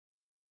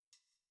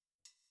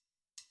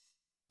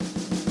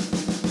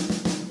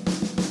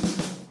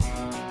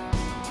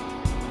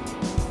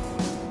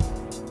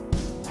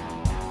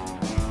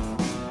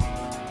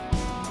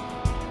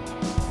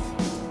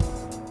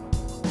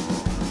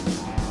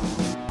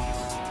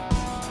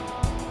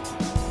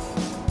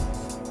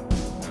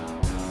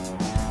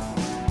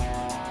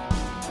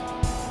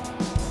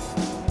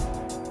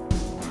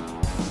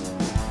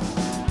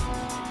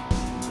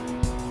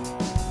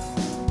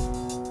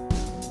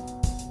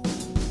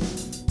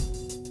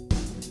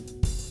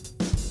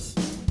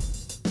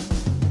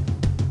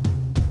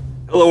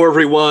Hello,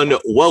 everyone.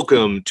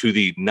 Welcome to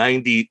the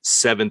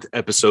 97th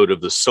episode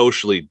of the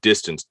Socially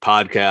Distanced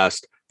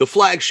Podcast, the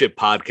flagship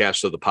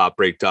podcast of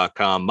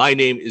thepopbreak.com. My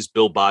name is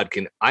Bill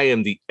Bodkin. I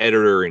am the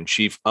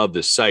editor-in-chief of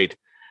the site.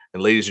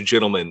 And ladies and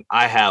gentlemen,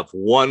 I have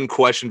one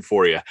question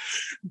for you.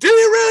 Do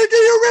you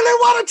really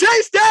want to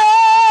taste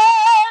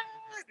it?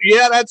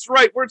 Yeah, that's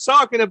right. We're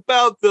talking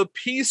about The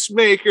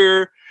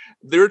Peacemaker.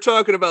 They're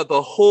talking about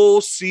the whole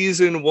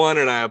season one,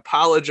 and I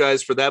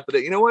apologize for that.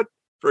 But you know what?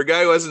 For a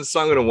guy who hasn't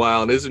sung in a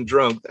while and isn't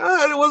drunk,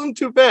 it wasn't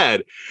too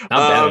bad. Not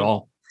bad at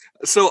all.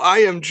 So I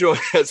am joined,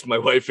 as my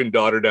wife and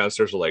daughter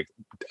downstairs are like,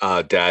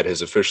 Dad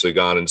has officially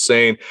gone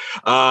insane.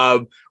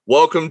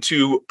 Welcome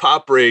to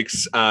Pop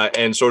Breaks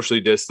and Socially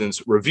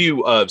Distanced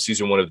review of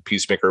season one of The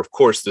Peacemaker. Of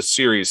course, the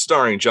series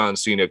starring John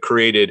Cena,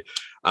 created,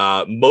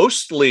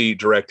 mostly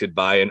directed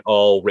by and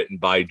all written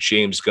by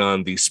James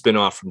Gunn, the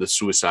spinoff from the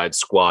Suicide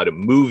Squad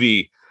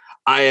movie.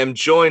 I am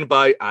joined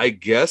by, I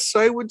guess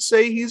I would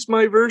say he's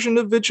my version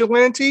of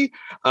Vigilante.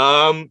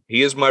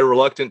 He is my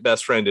reluctant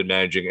best friend and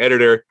managing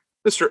editor,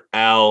 Mr.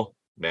 Al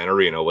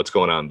Manarino. What's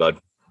going on, bud?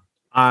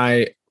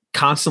 I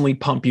constantly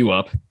pump you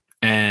up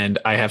and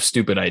I have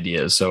stupid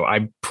ideas. So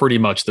I'm pretty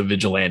much the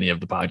vigilante of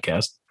the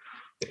podcast.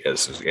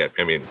 Yes. Yeah.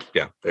 I mean,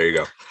 yeah, there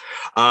you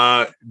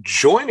go.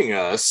 Joining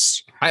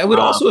us. I would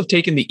also have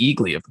taken the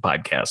Eagly of the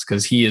podcast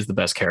because he is the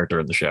best character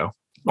in the show,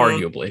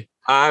 arguably.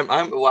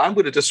 I'm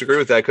going to disagree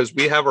with that because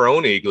we have our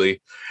own Eagly.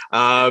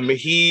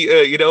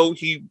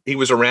 He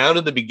was around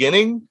in the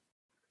beginning,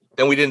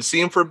 then we didn't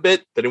see him for a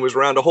bit. Then he was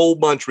around a whole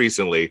bunch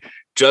recently,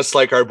 just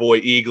like our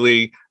boy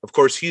Eagly. Of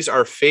course, he's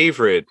our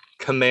favorite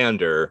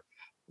commander,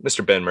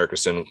 Mr. Ben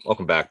Merkerson.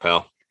 Welcome back,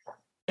 pal.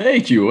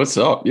 Thank you. What's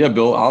up? Yeah,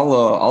 Bill.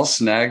 I'll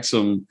snag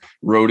some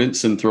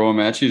rodents and throw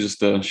them at you just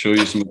to show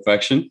you some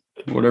affection.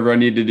 Whatever I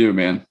need to do,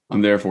 man.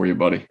 I'm there for you,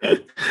 buddy.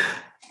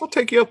 I'll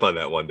take you up on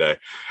that one day.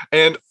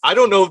 And I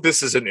don't know if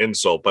this is an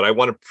insult, but I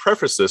want to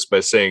preface this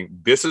by saying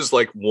this is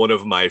like one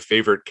of my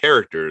favorite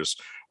characters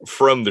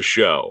from the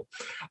show.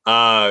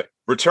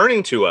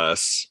 Returning to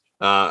us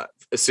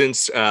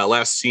since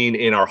last seen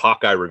in our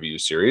Hawkeye review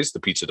series, the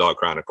Pizza Dog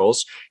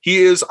Chronicles, he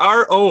is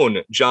our own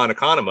John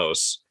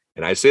Economos.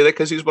 And I say that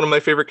because he's one of my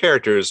favorite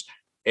characters.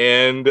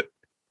 And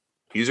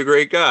he's a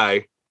great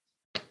guy.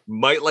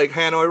 Might like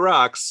Hanoi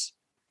Rocks.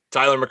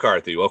 Tyler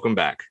McCarthy, welcome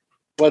back.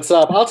 What's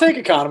up? I'll take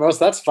Economos.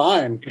 That's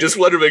fine. Just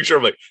wanted to make sure.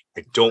 I'm like,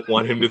 I don't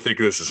want him to think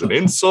this is an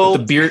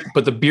insult.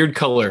 But the beard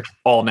color,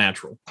 all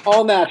natural.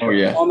 All natural. Oh,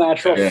 yeah. All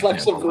natural. Yeah.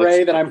 Flecks of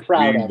gray that I'm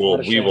proud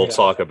of. We will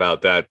talk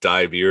about that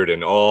dye beard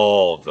and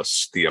all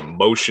the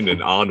emotion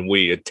and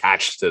ennui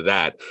attached to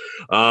that.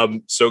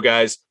 So,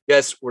 guys,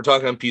 yes, we're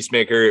talking on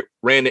Peacemaker.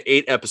 Ran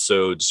 8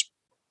 episodes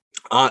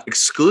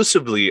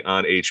exclusively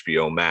on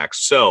HBO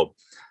Max. So,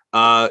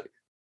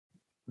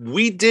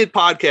 we did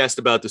podcast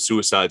about the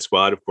Suicide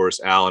Squad, of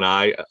course, Al and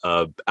I,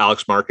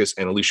 Alex Marcus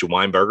and Alicia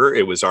Weinberger.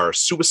 It was our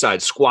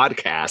Suicide Squad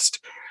cast,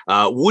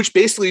 which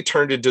basically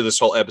turned into this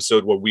whole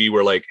episode where we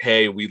were like,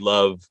 hey, we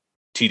love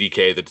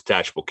TDK, the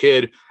detachable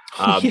kid.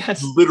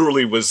 Yes.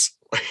 Literally was,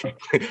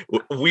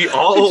 we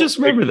all. I just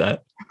remember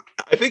that.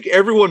 I think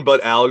everyone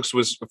but Alex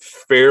was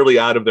fairly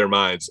out of their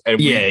minds. And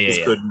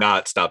we could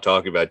not stop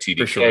talking about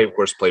TDK, sure. Of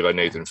course, played by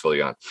Nathan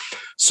Fillion.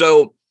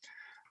 So,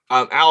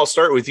 Al, I'll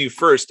start with you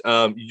first.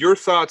 Your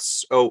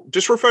thoughts,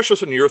 just refresh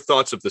us on your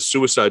thoughts of the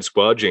Suicide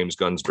Squad, James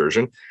Gunn's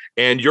version,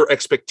 and your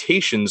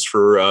expectations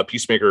for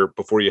Peacemaker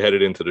before you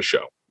headed into the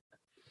show.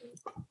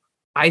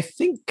 I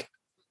think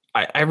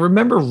I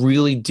remember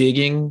really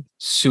digging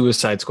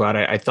Suicide Squad.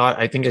 I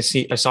think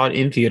I saw it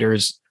in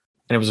theaters,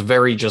 and it was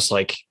very just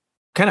like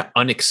kind of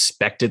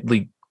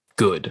unexpectedly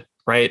good,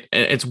 right?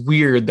 And it's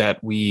weird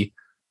that we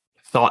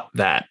thought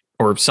that,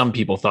 or some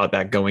people thought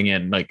that going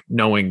in, like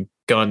knowing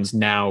Gunn's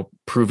now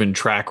proven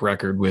track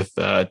record with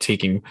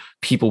taking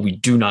people we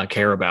do not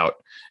care about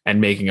and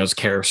making us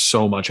care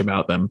so much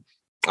about them.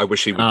 I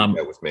wish he would do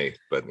that with me,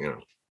 but you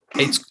know,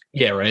 it's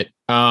right.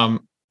 I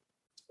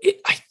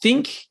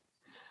think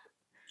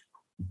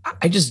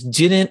I just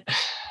didn't.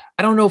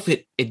 I don't know if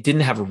it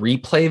didn't have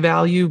replay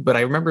value, but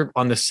I remember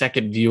on the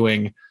second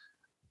viewing,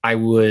 I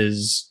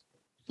was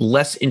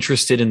less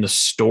interested in the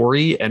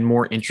story and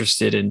more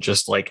interested in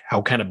just like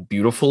how kind of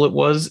beautiful it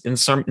was in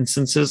some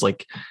instances,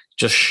 like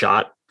just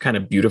shot kind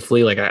of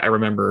beautifully. Like I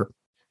remember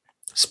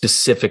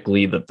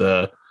specifically that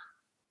the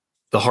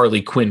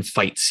Harley Quinn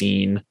fight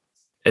scene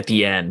at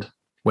the end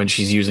when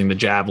she's using the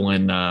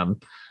javelin,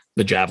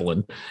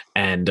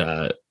 and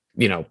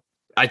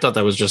I thought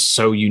that was just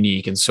so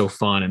unique and so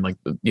fun, and like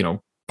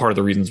part of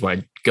the reasons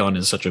why Gunn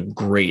is such a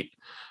great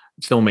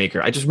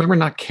filmmaker. I just remember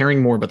not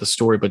caring more about the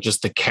story, but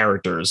just the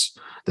characters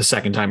the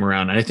second time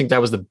around. And I think that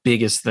was the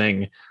biggest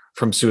thing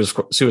from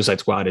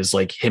Suicide Squad, is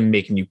like him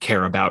making you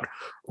care about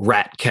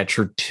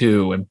Ratcatcher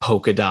 2 and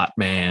Polka Dot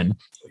Man.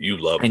 You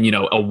love and a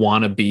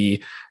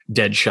wannabe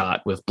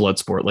Deadshot with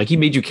Bloodsport. Like he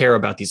made you care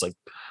about these, like,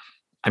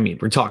 I mean,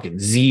 we're talking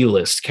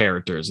Z-list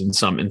characters in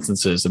some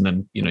instances, and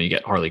then you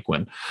get Harley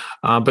Quinn.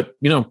 But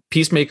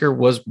Peacemaker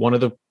was one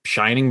of the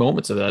shining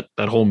moments of that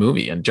whole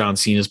movie, and John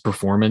Cena's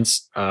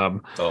performance,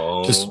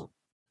 just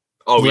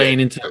laying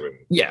into.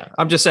 Yeah,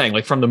 I'm just saying,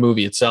 like from the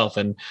movie itself,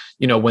 and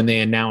when they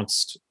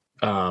announced,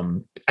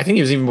 I think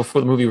it was even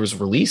before the movie was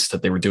released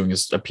that they were doing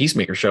a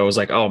Peacemaker show. I was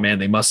like, oh man,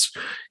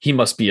 he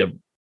must be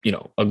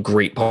a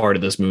great part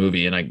of this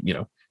movie, and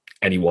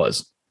and he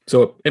was.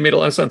 So it made a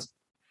lot of sense.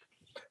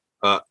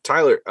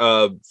 Tyler,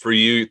 for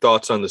you,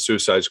 thoughts on the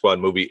Suicide Squad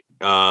movie,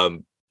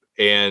 and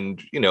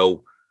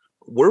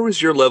where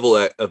was your level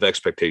of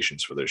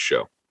expectations for this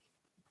show?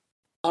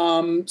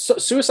 So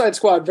Suicide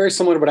Squad, very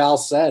similar to what Al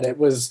said. It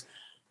was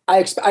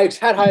I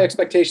had high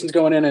expectations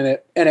going in, and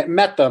it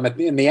met them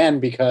in the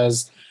end,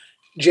 because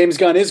James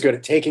Gunn is good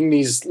at taking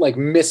these like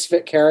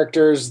misfit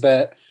characters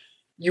that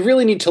you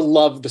really need to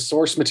love the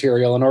source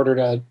material in order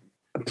to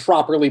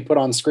properly put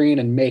on screen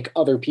and make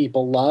other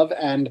people love.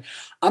 And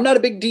I'm not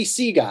a big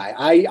DC guy.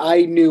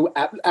 I knew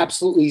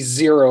absolutely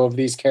zero of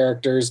these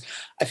characters.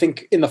 I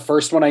think in the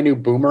first one I knew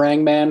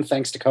Boomerang Man,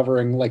 thanks to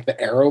covering like the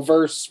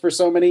Arrowverse for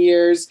so many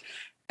years,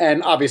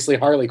 and obviously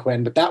Harley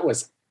Quinn, but that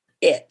was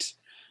it.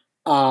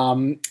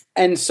 And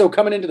so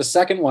coming into the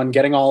second one,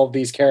 getting all of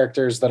these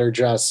characters that are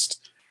just,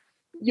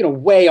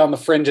 way on the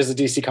fringes of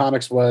DC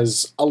Comics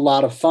was a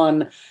lot of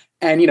fun.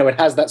 And, it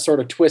has that sort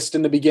of twist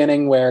in the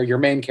beginning where your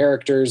main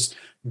characters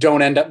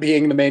don't end up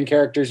being the main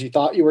characters you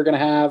thought you were going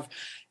to have.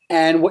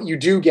 And what you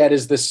do get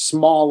is this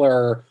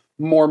smaller,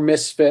 more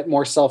misfit,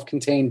 more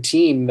self-contained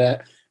team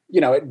that,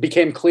 it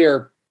became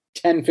clear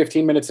 10,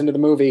 15 minutes into the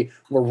movie,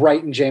 we're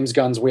right in James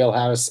Gunn's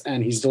wheelhouse,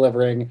 and he's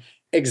delivering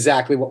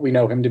exactly what we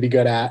know him to be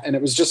good at. And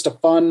it was just a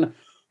fun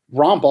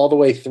romp all the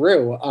way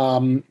through.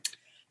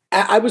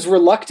 I was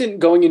reluctant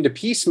going into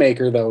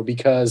Peacemaker, though,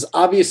 because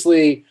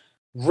obviously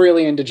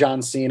really into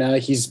John Cena.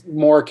 He's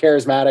more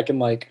charismatic and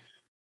like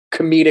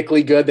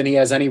comedically good than he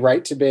has any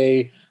right to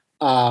be.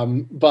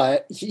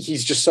 But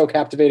he's just so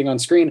captivating on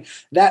screen.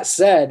 That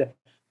said,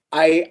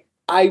 I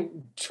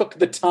took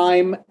the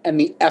time and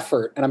the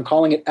effort, and I'm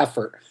calling it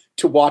effort,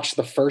 to watch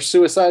the first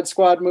Suicide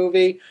Squad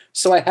movie.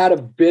 So I had a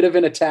bit of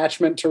an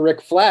attachment to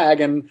Rick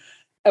Flag. And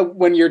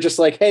when you're just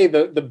like, hey,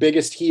 the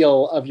biggest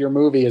heel of your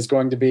movie is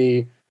going to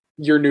be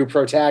your new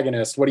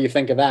protagonist, what do you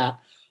think of that?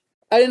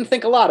 I didn't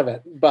think a lot of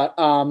it, but,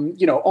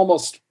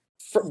 almost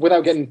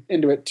without getting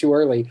into it too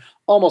early,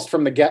 almost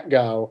from the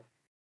get-go,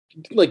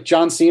 like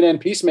John Cena and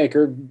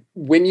Peacemaker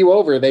win you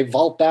over. They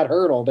vault that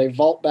hurdle. They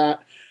vault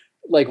that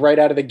like right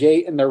out of the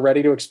gate, and they're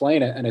ready to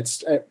explain it. And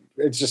it's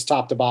just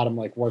top to bottom,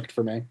 like worked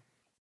for me.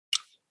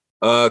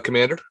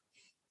 Commander?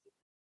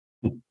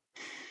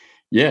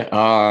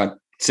 Yeah,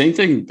 same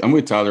thing. I'm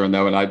with Tyler on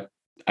that one.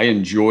 I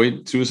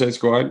enjoyed Suicide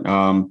Squad,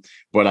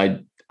 but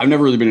I've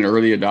never really been an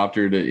early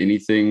adopter to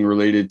anything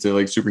related to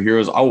like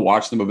superheroes. I'll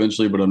watch them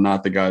eventually, but I'm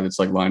not the guy that's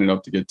like lining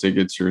up to get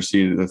tickets or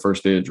seeing it the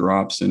first day it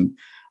drops. And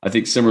I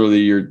think similarly,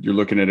 you're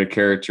looking at a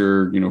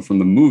character, from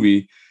the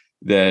movie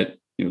that,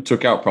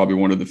 took out probably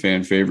one of the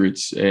fan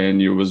favorites, and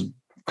was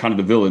kind of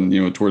the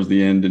villain, towards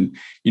the end. And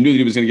you knew that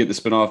he was going to get the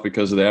spinoff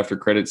because of the after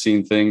credit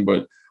scene thing,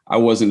 but I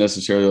wasn't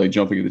necessarily like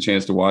jumping at the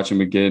chance to watch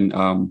him again.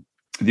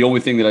 The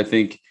only thing that I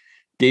think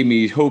gave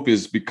me hope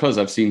is because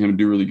I've seen him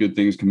do really good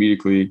things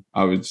comedically.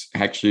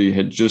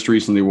 Had just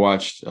recently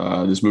watched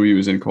this movie he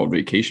was in called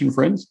Vacation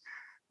Friends.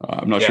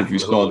 I'm not sure if you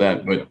saw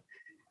that, but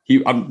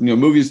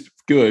movie's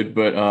good,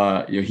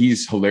 but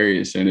he's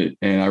hilarious in it,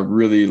 and I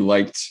really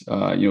liked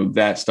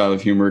that style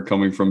of humor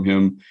coming from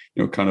him.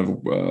 Kind of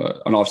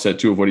an offset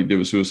too of what he did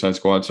with Suicide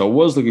Squad. So I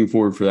was looking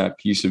forward for that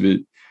piece of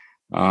it,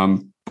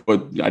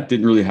 but I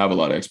didn't really have a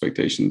lot of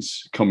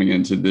expectations coming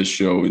into this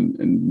show,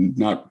 and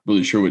not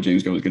really sure what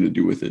James Gunn was going to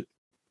do with it.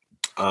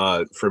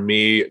 For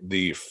me,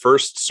 the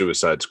first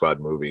Suicide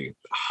Squad movie,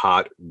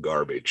 hot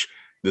garbage.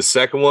 The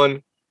second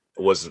one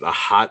was a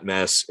hot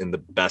mess in the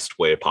best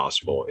way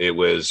possible.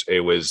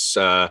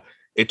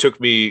 It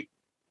took me,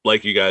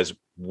 like you guys,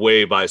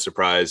 way by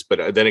surprise,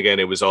 but then again,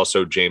 it was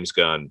also James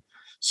Gunn.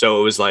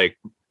 So it was like,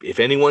 if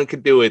anyone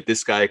could do it,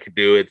 this guy could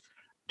do it.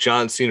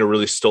 John Cena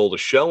really stole the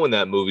show in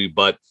that movie,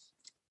 but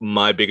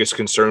my biggest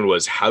concern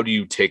was, how do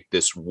you take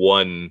this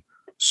one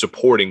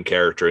supporting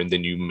character and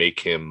then you make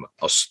him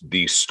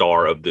the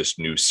star of this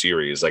new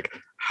series? Like,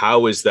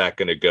 how is that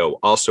going to go?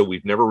 Also,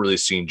 we've never really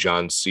seen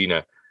John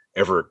Cena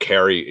ever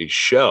carry a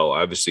show.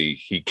 Obviously,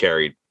 he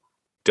carried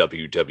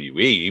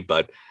WWE,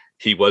 but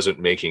he wasn't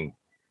making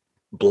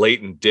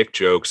blatant dick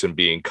jokes and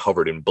being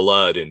covered in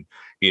blood and,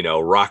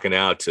 rocking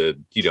out to,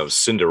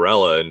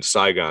 Cinderella and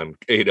Saigon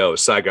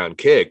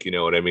Kick, you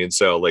know what I mean?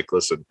 So like,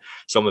 listen,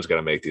 someone's got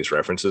to make these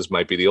references,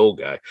 might be the old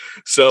guy.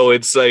 So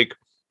it's like,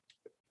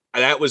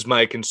 that was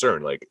my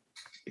concern. Like,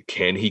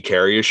 can he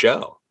carry a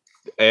show?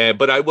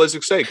 But I was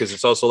excited because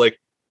it's also like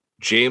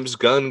James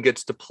Gunn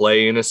gets to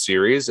play in a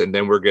series, and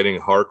then we're getting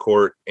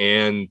Harcourt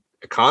and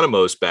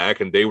Economos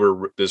back, and they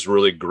were these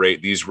really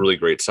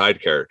great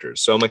side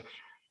characters. So I'm like,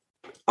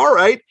 all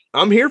right,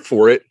 I'm here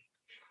for it.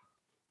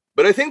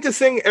 But I think the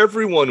thing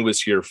everyone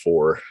was here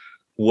for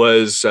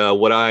was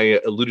what I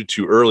alluded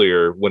to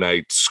earlier when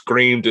I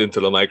screamed into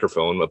the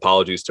microphone.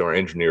 Apologies to our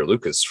engineer,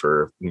 Lucas,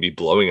 for me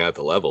blowing out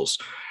the levels.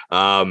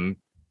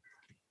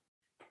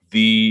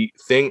 the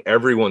thing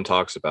everyone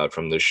talks about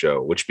from this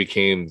show, which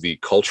became the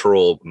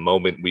cultural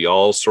moment we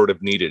all sort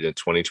of needed in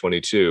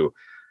 2022,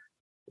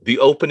 the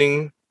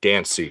opening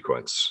dance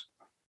sequence,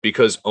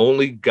 because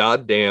only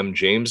goddamn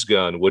James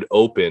Gunn would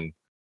open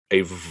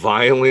a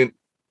violent,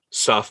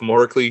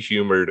 sophomorically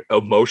humored,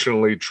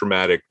 emotionally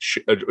traumatic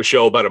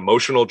show about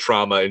emotional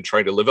trauma and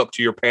trying to live up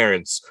to your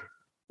parents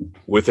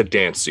with a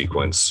dance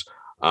sequence.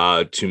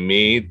 To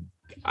me,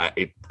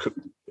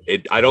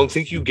 I don't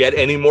think you get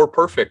any more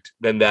perfect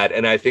than that.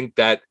 And I think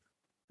that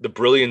the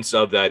brilliance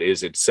of that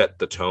is it set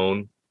the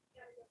tone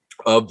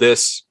of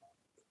this,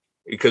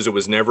 because it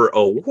was never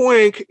a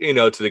wink,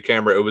 to the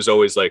camera. It was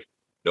always like,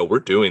 no, we're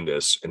doing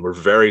this and we're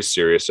very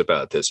serious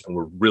about this. And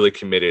we're really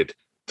committed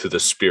to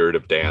the spirit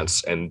of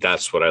dance. And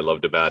that's what I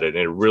loved about it.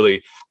 And it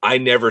really, I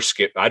never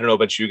skipped. I don't know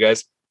about you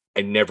guys.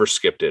 I never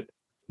skipped it.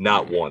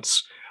 Not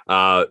once.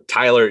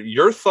 Tyler,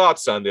 your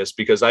thoughts on this,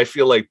 because I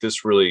feel like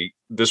this really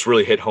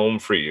hit home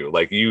for you.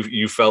 Like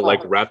you felt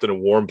like wrapped in a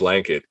warm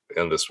blanket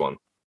on this one.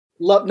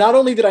 Not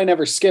only did I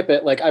never skip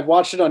it, like I've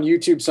watched it on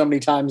YouTube so many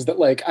times that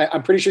like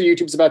I'm pretty sure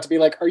YouTube's about to be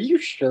like, "Are you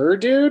sure,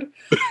 dude?"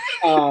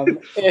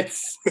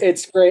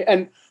 It's great.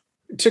 And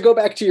to go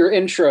back to your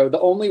intro, the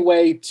only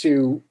way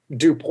to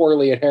do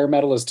poorly at hair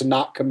metal is to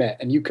not commit,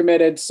 and you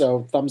committed.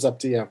 So thumbs up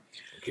to you.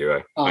 Thank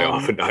you. I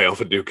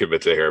often do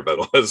commit to hair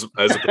metal as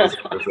opposed to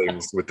other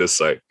things with this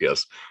site.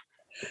 Yes.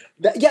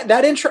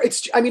 That intro.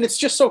 It's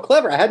just so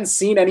clever. I hadn't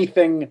seen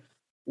anything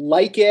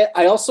like it.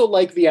 I also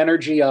like the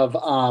energy of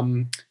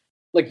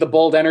like the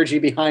bold energy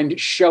behind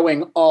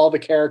showing all the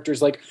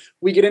characters. Like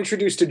we get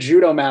introduced to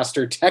Judo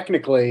Master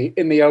technically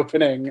in the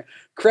opening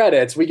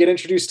credits. We get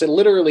introduced to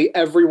literally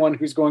everyone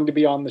who's going to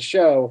be on the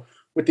show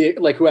with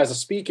who has a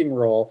speaking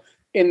role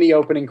in the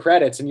opening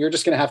credits. And you're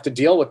just going to have to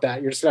deal with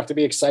that. You're just gonna have to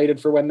be excited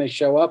for when they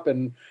show up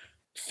and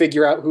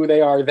figure out who they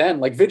are then.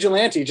 Like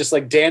Vigilante just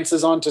like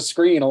dances onto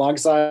screen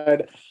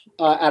alongside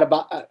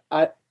Adebayo.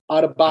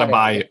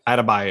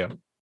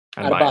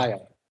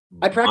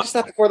 I practiced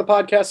that before the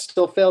podcast,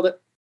 still failed it.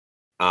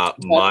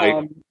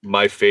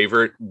 My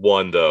favorite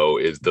one though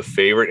is the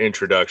favorite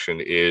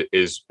introduction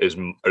is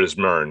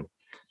Mern,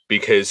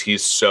 because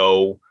he's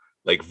so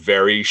like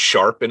very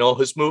sharp in all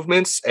his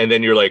movements, and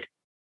then you're like,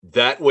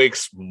 that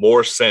makes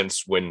more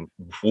sense when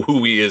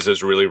who he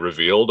is really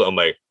revealed. I'm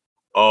like,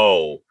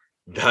 oh,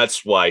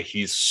 that's why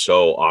he's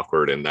so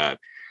awkward in that.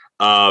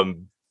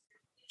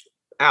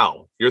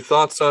 Al, your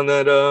thoughts on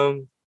that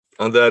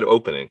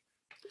opening?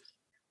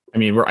 I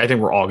mean, I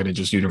think we're all going to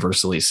just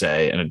universally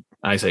say, and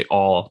I say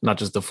all, not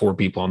just the 4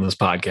 people on this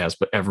podcast,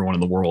 but everyone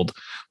in the world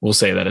will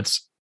say that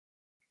it's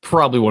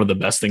probably one of the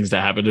best things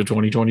that happened in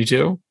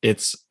 2022.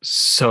 It's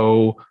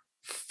so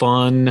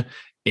fun.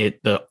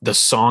 The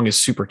song is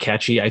super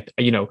catchy.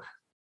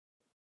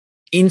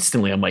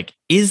 Instantly I'm like,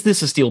 is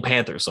this a Steel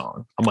Panther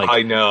song? I'm like,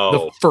 I know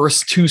the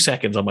first 2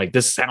 seconds I'm like,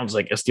 this sounds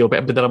like a Steel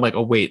Panther, but then I'm like,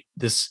 oh wait,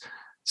 this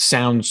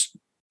sounds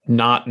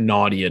not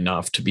naughty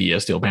enough to be a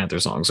Steel Panther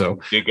song. So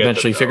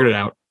eventually figured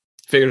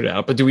it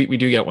out, but we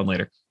do get one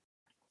later.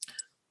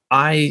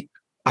 I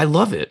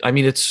love it. I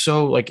mean, it's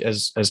so like,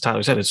 as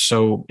Tyler said, it's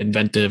so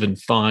inventive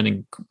and fun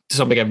and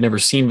something I've never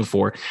seen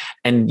before.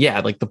 And yeah,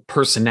 like the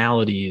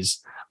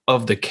personalities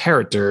of the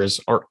characters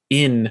are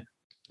in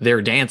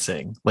their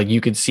dancing. Like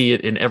you could see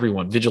it in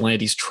everyone.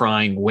 Vigilante's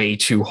trying way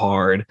too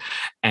hard,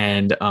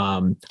 and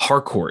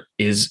Harcourt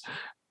is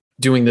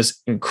doing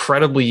this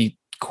incredibly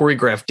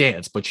choreographed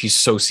dance, but she's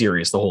so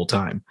serious the whole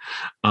time.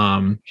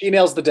 She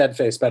nails the dead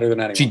face better than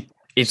anyone.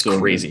 It's so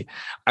crazy. Good.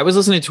 I was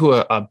listening to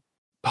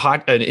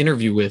an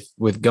interview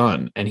with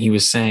Gunn, and he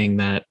was saying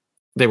that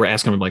they were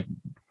asking him like,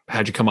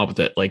 how'd you come up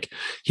with it? Like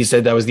he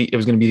said it was going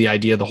to be the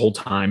idea the whole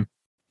time.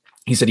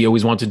 He said he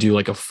always wanted to do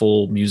like a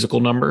full musical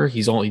number.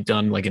 He's only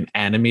done like an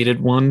animated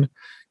one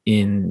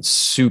in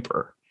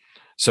Super.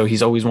 So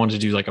he's always wanted to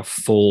do like a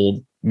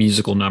full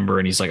musical number.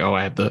 And he's like, oh,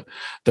 I have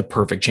the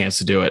perfect chance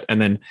to do it.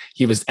 And then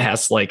he was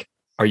asked like,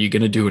 are you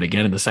going to do it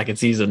again in the second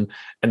season?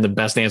 And the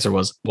best answer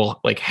was, well,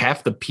 like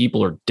half the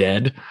people are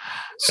dead.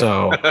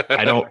 So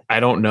I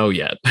don't know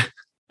yet.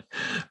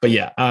 But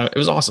yeah, it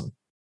was awesome.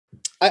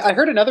 I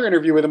heard another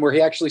interview with him where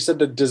he actually said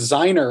the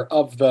designer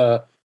of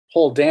the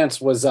whole dance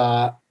was,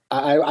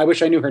 I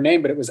wish I knew her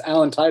name, but it was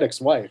Alan Tudyk's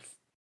wife.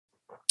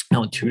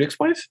 Alan Tudyk's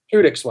wife?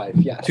 Tudyk's wife,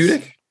 yes.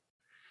 Tudyk?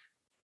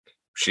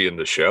 She in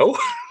the show?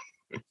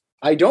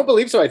 I don't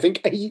believe so. I think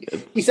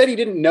he said he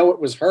didn't know it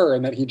was her,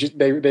 and that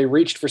they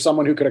reached for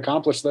someone who could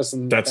accomplish this.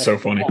 And that's so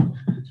funny.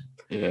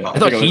 Yeah, I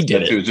thought he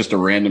did it. It was just a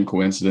random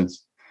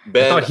coincidence.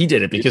 I thought he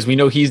did it because we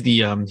know he's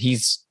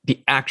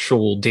the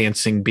actual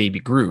dancing Baby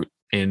Groot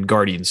in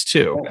Guardians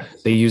 2.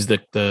 They used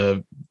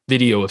the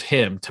video of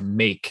him to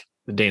make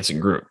the dancing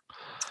Groot,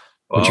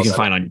 which you can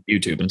find on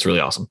YouTube, and it's really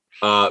awesome.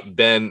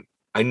 Ben,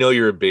 I know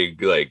you're a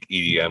big like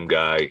EDM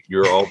guy.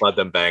 You're all about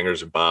them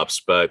bangers and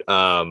bops, but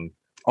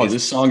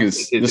this song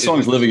is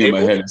living in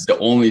my head. It's the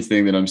only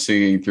thing that I'm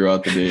singing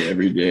throughout the day,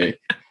 every day.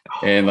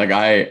 And like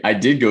I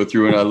did go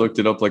through and I looked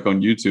it up like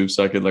on YouTube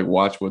so I could like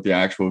watch what the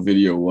actual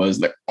video was.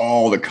 Like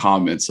all the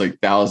comments, like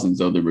thousands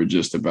of them are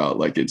just about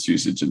like its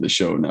usage in the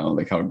show now,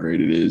 like how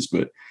great it is.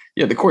 But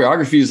yeah, the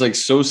choreography is like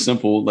so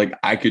simple. Like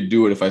I could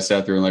do it if I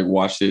sat there and like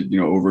watched it,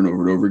 over and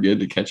over and over again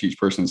to catch each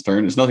person's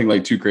turn. It's nothing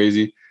like too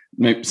crazy.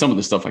 Maybe some of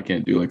the stuff I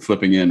can't do, like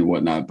flipping in and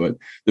whatnot, but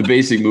the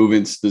basic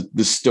movements,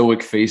 the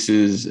stoic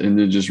faces, and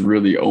then just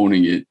really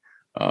owning it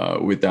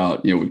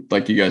without,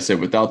 like you guys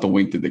said, without the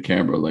wink to the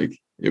camera. Like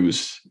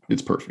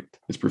it's perfect.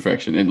 It's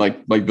perfection. And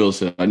like Bill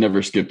said, I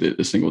never skipped it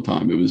a single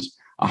time. It was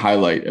a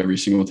highlight every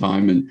single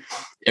time. And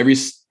every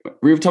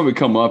time we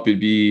come up, it'd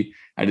be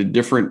at a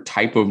different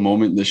type of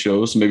moment in the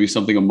show. So maybe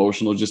something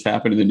emotional just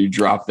happened and then you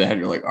drop that and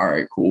you're like, all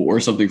right, cool. Or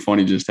something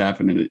funny just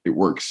happened and it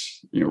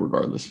works,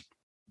 regardless.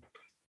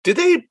 Did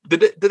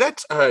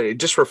that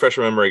just refresh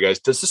my memory, guys?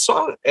 Does the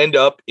song end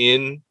up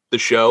in the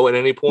show at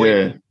any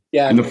point?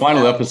 Yeah. In the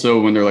final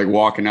episode when they're like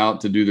walking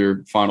out to do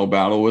their final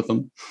battle with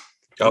them.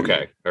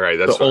 Okay. All right.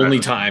 That's the only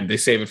time they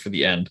save it for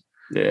the end.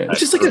 Yeah. It's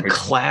just like a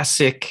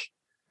classic.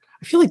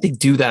 I feel like they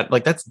do that.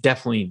 Like that's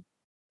definitely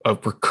a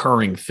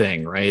recurring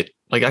thing, right?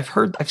 Like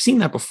I've seen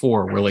that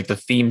before where like the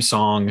theme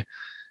song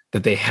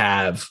that they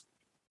have,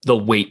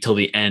 they'll wait till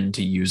the end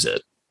to use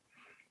it.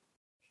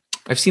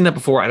 I've seen that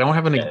before. I don't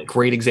have a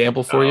great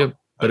example for you,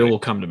 but it will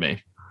come to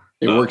me.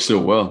 It works so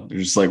well. They're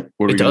just like,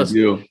 what are we going to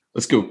do?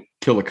 Let's go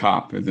kill a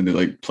cop. And then they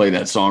like play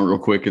that song real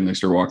quick and they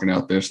start walking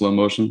out there slow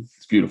motion.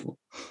 It's beautiful.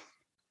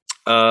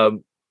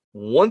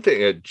 One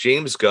thing,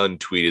 James Gunn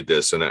tweeted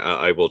this, and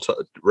I will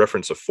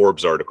reference a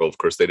Forbes article. Of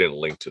course, they didn't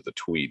link to the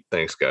tweet.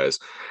 Thanks, guys.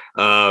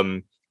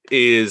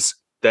 Is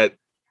that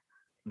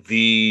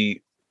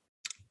the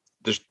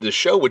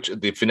show,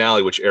 the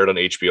finale, which aired on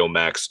HBO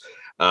Max,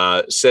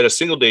 set a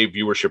single day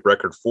viewership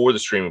record for the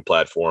streaming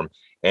platform,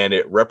 and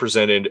it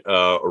represented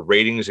a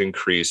ratings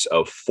increase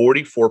of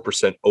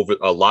 44% over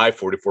a live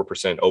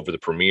 44% over the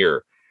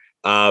premiere.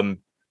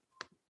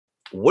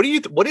 What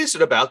is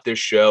it about this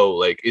show?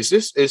 Like, is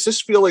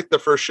this feel like the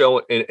first show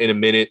in a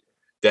minute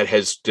that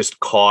has just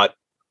caught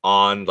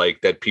on, like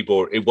that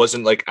people, it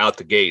wasn't like out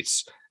the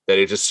gates, that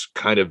it just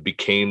kind of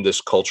became this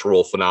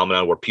cultural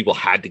phenomenon where people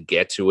had to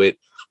get to it.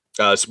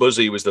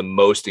 Supposedly it was the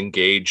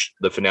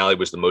finale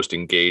was the most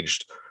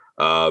engaged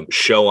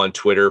show on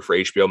Twitter for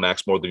HBO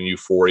Max, more than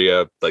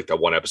Euphoria, like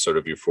that one episode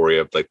of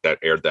Euphoria, like that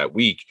aired that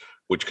week,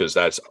 because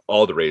that's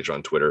all the rage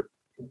on Twitter.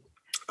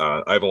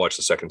 I haven't watched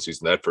the second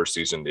season. That first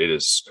season, it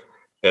is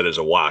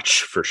a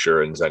watch for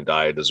sure, and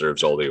Zendaya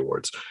deserves all the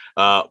awards.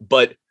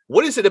 But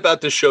what is it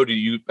about this show?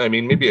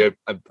 Maybe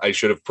I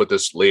should have put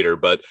this later,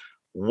 but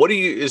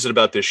is it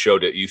about this show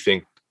that you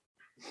think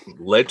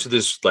led to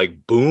this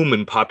like boom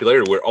in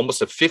popularity, where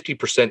almost a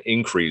 50%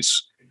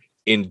 increase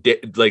in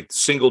like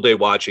single day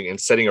watching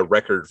and setting a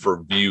record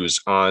for views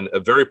on a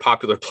very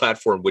popular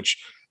platform, which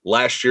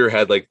last year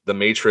had like The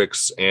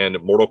Matrix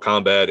and Mortal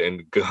Kombat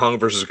and Kong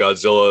versus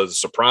Godzilla, the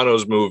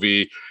Sopranos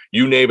movie,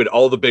 you name it,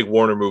 all the big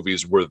Warner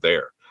movies were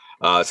there.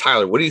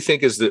 Tyler, what do you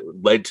think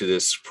led to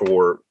this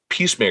for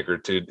Peacemaker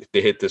to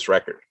hit this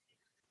record?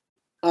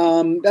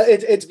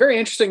 It's very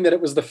interesting that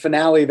it was the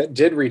finale that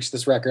did reach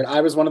this record.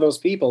 I was one of those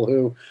people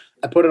who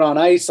I put it on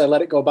ice, I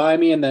let it go by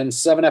me, and then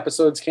 7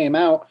 episodes came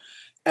out,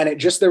 and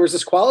there was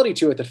this quality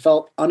to it that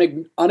felt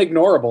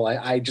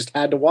unignorable. I just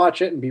had to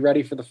watch it and be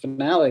ready for the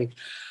finale.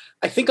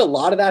 I think a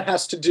lot of that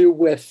has to do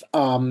with,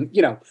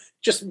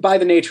 just by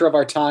the nature of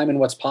our time and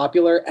what's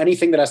popular.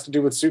 Anything that has to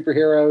do with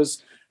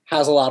superheroes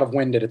has a lot of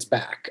wind at its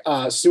back.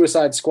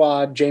 Suicide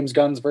Squad, James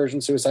Gunn's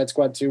version, Suicide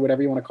Squad 2,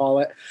 whatever you want to call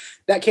it,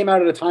 that came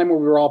out at a time where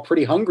we were all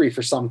pretty hungry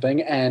for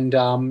something,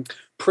 and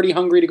pretty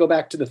hungry to go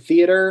back to the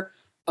theater,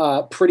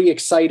 pretty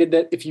excited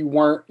that if you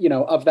weren't,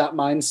 of that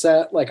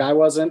mindset, like I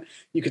wasn't,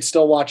 you could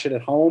still watch it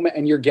at home,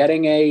 and you're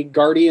getting a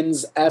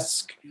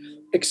Guardians-esque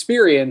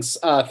experience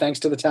thanks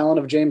to the talent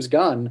of James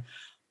Gunn.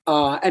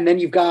 And then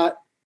you've got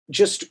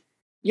just,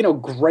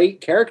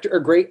 great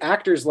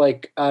actors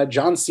like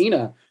John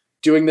Cena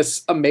doing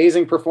this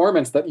amazing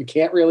performance that you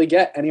can't really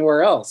get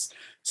anywhere else.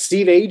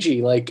 Steve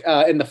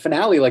Agee, in the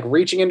finale,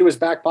 reaching into his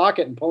back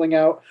pocket and pulling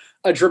out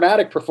a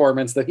dramatic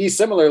performance that he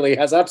similarly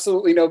has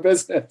absolutely no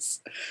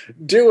business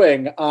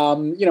doing.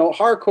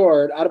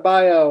 Harcourt,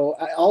 Adebayo,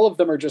 all of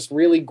them are just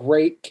really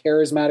great,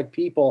 charismatic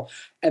people,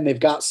 and they've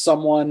got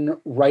someone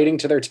writing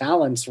to their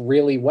talents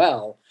really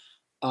well.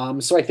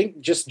 So I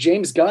think just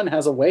James Gunn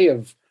has a way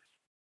of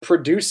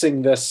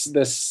producing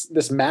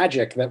this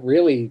magic that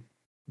really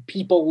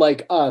people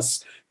like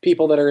us,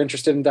 people that are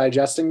interested in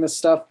digesting this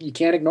stuff, you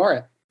can't ignore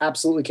it.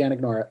 Absolutely can't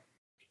ignore it.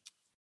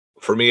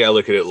 For me, I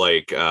look at it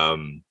like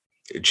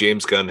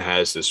James Gunn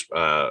has this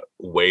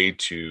way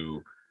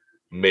to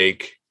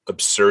make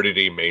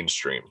absurdity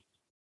mainstream.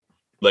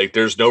 Like,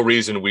 there's no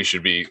reason we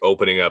should be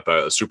opening up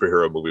a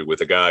superhero movie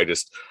with a guy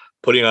just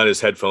putting on his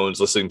headphones,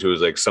 listening to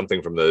his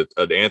something from an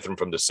anthem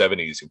from the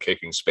 70s and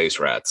kicking space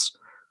rats.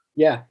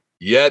 Yeah.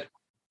 Yet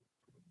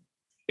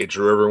it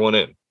drew everyone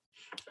in.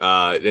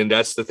 And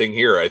that's the thing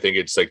here. I think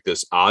it's like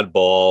this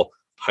oddball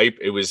hype.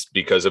 It was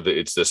because of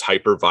it's this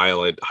hyper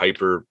violent,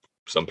 hyper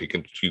some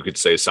people you could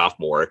say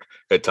sophomoric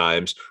at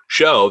times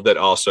show that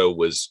also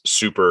was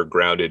super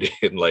grounded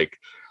in like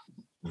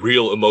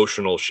real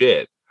emotional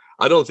shit.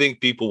 I don't think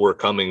people were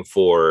coming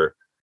for,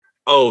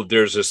 oh,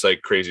 there's this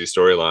like crazy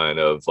storyline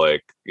of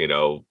like, you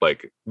know,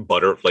 like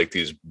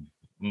these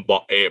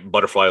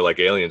butterfly like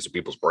aliens in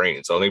people's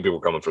brains. I don't think people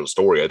were coming for the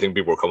story. I think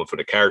people were coming for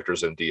the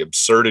characters and the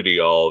absurdity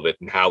of all of it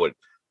and how it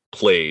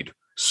played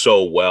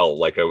so well.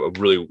 Like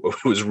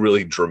it was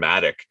really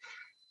dramatic,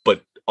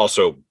 but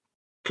also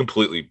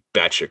completely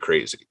batshit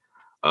crazy.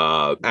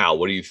 Al,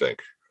 what do you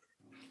think?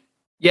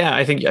 Yeah,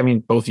 I mean,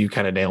 both of you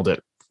kind of nailed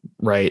it,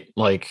 right?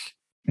 Like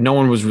no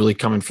one was really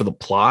coming for the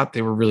plot.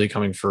 They were really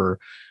coming for,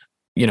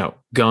 you know,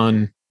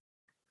 Gunn,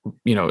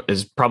 you know,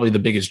 is probably the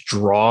biggest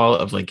draw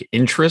of like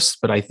interest.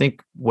 But I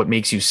think what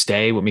makes you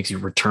stay, what makes you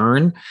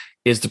return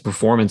is the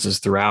performances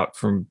throughout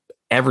from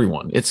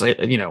everyone. It's,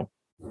 you know,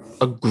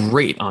 a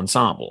great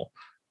ensemble,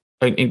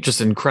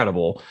 just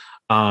incredible.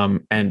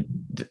 And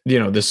you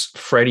know, this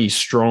Freddie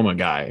Stroma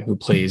guy who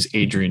plays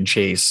Adrian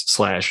Chase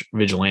 /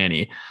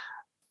 Vigilante.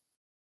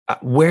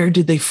 Where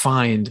did they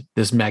find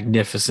this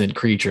magnificent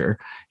creature?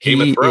 He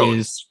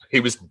was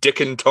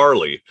Dick and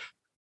Tarly.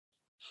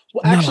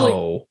 Well, actually,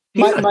 no,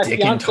 he's not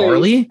Dick and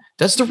Tarly.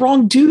 That's the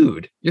wrong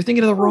dude. You're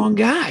thinking of the wrong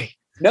guy.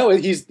 No,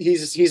 he's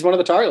one of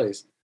the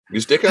Tarleys.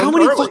 He's Dick and How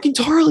many fucking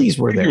Tarleys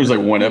were there? It was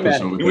like one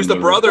episode. He was the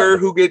brother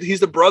he's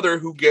the brother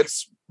who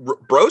gets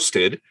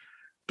roasted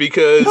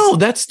because no,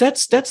 that's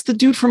the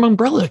dude from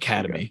Umbrella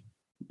Academy.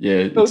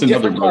 Yeah, it's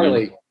another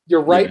Tarly.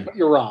 You're right, but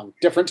you're wrong.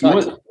 Different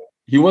Tarly.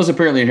 He was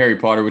apparently in Harry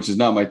Potter, which is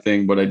not my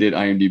thing, but I did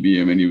IMDb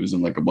him, and he was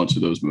in like a bunch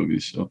of those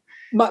movies. So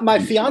my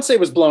fiance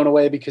was blown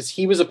away because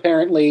he was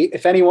apparently,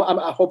 if anyone,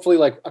 hopefully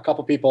like a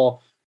couple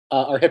people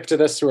are hip to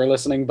this who are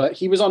listening, but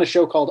he was on a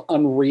show called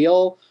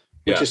Unreal,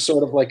 which is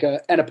sort of like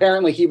and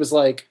apparently he was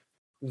like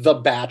the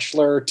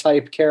Bachelor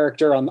type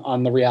character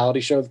on the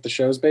reality show that the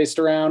show's based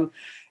around.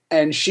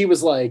 And she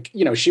was like,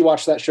 you know, she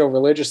watched that show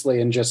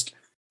religiously and just,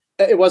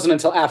 it wasn't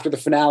until after the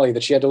finale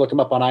that she had to look him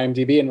up on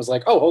IMDb and was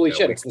like, oh, holy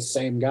shit, it's the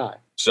same guy.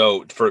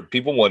 So for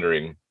people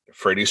wondering,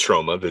 Freddie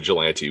Stroma,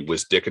 Vigilante,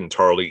 was Dick and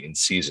Tarly in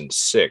season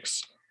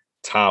 6.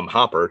 Tom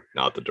Hopper,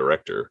 not the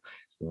director,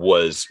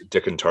 was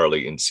Dick and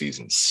Tarly in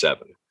season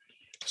 7.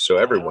 So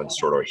everyone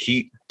sort of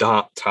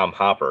Tom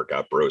Hopper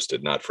got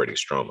roasted, not Freddie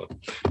Stroma,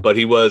 but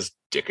he was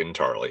Dick and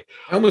Tarly.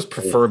 I almost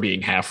prefer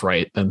being half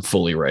right than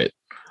fully right.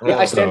 Yeah,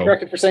 I stand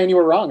corrected for saying you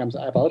were wrong.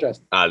 I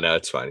apologize. No,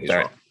 it's fine. He's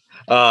Sorry. wrong.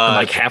 I'm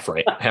like half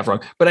right, half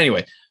wrong. But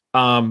anyway,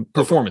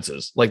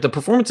 performances, like the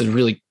performances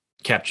really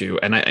kept you.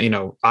 And I, you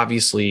know,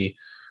 obviously,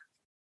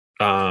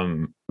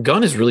 Gunn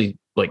is really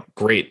like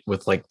great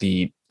with like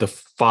the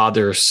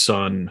father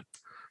son,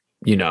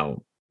 you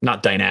know,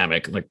 not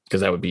dynamic, like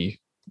because that would be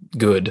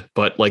good,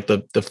 but like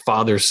the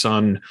father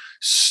son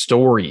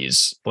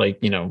stories, like,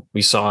 you know,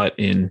 we saw it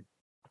in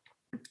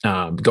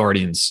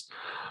Guardians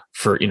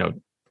for, you know,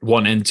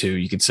 1 and 2,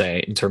 you could say,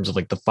 in terms of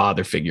like the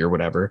father figure or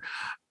whatever.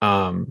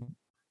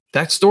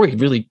 That story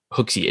really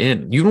hooks you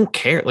in. You don't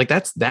care. Like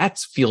that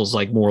feels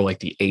like more like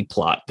the A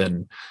plot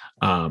than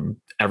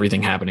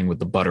everything happening with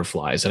the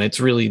butterflies. And it's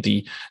really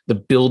the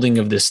building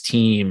of this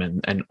team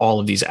and all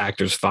of these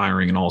actors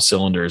firing in all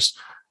cylinders,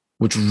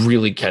 which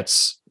really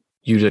gets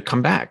you to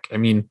come back. I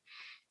mean,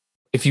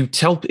 if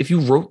you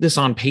wrote this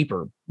on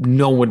paper,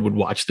 no one would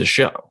watch the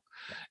show.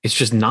 It's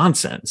just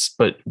nonsense.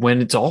 But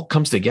when it all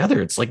comes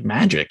together, it's like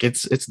magic.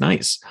 It's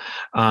nice.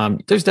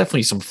 There's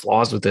definitely some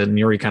flaws with it. And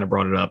Yuri kind of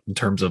brought it up in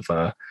terms of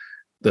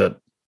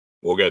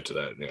we'll get to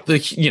that.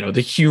 Yeah.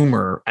 The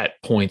humor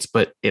at points,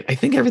 but I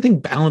think everything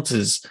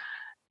balances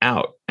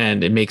out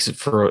and it makes it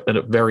for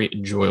a very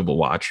enjoyable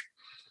watch.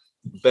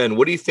 Ben,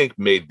 what do you think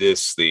made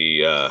this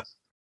the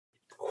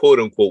quote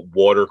unquote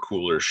water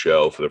cooler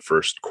show for the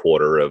first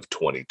quarter of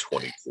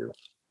 2022?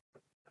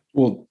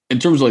 Well, in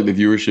terms of like the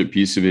viewership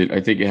piece of it, I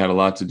think it had a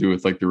lot to do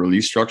with like the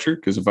release structure.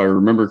 Because if I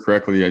remember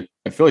correctly,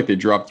 I feel like they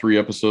dropped 3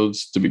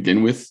 episodes to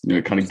begin with, you know,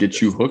 it kind of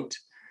gets you hooked.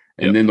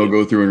 And then they'll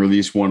go through and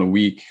release 1 a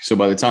week. So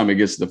by the time it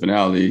gets to the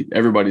finale,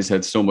 everybody's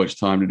had so much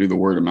time to do the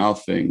word of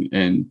mouth thing.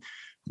 And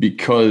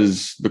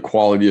because the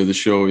quality of the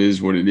show is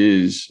what it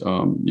is, you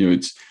know,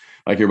 it's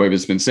like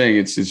everybody's been saying,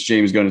 it's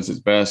James Gunn at its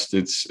best.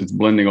 It's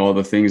blending all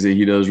the things that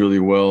he does really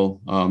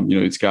well. You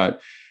know, it's got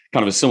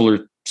kind of a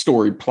similar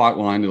story plot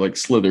line to like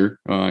Slither,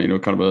 you know,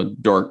 kind of a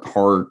dark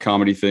horror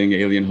comedy thing,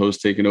 alien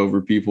host taking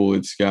over people.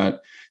 It's got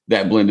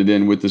that blended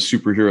in with the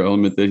superhero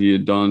element that he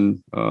had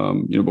done,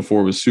 you know,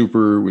 before it was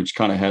Super, which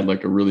kind of had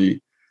like a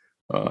really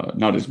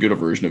not as good a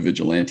version of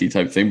vigilante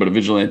type thing, but a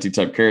vigilante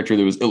type character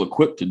that was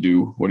ill-equipped to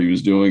do what he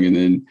was doing. And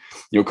then,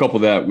 you know, couple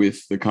that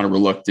with the kind of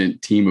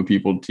reluctant team of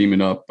people teaming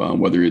up,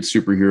 whether it's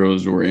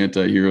superheroes or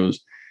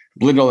anti-heroes,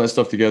 blend all that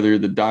stuff together.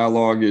 The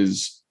dialogue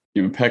is,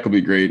 you know,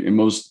 impeccably great. In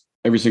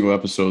every single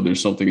episode,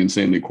 there's something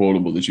insanely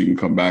quotable that you can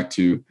come back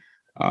to.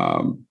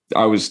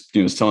 I was,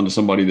 you know, telling to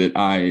somebody that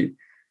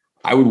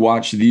I would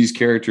watch these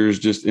characters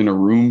just in a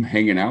room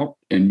hanging out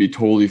and be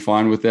totally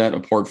fine with that,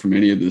 apart from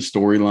any of the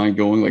storyline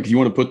going. Like if you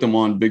want to put them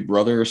on Big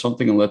Brother or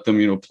something and let them,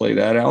 you know, play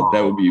that out,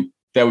 that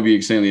would be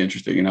insanely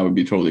interesting. And I would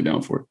be totally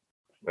down for it.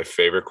 My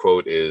favorite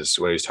quote is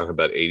when he's talking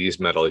about 80s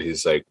metal.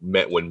 He's like,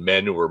 when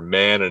men were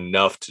man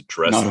enough to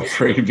dress. Not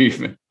afraid to be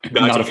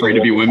not afraid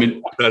to be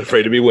women. Not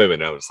afraid to be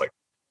women. I was like,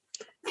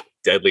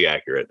 deadly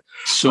accurate.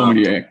 So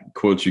many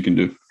quotes you can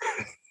do.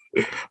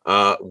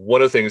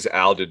 One of the things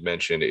Al did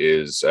mention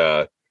is,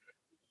 and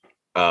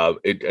I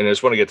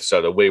just want to get this out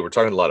of the way. We're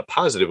talking a lot of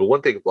positive, but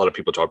one thing a lot of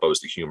people talk about was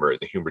the humor.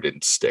 The humor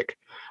didn't stick.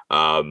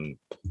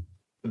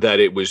 That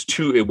it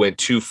went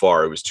too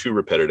far. It was too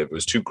repetitive. It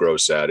was too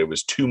gross out. It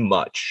was too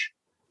much.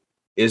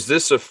 Is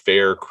this a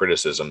fair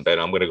criticism, Ben?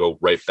 I'm going to go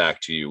right back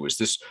to you. Was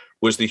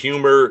the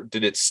humor?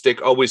 Did it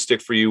always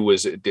stick for you?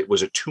 Was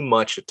it too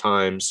much at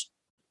times?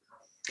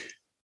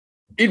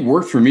 It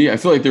worked for me. I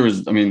feel like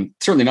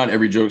certainly not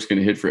every joke's going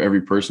to hit for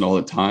every person all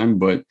the time,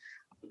 but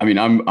I mean,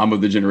 I'm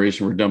of the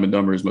generation where Dumb and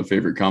Dumber is my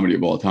favorite comedy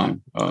of all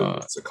time.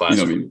 It's a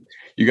classic.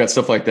 You got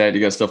stuff like that. You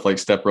got stuff like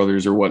Step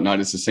Brothers or whatnot.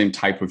 It's the same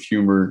type of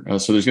humor.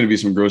 So there's going to be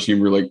some gross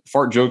humor. Like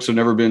fart jokes have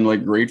never been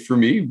like great for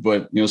me,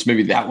 but so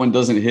maybe that one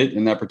doesn't hit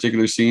in that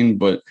particular scene.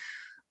 But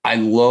I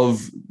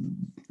love,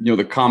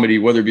 the comedy,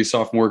 whether it be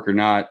sophomoric or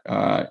not.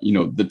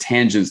 The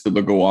tangents that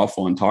they'll go off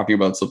on, talking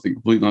about something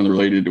completely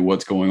unrelated to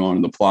what's going on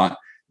in the plot.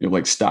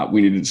 Like, stop,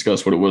 we need to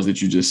discuss what it was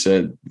that you just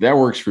said. That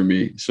works for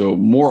me. So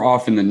more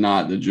often than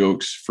not, the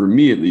jokes, for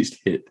me at least,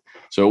 hit.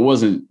 So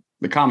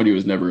the comedy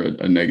was never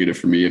a negative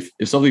for me. If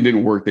something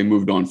didn't work, they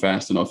moved on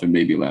fast enough and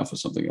made me laugh with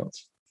something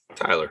else.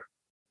 Tyler.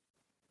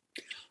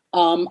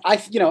 I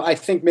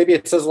think maybe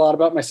it says a lot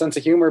about my sense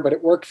of humor, but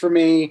it worked for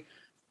me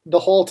the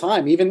whole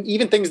time.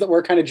 Even things that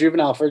were kind of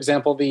juvenile. For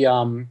example, the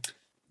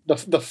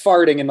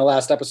farting in the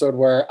last episode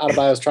where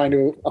Adebayo is trying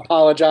to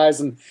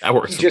apologize and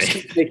he just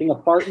keeps making a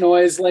fart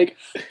noise. Like,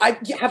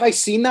 have I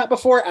seen that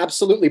before?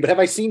 Absolutely. But have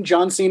I seen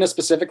John Cena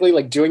specifically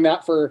like doing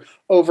that for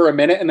over a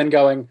minute and then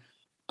going,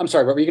 I'm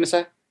sorry, what were you going to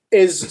say?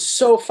 Is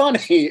so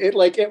funny.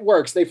 It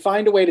works. They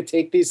find a way to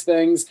take these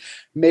things,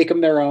 make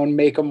them their own,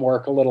 make them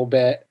work a little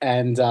bit.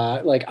 And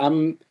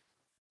I'm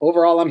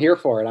here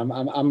for it.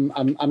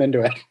 I'm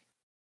into it.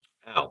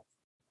 Ow.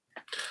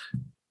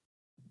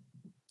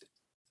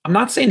 I'm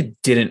not saying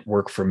it didn't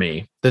work for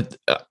me, but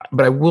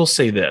I will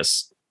say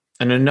this.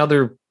 And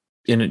another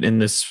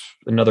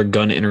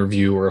gun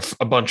interview or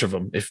a bunch of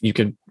them, if you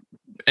could,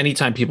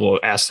 anytime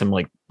people ask him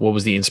like, what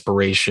was the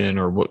inspiration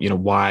or what,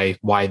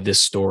 why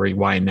this story,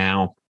 why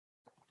now?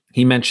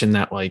 He mentioned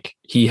that like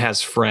he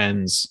has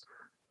friends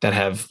that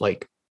have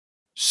like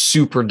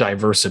super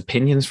diverse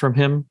opinions from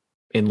him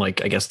in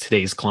like, I guess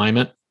today's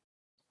climate,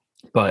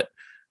 but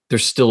they're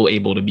still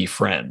able to be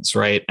friends.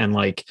 Right. And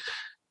like,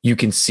 you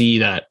can see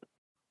that,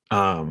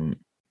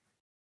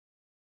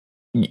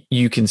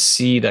 you can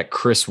see that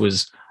Chris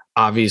was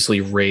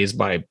obviously raised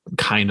by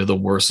kind of the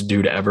worst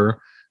dude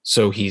ever.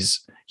 So he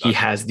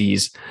has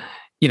these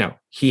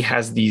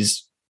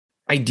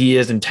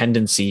ideas and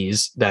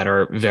tendencies that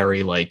are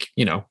very like,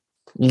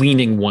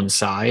 leaning one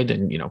side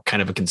and,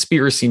 kind of a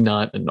conspiracy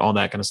nut and all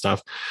that kind of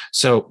stuff.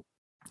 So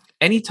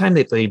anytime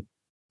that they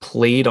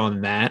played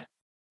on that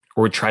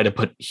or try to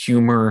put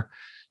humor,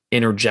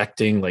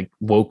 interjecting like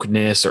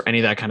wokeness or any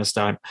of that kind of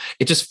stuff,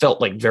 it just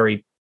felt like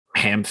very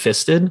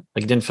ham-fisted.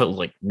 Like it didn't feel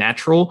like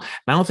natural. And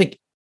I don't think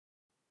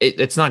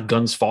it's not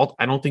Gunn's fault.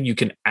 I don't think you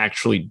can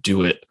actually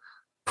do it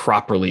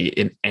properly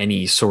in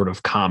any sort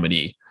of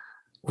comedy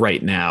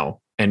right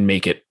now and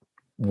make it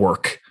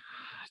work.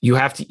 You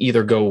have to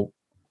either go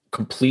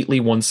completely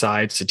one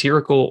side,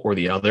 satirical, or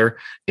the other.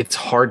 It's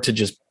hard to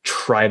just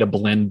try to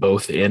blend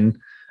both in.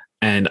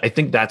 And I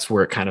think that's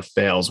where it kind of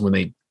fails when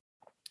they,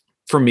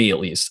 for me at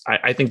least,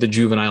 I think the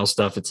juvenile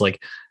stuff, it's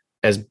like,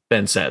 as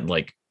Ben said,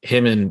 like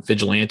him and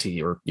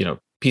Vigilante or,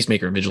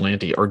 Peacemaker and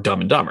Vigilante are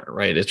Dumb and Dumber,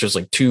 right? It's just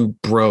like two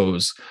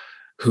bros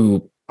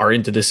who are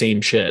into the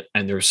same shit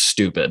and they're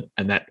stupid.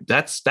 And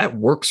that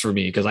works for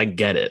me because I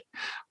get it.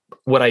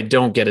 What I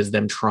don't get is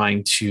them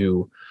trying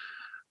to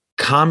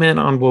comment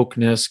on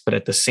wokeness, but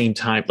at the same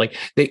time, like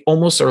they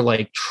almost are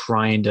like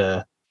trying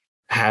to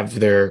have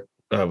their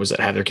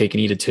have their cake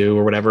and eat it too,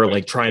 or whatever,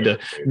 like trying to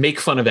make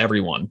fun of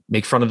everyone,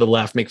 make fun of the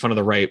left, make fun of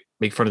the right,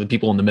 make fun of the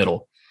people in the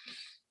middle.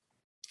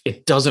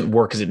 It doesn't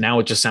work because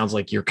it just sounds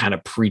like you're kind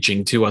of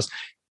preaching to us,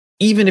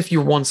 even if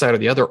you're one side or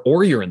the other,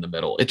 or you're in the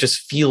middle. It just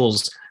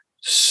feels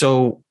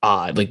so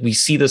odd. Like we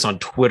see this on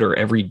Twitter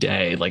every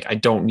day. Like I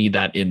don't need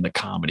that in the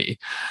comedy.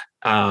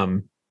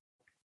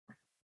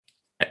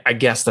 I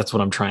guess that's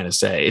what I'm trying to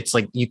say. It's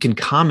like you can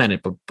comment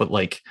it, but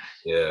like,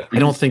 yeah, I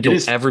don't think you'll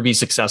ever be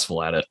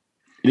successful at it.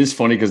 It is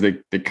funny because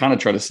they kind of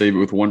try to save it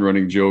with one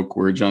running joke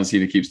where John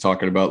Cena keeps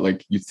talking about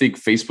like, you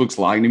think Facebook's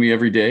lying to me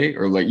every day,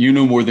 or like, you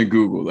know more than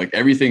Google. Like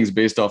everything's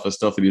based off of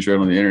stuff that he's read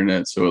on the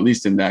internet. So at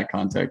least in that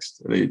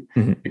context, they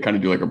kind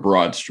of do like a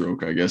broad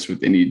stroke, I guess,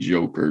 with any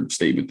joke or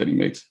statement that he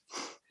makes.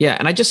 Yeah.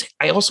 And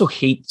I also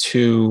hate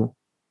to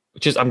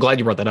I'm glad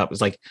you brought that up.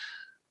 It's like,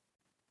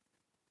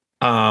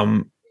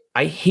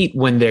 I hate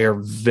when they're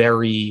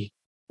very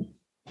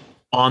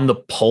on the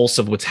pulse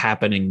of what's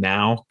happening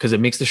now, because it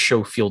makes the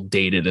show feel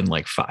dated in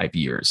like 5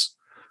 years.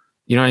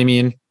 You know what I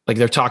mean? Like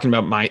they're talking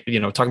about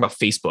talking about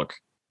Facebook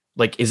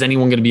Like, is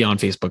anyone going to be on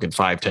Facebook in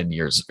 5-10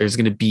 years? Or is it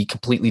going to be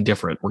completely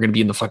different? We're going to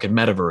be in the fucking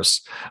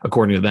metaverse,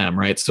 according to them,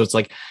 right? So it's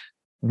like,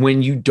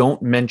 when you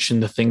don't mention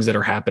the things that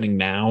are happening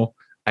now,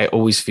 I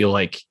always feel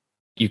like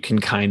you can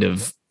kind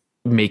of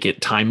make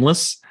it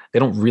timeless. They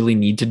don't really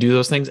need to do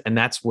those things. And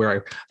that's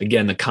where,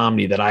 again, the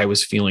comedy that I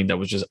was feeling that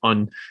was just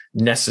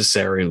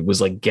unnecessary was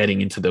like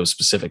getting into those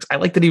specifics. I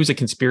like that he was a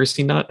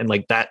conspiracy nut, and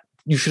like that,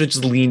 you should have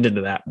just leaned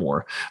into that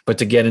more. But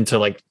to get into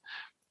like,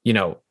 you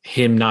know,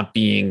 him not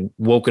being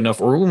woke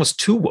enough or almost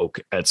too woke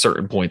at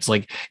certain points,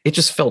 like it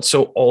just felt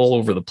so all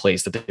over the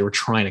place that they were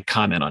trying to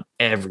comment on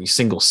every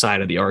single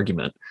side of the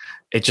argument.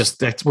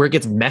 That's where it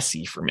gets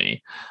messy for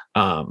me.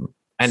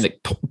 And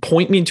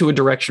point me into a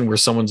direction where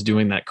someone's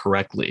doing that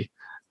correctly.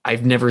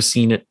 I've never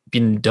seen it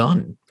been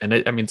done. And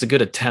I mean, it's a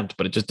good attempt,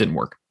 but it just didn't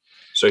work.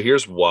 So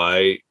here's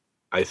why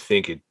I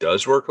think it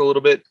does work a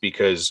little bit,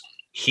 because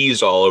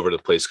he's all over the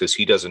place because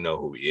he doesn't know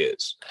who he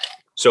is.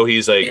 So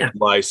he's like,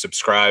 do I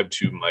subscribe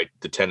to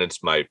the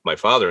tenets my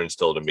father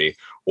instilled in me,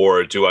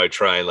 or do I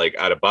try and like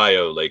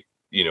Adebayo, like,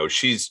 you know,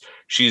 she's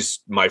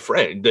my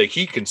friend. Like,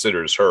 he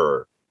considers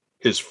her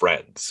his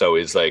friend. So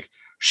he's like,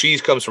 she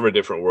comes from a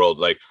different world.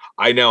 Like,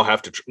 I now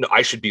have to, no,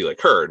 I should be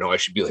like her. No, I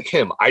should be like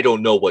him. I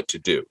don't know what to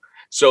do.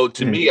 So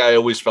to me, I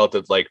always felt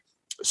that like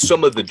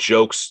some of the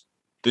jokes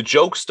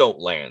don't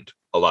land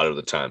a lot of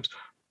the times,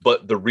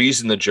 but the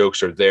reason the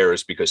jokes are there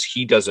is because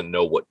he doesn't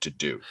know what to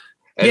do.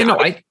 And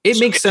it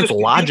makes sense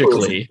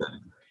logically.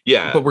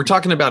 Yeah. But we're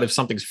talking about if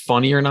something's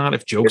funny or not,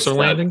 if jokes are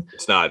landing.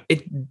 It's not.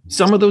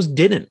 Some of those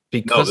didn't,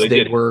 because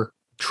they were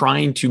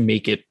trying to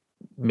make it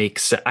make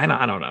sense. I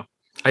don't know.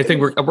 I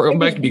think we're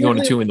about to be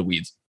going too in the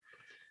weeds.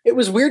 It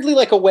was weirdly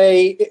like a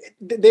way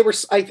they were.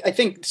 I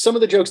think some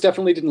of the jokes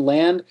definitely didn't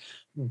land,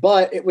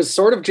 but it was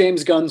sort of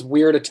James Gunn's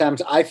weird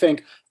attempt, I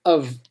think,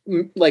 of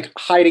like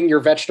hiding your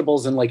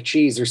vegetables in like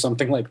cheese or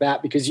something like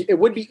that, because it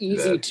would be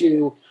easy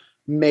to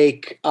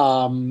make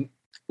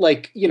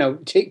like, you know,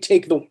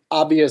 take the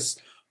obvious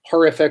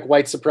horrific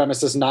white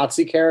supremacist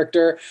Nazi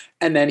character,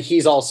 and then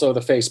he's also the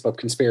Facebook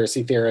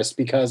conspiracy theorist,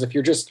 because if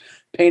you're just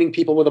painting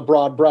people with a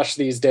broad brush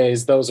these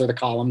days, those are the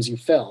columns you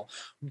fill.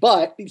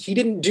 But he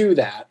didn't do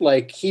that.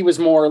 Like, he was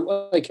more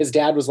like, his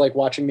dad was like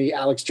watching the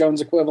Alex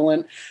Jones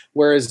equivalent,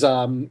 whereas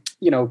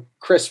you know,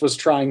 Chris was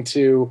trying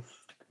to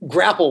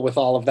grapple with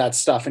all of that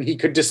stuff, and he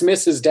could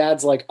dismiss his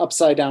dad's like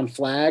upside down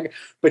flag,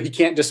 but he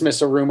can't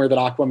dismiss a rumor that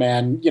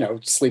Aquaman, you know,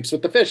 sleeps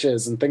with the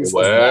fishes and things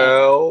like that.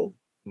 Well,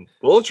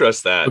 we'll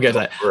address that. We'll get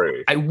that.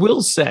 I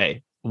will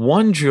say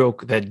one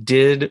joke that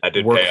did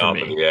work pay for off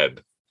me. in the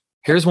end.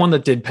 Here's one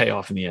that did pay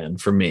off in the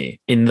end for me,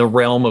 in the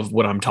realm of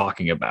what I'm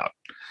talking about,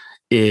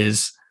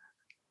 is,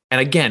 and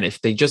again, if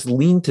they just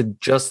lean to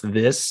just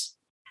this,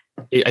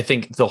 I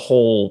think the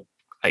whole,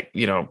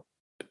 you know,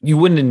 you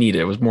wouldn't have needed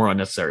it. It was more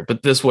unnecessary.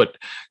 But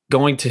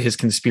going to his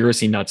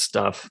conspiracy nut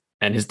stuff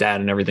and his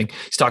dad and everything,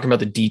 he's talking about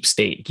the deep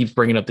state. He keeps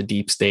bringing up the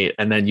deep state.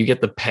 And then you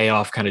get the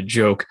payoff kind of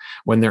joke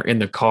when they're in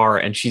the car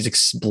and she's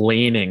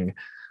explaining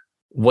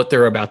what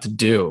they're about to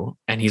do.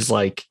 And he's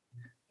like,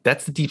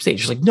 that's the deep state.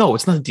 She's like, no,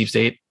 it's not the deep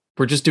state.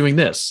 We're just doing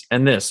this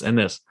and this and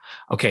this.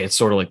 Okay. It's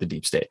sort of like the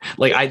deep state.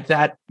 Like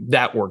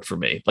that worked for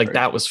me. Like,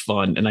 that was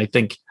fun. And I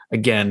think,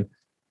 again,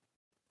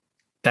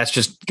 that's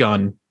just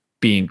Gunn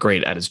being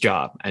great at his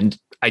job. And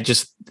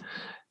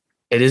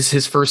it is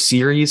his first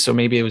series, so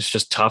maybe it was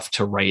just tough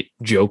to write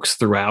jokes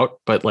throughout,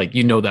 but like,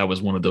 you know, that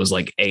was one of those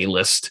like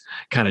A-list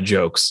kind of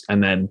jokes.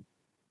 And then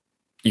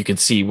you could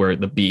see where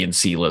the B and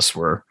C lists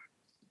were,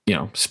 you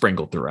know,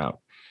 sprinkled throughout.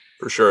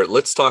 For sure.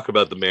 Let's talk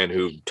about the man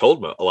who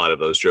told a lot of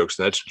those jokes,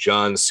 and that's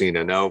John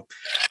Cena. Now,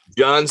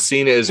 John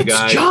Cena is a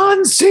guy.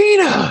 John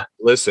Cena.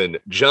 Listen,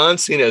 John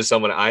Cena is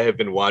someone I have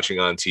been watching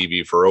on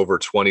TV for over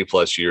 20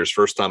 plus years.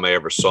 First time I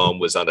ever saw him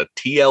was on a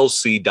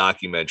TLC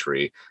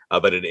documentary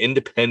about an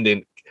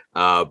independent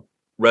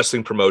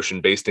wrestling promotion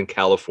based in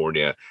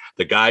California.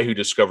 The guy who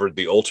discovered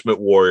the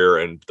Ultimate Warrior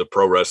and the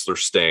pro wrestler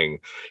Sting.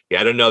 He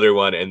had another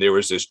one, and there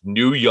was this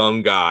new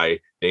young guy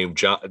named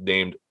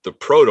the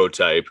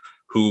Prototype,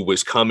 who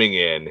was coming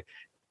in.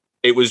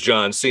 It was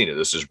John Cena.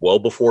 This is well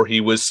before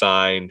he was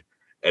signed.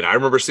 And I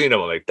remember seeing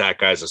him. I'm like, that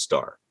guy's a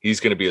star. He's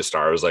going to be a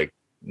star. I was like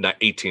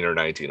 18 or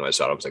 19 when I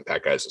saw him. I was like,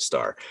 that guy's a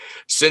star.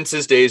 Since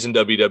his days in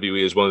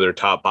WWE as one of their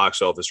top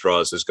box office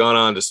draws, has gone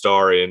on to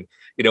star in,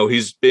 you know,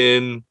 he's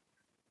been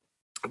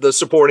the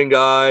supporting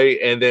guy.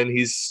 And then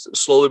he's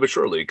slowly but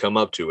surely come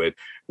up to it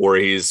where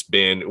he's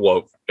been,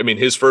 well, I mean,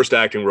 his first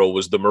acting role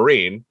was the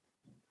Marine,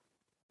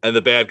 and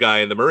the bad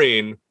guy in the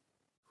Marine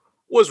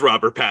was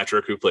Robert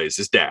Patrick, who plays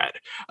his dad.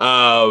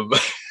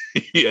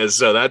 Yeah,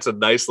 so that's a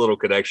nice little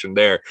connection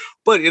there.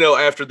 But, you know,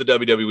 after the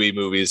WWE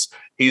movies,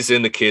 he's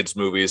in the kids'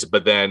 movies.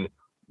 But then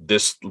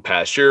this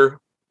past year,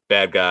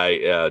 bad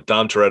guy,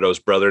 Dom Toretto's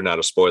brother, not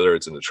a spoiler,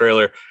 it's in the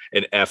trailer,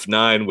 and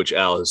F9, which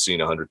Al has seen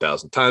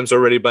 100,000 times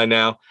already by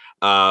now,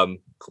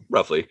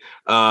 roughly.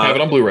 Have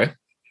it on Blu-ray.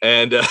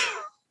 And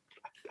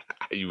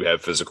you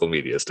have physical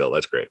media still.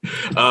 That's great.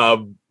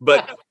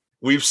 But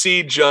we've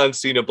seen John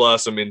Cena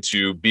blossom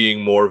into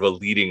being more of a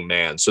leading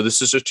man. So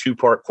this is a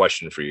two-part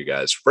question for you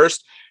guys.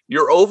 First,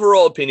 Your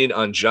overall opinion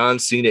on John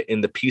Cena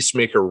in the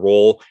Peacemaker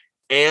role,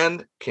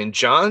 and can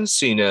John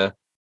Cena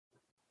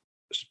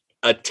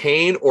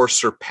attain or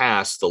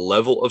surpass the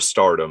level of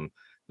stardom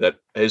that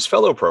his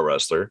fellow pro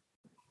wrestler,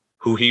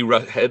 who he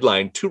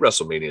headlined 2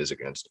 WrestleManias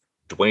against,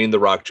 Dwayne "The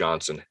Rock"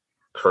 Johnson,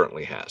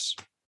 currently has?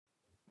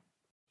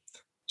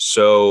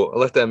 So I'll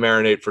let that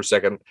marinate for a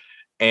second.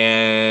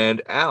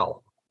 And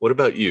Al, what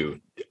about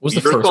you? What was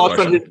the first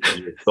question?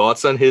 Your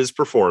thoughts on his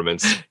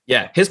performance?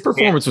 Yeah, his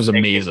performance was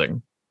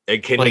amazing.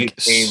 And can he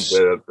attain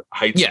the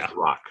heights of The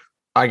Rock?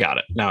 I got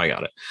it. Now I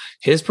got it.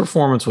 His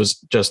performance was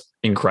just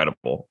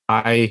incredible.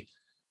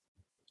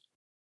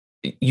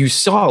 You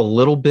saw a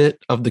little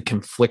bit of the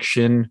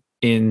confliction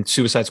in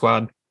Suicide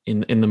Squad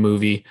in the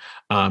movie.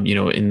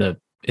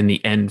 In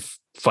the end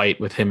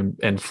fight with him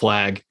and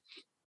Flag.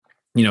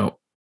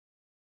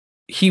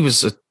 He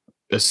was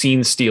a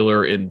scene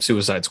stealer in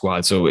Suicide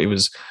Squad, so it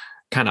was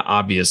kind of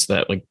obvious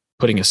that like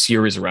putting a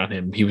series around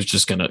him, he was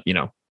just gonna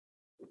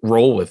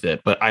roll with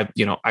it. But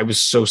I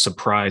was so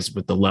surprised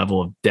with the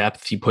level of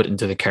depth he put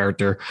into the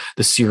character,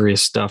 the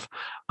serious stuff,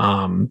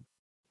 the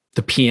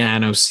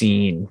piano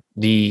scene,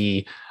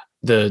 the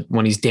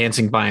when he's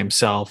dancing by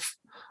himself,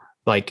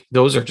 like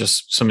those are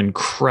just some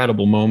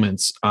incredible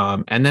moments.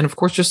 And then of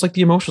course just like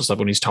the emotional stuff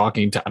when he's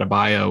talking to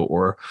Adebayo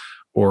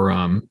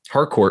or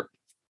Harcourt,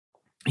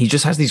 he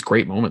just has these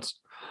great moments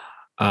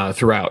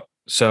throughout.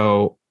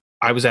 So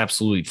I was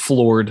absolutely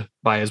floored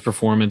by his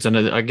performance. And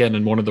again,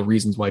 and one of the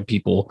reasons why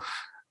people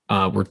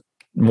were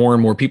more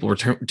and more people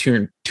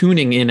were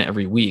tuning in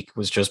every week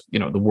was just,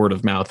 the word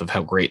of mouth of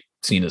how great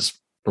Cena's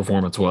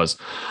performance was.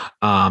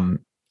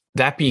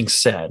 That being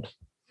said,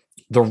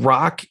 The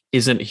Rock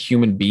isn't a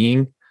human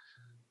being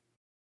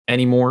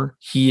anymore.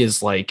 He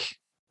is like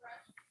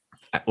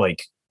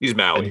he's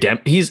Maui.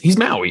 He's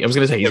Maui. I was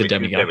going to say he's a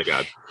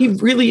demigod. He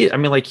really,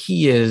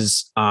 he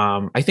is.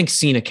 I think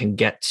Cena can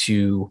get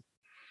to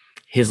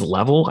his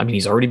level. I mean,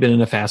 he's already been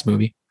in a Fast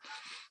movie.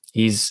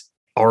 He's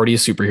already a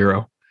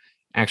superhero.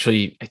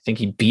 Actually, I think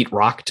he beat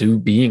Rock to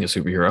being a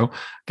superhero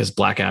because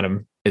Black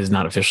Adam is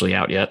not officially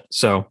out yet.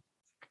 So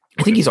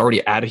I think he's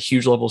already at a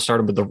huge level of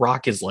stardom, but The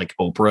Rock is like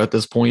Oprah at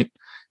this point.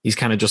 He's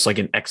kind of just like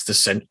an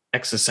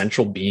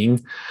existential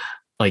being.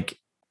 Like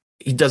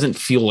he doesn't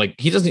feel like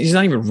he's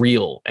not even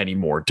real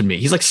anymore to me.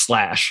 He's like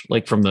Slash,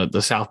 like from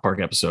the South Park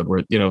episode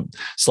where,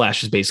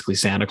 Slash is basically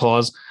Santa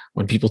Claus.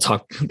 When people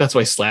talk, that's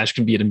why Slash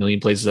can be in a million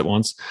places at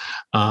once.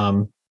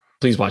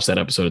 Please watch that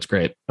episode. It's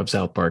great, of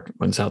South Park,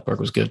 when South Park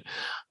was good.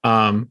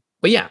 But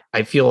yeah,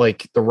 I feel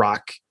like The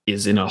Rock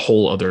is in a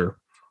whole other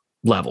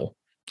level.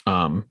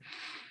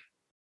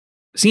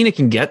 Cena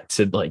can get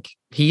to like,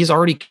 he's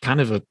already kind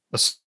of a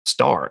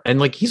star, and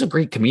like, he's a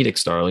great comedic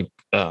star. Like,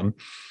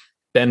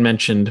 Ben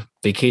mentioned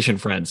Vacation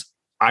Friends.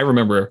 I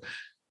remember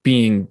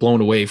being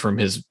blown away from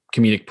his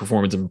comedic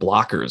performance in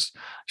Blockers.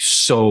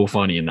 So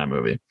funny in that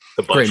movie.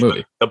 Great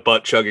movie. The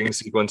butt chugging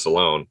sequence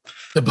alone.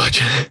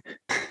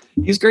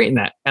 He's great in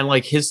that. And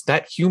like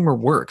that humor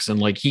works. And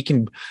like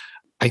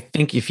I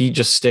think if he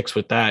just sticks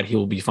with that, he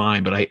will be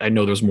fine. But I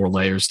know there's more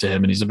layers to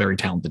him, and he's a very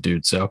talented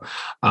dude. So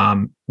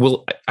I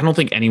don't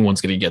think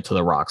anyone's going to get to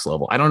The Rock's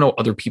level. I don't know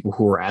other people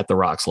who are at The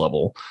Rock's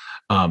level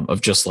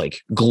of just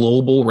like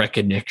global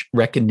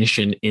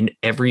recognition in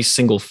every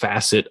single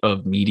facet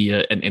of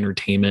media and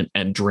entertainment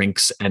and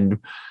drinks and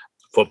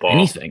football,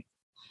 anything.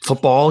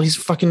 Football. He's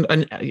fucking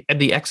the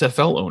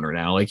XFL owner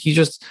now. Like he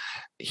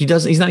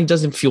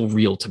doesn't feel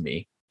real to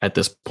me at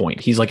this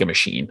point. He's like a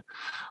machine.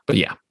 But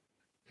yeah,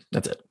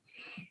 that's it.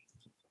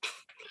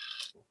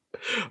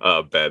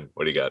 Ben,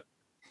 what do you got?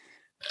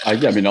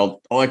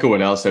 I'll echo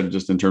what Al said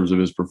just in terms of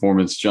his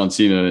performance. John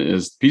Cena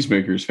as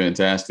Peacemaker is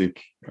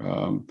fantastic.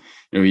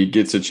 He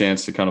gets a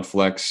chance to kind of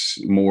flex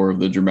more of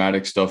the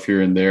dramatic stuff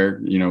here and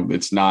there.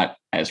 It's not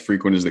as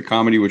frequent as the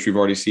comedy, which we've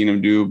already seen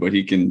him do, but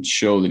he can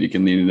show that he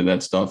can lean into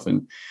that stuff.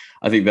 And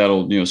I think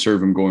that'll,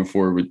 serve him going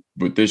forward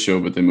with this show,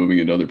 but then moving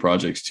into other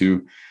projects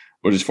too.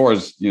 But as far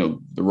as, The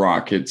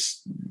Rock,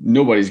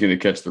 nobody's going to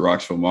catch The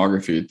Rock's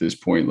filmography at this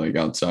point, like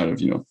outside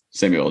of,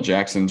 Samuel L.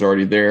 Jackson's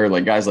already there,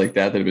 like guys like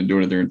that have been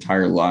doing it their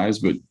entire lives.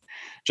 But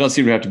John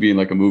Cena would have to be in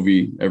like a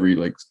movie every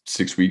like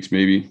 6 weeks,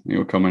 maybe,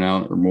 coming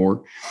out or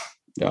more.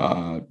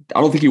 I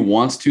don't think he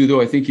wants to,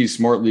 though. I think he's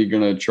smartly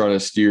going to try to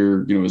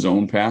steer, his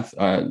own path.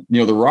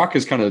 The Rock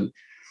is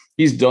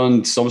he's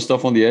done some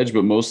stuff on the edge,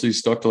 but mostly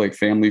stuck to like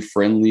family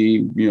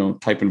friendly,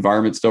 type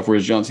environment stuff.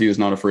 Whereas John Cena is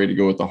not afraid to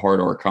go with the hard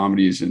R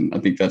comedies. And I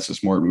think that's a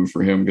smart move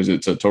for him because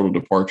it's a total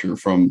departure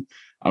from,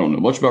 I don't know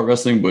much about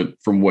wrestling,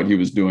 but from what he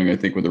was doing, I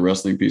think with the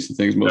wrestling piece of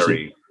things, mostly.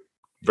 Very,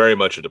 very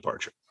much a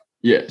departure.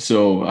 Yeah.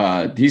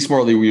 So he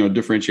smartly,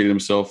 differentiated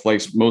himself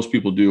like most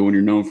people do. When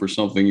you're known for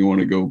something, you want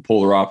to go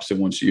polar opposite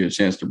once you get a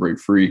chance to break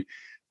free.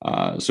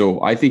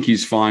 So I think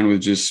he's fine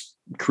with just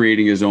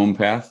creating his own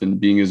path and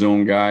being his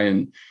own guy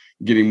and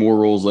getting more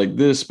roles like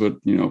this,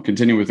 but,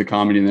 continue with the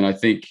comedy. And then I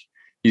think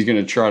he's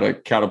going to try to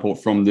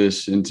catapult from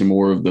this into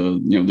more of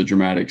the, the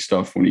dramatic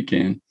stuff when he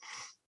can.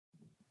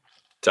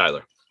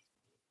 Tyler.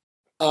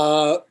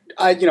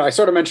 I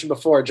sort of mentioned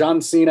before,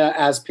 John Cena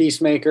as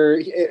Peacemaker.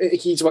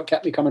 He's what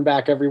kept me coming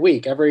back every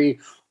week. Every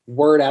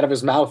word out of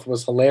his mouth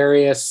was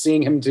hilarious.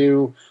 Seeing him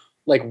do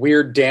like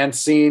weird dance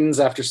scenes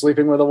after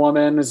sleeping with a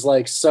woman is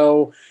like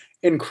so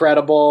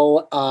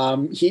incredible.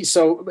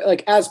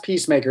 Like as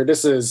Peacemaker,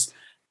 this is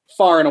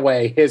far and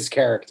away his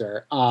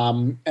character.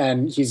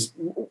 And he's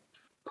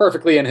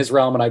perfectly in his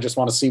realm, and I just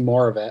want to see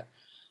more of it.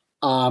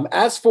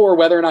 As for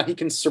whether or not he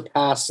can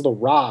surpass The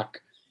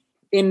Rock,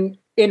 in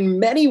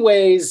many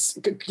ways,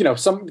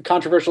 some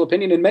controversial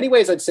opinion, in many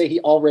ways, I'd say he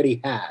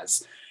already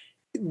has.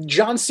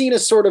 John Cena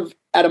is sort of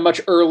at a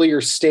much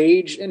earlier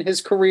stage in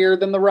his career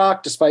than The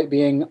Rock, despite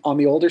being on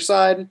the older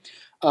side,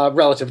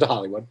 relative to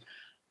Hollywood.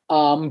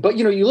 But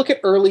you look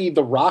at early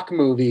The Rock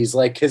movies,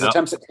 like his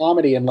attempts at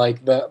comedy and like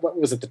what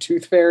was it, The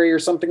Tooth Fairy or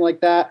something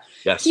like that.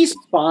 Yes. He's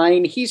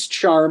fine. He's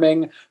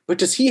charming. But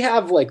does he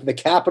have like the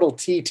capital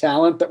T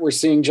talent that we're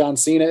seeing John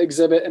Cena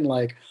exhibit in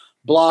like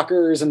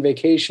Blockers and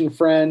Vacation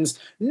Friends?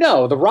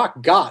 No, The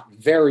Rock got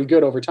very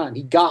good over time.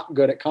 He got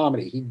good at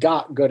comedy. He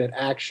got good at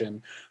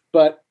action.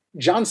 But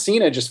John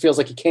Cena just feels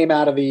like he came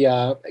out of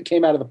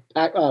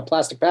the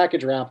plastic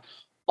package wrap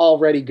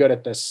already good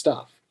at this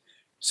stuff.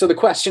 So the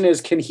question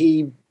is, can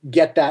he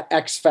get that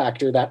X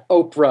factor, that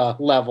Oprah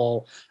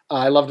level?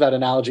 I love that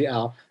analogy,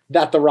 Al,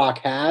 that The Rock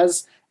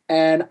has.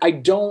 And I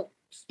don't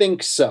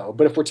think so.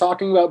 But if we're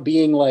talking about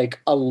being like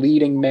a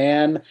leading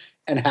man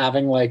and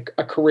having like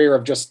a career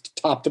of just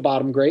top to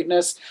bottom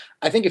greatness,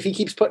 I think if he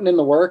keeps putting in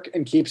the work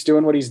and keeps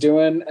doing what he's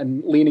doing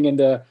and leaning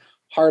into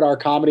hard R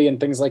comedy and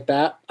things like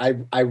that,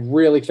 I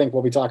really think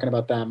we'll be talking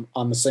about them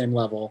on the same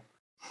level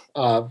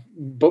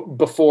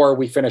before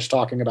we finish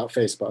talking about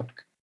Facebook.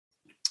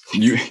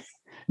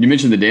 You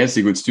mentioned the dance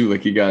sequence too.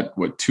 Like he got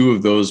two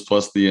of those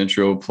plus the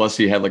intro, plus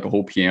he had like a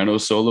whole piano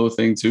solo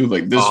thing too.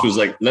 Like this was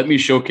like, let me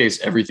showcase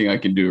everything I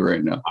can do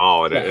right now.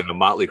 Oh, and a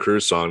Motley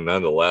Crue song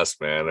nonetheless,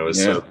 man. It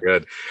was so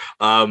good.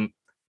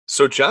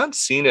 So John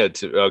Cena,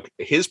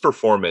 his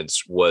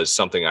performance was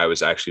something I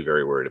was actually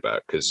very worried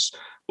about, because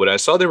when I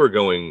saw they were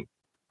going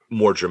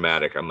more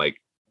dramatic, I'm like,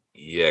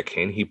 yeah,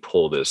 can he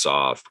pull this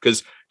off?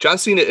 Because John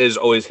Cena is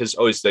always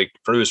like,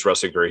 for his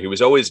wrestling career, he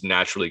was always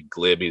naturally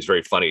glib. He's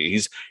very funny.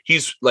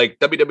 He's like,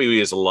 WWE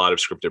has a lot of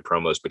scripted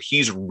promos, but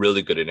he's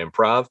really good at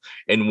improv.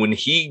 And when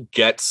he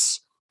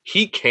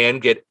can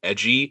get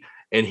edgy,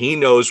 and he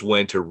knows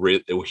when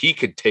to he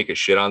could take a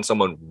shit on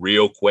someone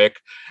real quick.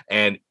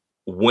 And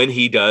when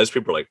he does,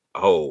 people are like,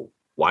 oh,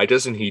 why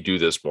doesn't he do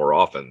this more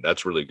often?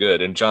 That's really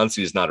good. And John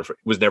Cena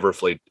was never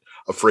afraid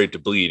to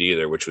bleed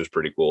either, which was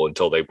pretty cool,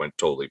 until they went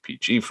totally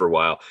PG for a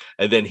while.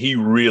 And then he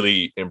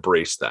really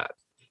embraced that.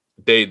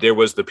 There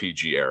was the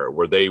PG era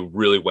where they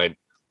really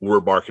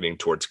were marketing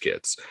towards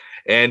kids.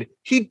 And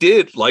he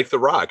did, like The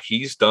Rock.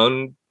 He's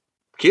done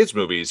kids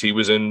movies. He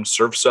was in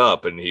Surf's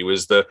Up, and he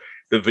was the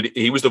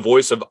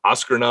voice of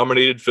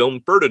Oscar-nominated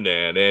film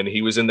Ferdinand, and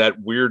he was in that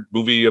weird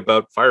movie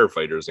about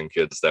firefighters and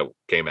kids that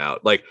came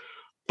out.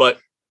 But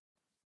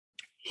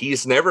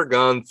he's never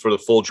gone for the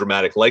full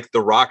dramatic like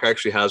The Rock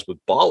actually has with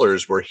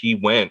Ballers, where he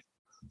went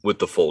with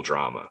the full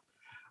drama.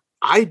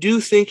 I do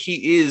think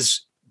he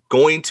is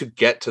going to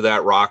get to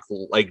that Rock,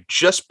 like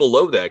just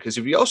below that. Because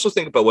if you also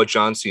think about what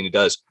John Cena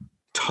does,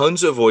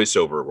 tons of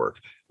voiceover work.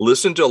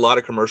 Listen to a lot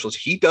of commercials.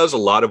 He does a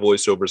lot of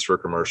voiceovers for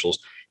commercials.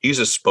 He's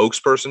a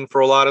spokesperson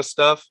for a lot of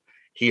stuff.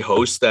 He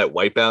hosts that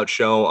Wipeout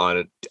show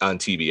on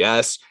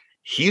TBS.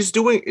 He's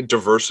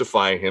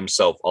diversifying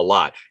himself a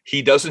lot.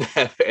 He doesn't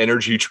have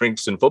energy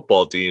drinks and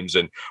football teams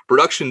and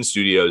production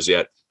studios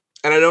yet.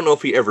 And I don't know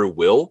if he ever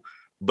will,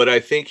 but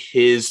I think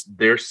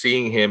they're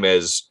seeing him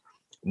as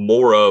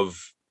more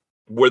of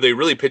where they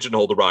really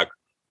pigeonhole The Rock.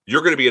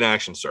 You're going to be an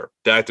action star.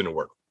 That didn't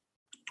work.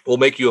 We'll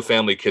make you a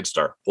family kid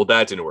star. Well,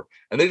 that didn't work.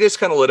 And they just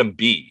kind of let him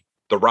be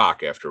The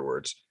Rock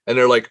afterwards. And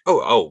they're like,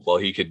 oh, well,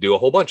 he could do a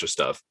whole bunch of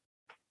stuff.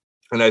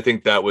 And I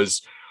think that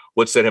was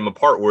what set him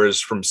apart.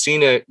 Whereas from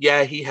Cena,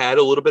 yeah, he had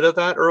a little bit of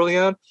that early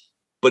on,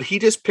 but he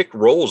just picked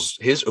roles.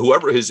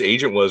 Whoever his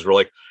agent was were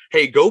like,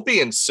 hey, go be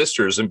in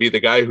Sisters and be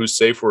the guy whose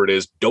safe word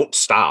is don't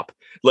stop.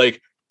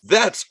 Like,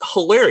 that's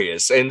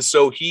hilarious. And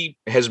so he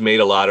has made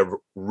a lot of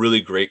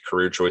really great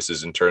career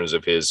choices in terms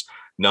of his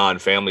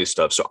non-family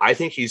stuff. So I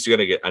think he's going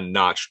to get a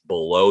notch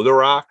below The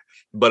Rock,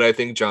 but I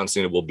think John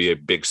Cena will be a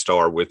big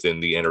star within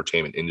the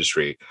entertainment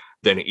industry,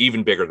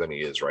 even bigger than he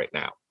is right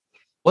now.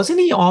 Wasn't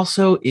he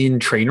also in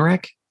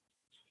Trainwreck?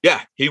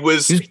 Yeah, he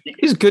was.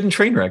 He's good in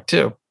Trainwreck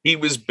too. He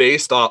was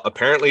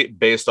apparently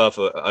based off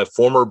a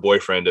former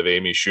boyfriend of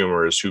Amy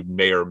Schumer's, who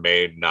may or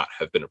may not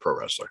have been a pro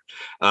wrestler.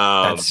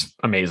 That's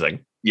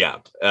amazing. Yeah,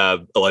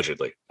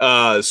 allegedly.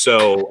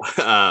 So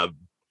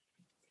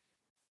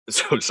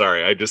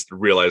sorry, I just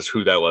realized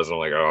who that was. And I'm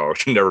like, oh,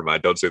 never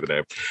mind. Don't say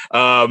the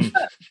name.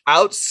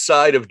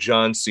 Outside of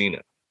John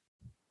Cena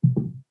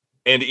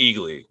and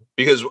Eagly,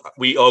 because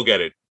we all get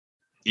it.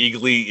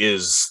 Eagly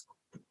is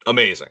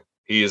amazing.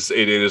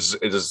 It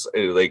is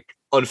like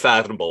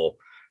unfathomable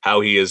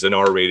how he is an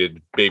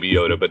R-rated Baby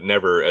Yoda, but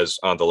never as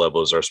on the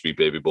level as our sweet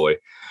baby boy.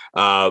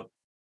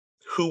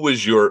 who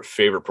was your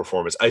favorite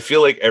performance? I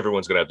feel like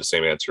everyone's going to have the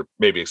same answer,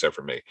 maybe except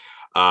for me.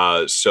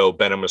 So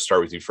Ben, I'm going to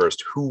start with you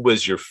first. Who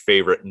was your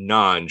favorite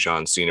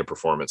non-John Cena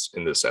performance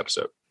in this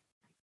episode?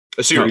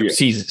 A series.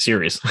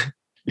 Series.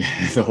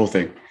 Yeah, the whole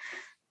thing.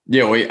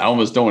 Yeah, wait, I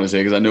almost don't want to say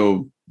because I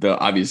know the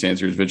obvious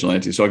answer is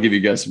Vigilante. So I'll give you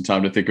guys some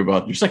time to think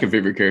about your second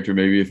favorite character,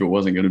 maybe if it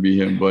wasn't going to be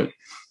him. But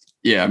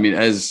yeah, I mean,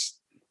 as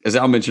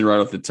Al mentioned right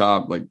off the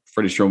top, like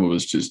Freddie Stroma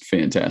was just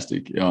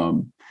fantastic.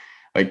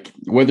 Like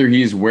whether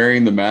he's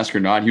wearing the mask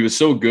or not, he was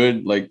so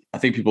good. Like I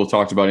think people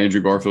talked about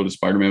Andrew Garfield as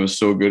Spider-Man was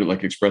so good at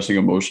like expressing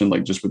emotion,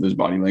 like just with his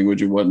body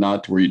language and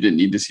whatnot, to where you didn't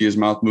need to see his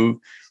mouth move.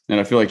 And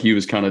I feel like he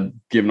was kind of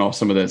giving off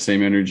some of that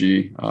same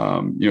energy,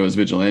 as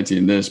Vigilante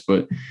in this.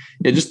 But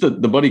yeah, just the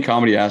buddy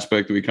comedy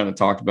aspect that we kind of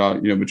talked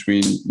about,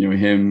 between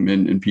him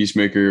and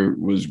Peacemaker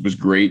was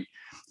great.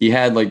 He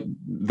had like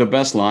the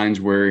best lines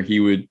where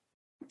he would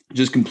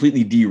just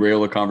completely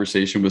derail a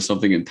conversation with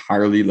something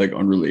entirely like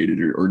unrelated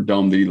or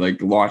dumb that he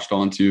like latched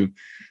onto.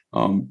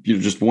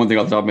 Just one thing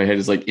off the top of my head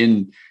is like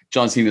in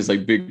John Cena's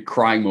like big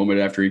crying moment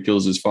after he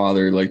kills his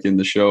father, like in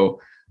the show.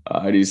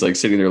 And he's like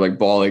sitting there like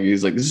bawling.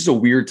 He's like, this is a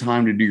weird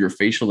time to do your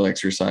facial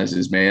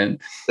exercises, man.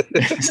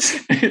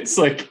 It's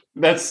like,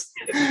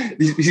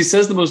 he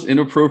says the most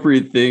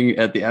inappropriate thing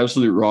at the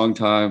absolute wrong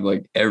time,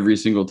 like every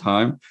single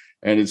time.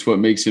 And it's what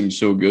makes him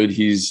so good.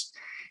 He's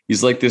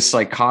like this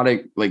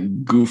psychotic,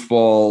 like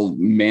goofball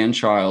man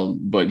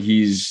child, but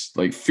he's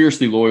like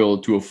fiercely loyal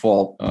to a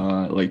fault.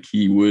 Like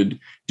he would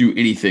do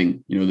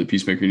anything, the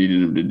Peacemaker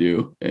needed him to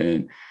do.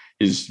 And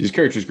his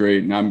character's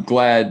great. And I'm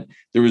glad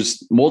there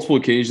was multiple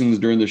occasions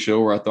during the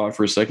show where I thought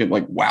for a second,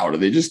 like, wow,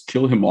 did they just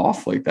kill him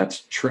off? Like,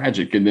 that's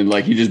tragic. And then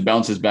like, he just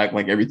bounces back.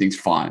 Like everything's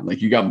fine.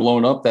 Like you got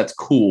blown up. That's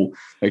cool.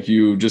 Like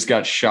you just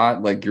got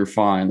shot. Like you're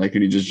fine. Like,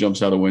 and he just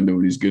jumps out a window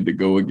and he's good to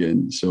go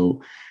again.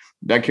 So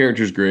that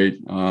character's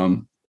great.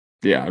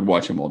 Yeah, I'd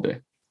watch him all day.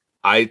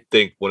 I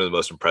think one of the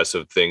most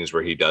impressive things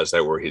where he does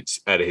that, where he's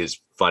at his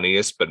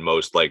funniest, but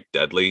most like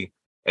deadly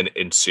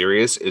and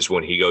serious, is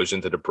when he goes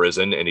into the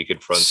prison and he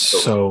confronts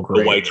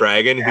the White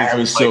Dragon. That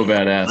was so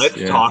badass.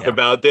 Let's talk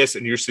about this.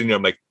 And you're sitting there,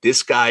 I'm like,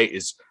 this guy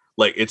is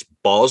like, it's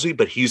ballsy,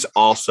 but he's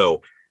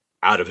also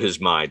out of his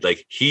mind.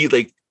 Like he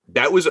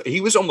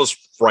was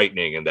almost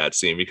frightening in that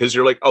scene because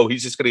you're like, oh,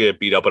 he's just going to get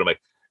beat up. And I'm like,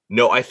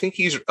 no, I think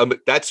he's,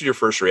 that's your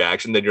first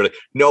reaction. Then you're like,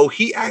 no,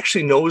 he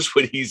actually knows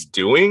what he's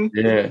doing.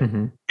 Yeah.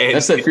 Mm-hmm. And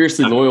that's that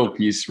fiercely loyal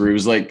piece where it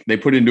was like, they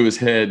put into his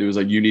head, it was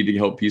like, you need to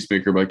help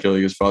Peacemaker by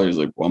killing his father. He's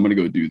like, well, I'm going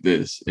to go do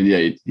this. And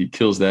yeah, he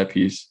kills that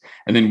piece.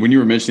 And then when you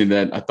were mentioning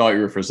that, I thought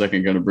you were for a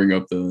second going to bring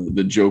up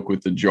the joke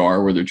with the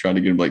jar where they're trying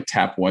to get him like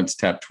tap once,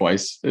 tap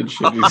twice. And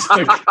shit.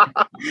 Like,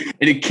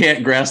 and he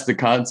can't grasp the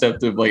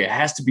concept of like, it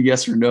has to be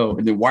yes or no.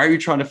 And then why are you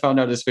trying to find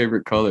out his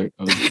favorite color?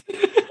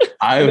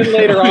 And then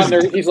later on,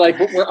 he's like,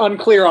 we're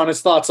unclear on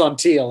his thoughts on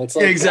teal. It's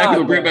like, exactly.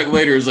 We'll bring it back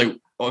later. It's like,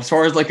 as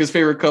far as like his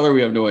favorite color,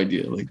 we have no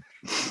idea. Like,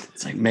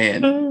 it's like,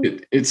 man,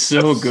 it's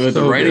so good.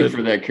 The writing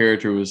for that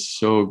character was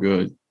so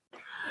good.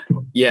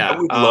 Yeah,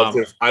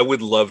 I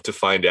would love to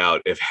find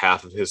out if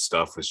half of his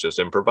stuff was just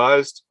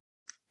improvised.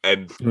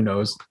 And who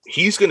knows?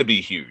 He's going to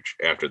be huge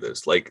after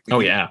this. Like,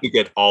 you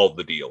get all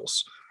the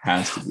deals.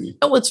 Has to be.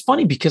 Oh, it's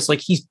funny because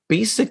like he's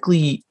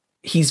basically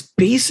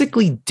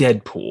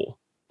Deadpool.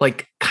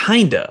 Like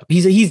kind of,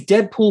 he's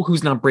Deadpool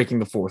who's not breaking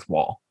the fourth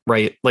wall,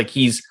 right? Like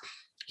he's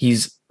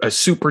a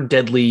super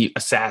deadly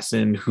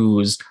assassin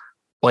who's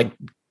like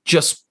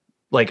just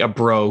like a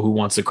bro who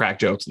wants to crack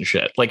jokes and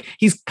shit. Like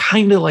he's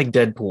kind of like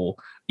Deadpool,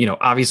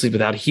 obviously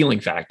without a healing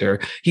factor.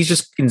 He's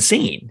just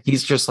insane.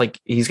 He's just like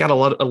he's got a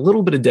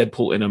little bit of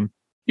Deadpool in him.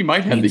 He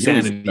might have the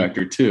healing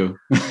factor too.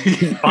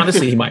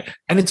 Honestly, he might.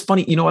 And it's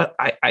funny, you know what?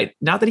 I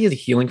not that he has a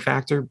healing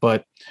factor,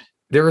 but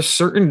there are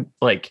certain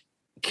like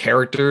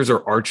characters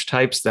or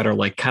archetypes that are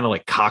like kind of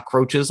like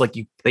cockroaches, like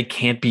they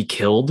can't be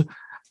killed.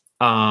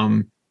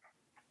 Obviously,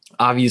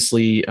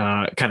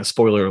 kind of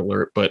spoiler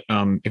alert, but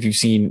if you've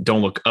seen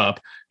Don't Look Up,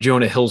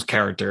 Jonah Hill's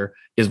character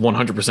is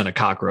 100% a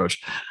cockroach.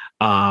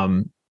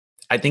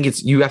 I think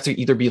you have to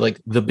either be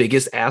like the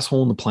biggest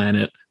asshole on the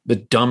planet, the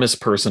dumbest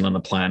person on the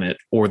planet,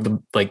 or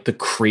the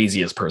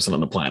craziest person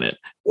on the planet,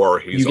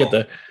 or you get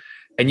the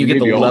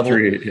level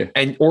three, yeah.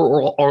 And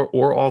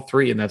or all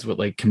three, and that's what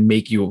like can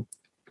make you,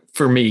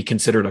 for me,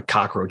 considered a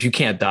cockroach. You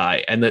can't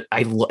die. And that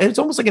it's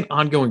almost like an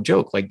ongoing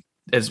joke. Like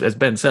as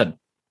Ben said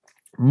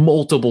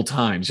multiple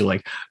times, you're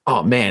like,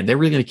 oh man, they're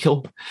really going to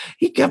kill him.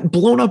 He got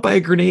blown up by a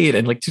grenade.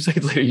 And like 2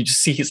 seconds later, you just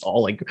see he's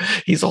all like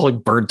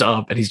burnt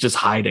up and he's just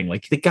hiding.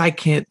 Like the guy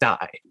can't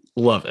die.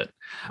 Love it.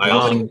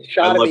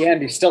 Shot at the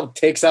end, he still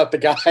takes out the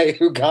guy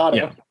who got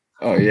him.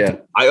 Oh yeah.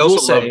 I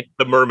also love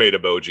the mermaid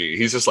emoji.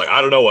 He's just like, I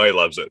don't know why he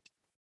loves it.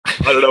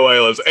 I don't know why I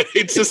love it.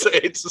 It's just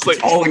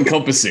like all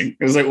encompassing.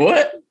 It was like,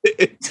 what?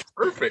 It's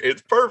perfect.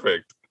 It's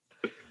perfect.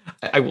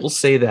 I will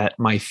say that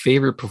my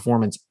favorite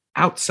performance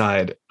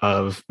outside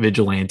of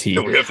Vigilante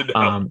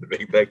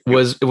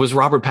was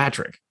Robert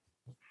Patrick.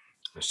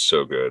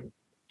 So good.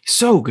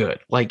 So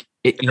good. Like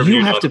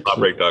you have to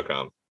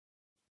popbreak.com.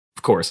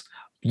 Of course.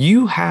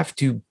 You have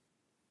to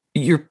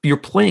you're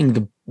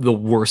playing the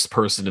worst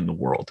person in the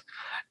world,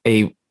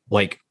 a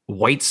like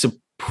white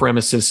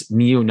supremacist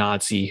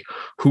neo-Nazi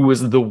who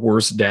was the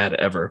worst dad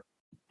ever.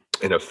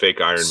 In a fake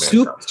Iron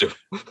Man costume.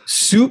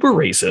 Super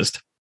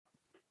racist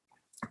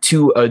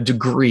to a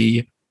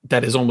degree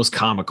that is almost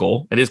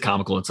comical. It is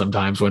comical at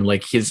sometimes when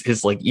like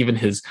his like even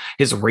his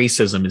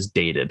racism is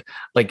dated.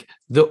 Like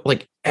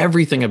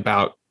everything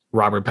about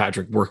Robert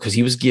Patrick worked because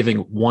he was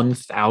giving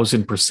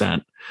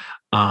 1000%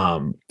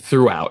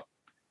 throughout,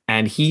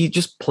 and he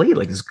just played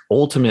like this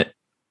ultimate,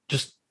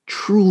 just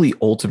truly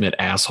ultimate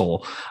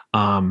asshole.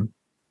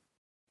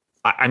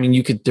 I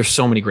mean, there's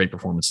so many great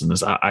performances in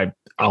this.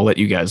 I'll let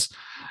you guys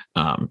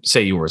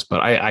say yours,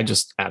 but I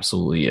just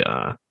absolutely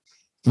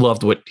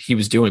loved what he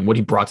was doing, what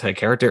he brought to that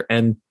character.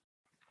 And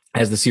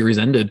as the series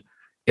ended,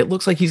 it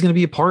looks like he's going to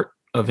be a part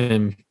of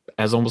him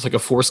as almost like a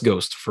Force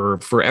ghost for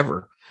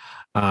forever,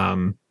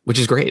 which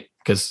is great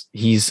because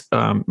he's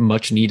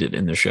much needed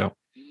in this show.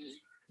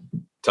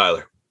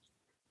 Tyler.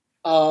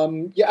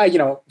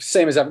 Yeah,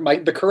 same as ever.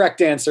 The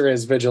correct answer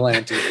is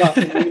Vigilante. But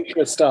in the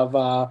interest of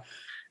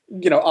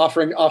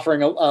offering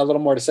a little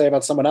more to say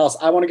about someone else,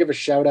 I want to give a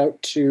shout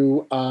out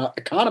to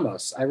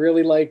Economos. I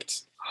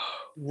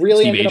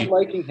really ended up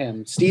liking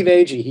him. Steve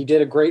Agee. He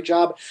did a great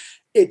job.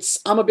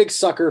 I'm a big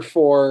sucker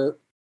for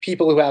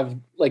people who have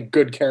like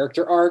good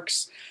character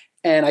arcs,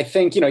 and I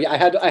think you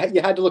had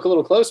to look a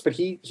little close, but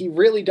he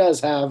really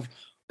does have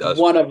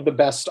one of the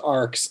best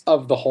arcs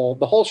of the whole.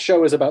 The whole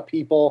show is about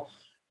people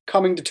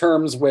coming to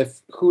terms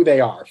with who they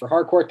are. For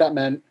Harcourt, that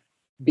meant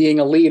being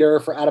a leader.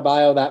 For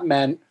Adebayo, that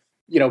meant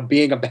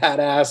being a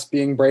badass,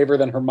 being braver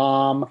than her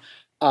mom.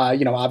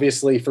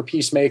 Obviously for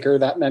Peacemaker,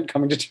 that meant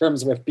coming to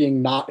terms with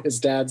being not his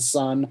dad's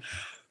son.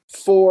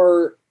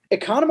 For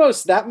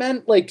Economos, that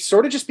meant like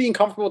sort of just being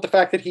comfortable with the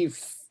fact that he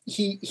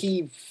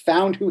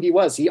found who he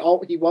was. He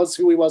was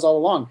who he was all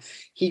along.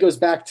 He goes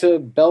back to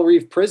Belle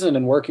prison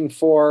and working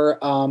for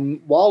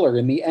Waller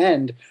in the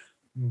end,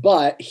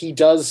 but he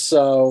does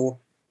so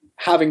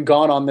having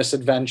gone on this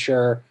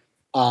adventure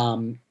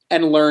and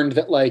learned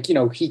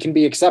that he can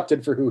be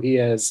accepted for who he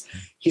is.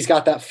 He's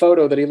got that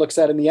photo that he looks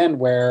at in the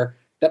end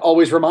that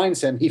always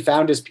reminds him he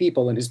found his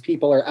people and his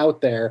people are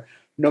out there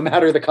no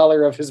matter the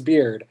color of his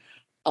beard.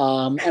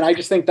 And I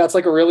just think that's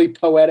like a really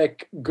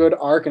poetic, good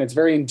arc, and it's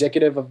very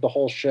indicative of the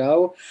whole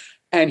show.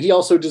 And he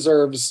also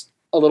deserves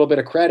a little bit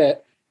of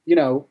credit.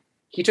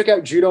 He took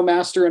out Judo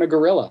Master and a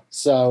gorilla.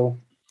 So,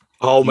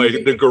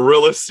 the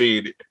gorilla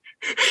scene.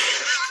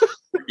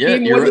 Yeah,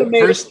 he wouldn't have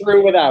made it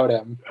through without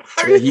him.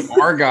 Yeah, he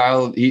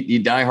Argyle, he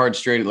die hard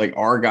straight like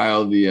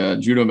Argyle, the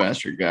Judo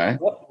Master guy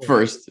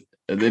first,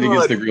 and then he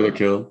gets the gorilla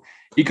kill.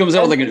 He comes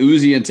out with like an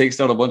Uzi and takes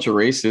out a bunch of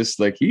racists.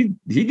 Like he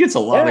gets a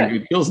lot of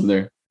good kills in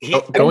there.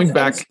 Going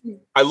back,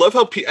 I love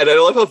how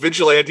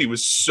Vigilante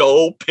was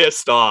so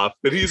pissed off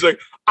that he's like,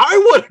 I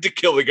wanted to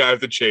kill the guy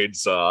with the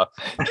chainsaw,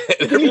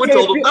 and everyone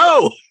told him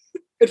no.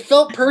 It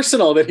felt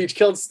personal that he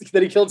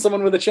killed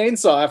someone with a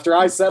chainsaw after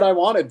I said I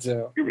wanted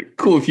to. It'd be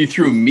cool if you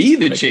threw me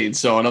the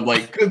chainsaw and I'm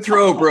like, good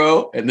throw,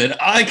 bro, and then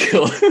I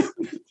kill him.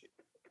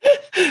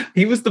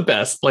 He was the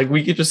best. Like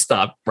we could just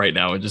stop right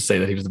now and just say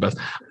that he was the best.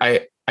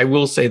 I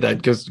will say that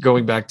because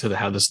going back to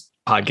how this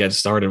podcast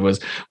started was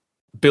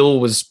Bill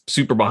was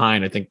super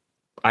behind. I think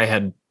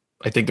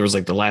there was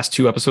like the last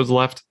 2 episodes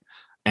left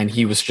and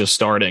he was just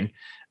starting.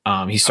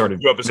 He started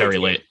very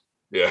late.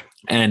 Yeah.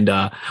 And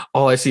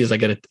all I see is I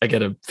get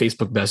a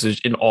Facebook message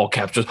in all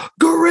caps, just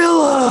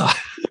gorilla.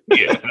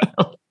 Yeah.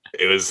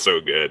 It was so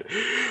good.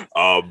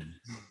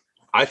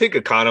 I think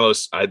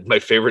Economos, my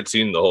favorite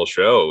scene in the whole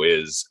show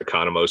is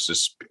Economos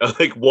is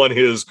like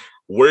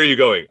where are you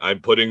going? I'm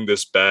putting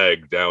this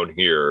bag down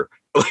here.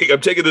 Like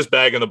I'm taking this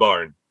bag in the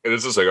barn. And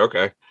it's just like,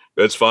 okay,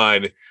 that's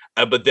fine.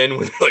 But then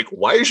when like,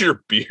 why is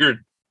your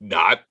beard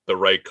not the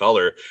right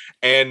color?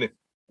 And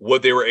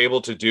what they were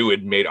able to do,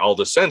 it made all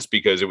the sense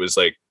because it was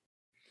like,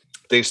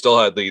 they still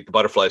had the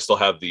butterflies still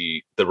have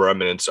the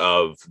remnants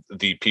of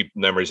the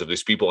memories of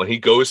these people. And he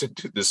goes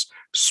into this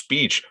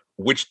speech,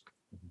 which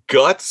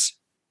guts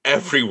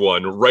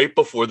everyone right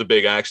before the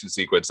big action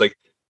sequence. Like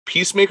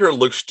Peacemaker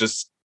looks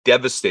just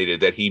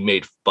devastated that he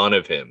made fun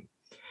of him.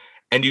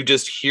 And you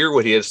just hear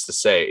what he has to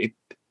say.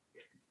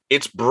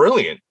 It's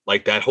brilliant.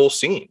 Like that whole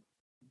scene.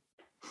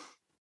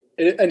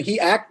 And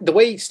the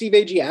way Steve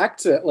Agee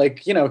acts it, like,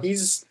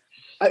 he's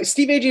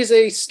Steve Agee is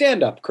a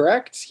stand-up,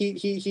 correct?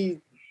 He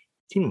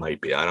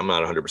might be. I'm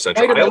not 100%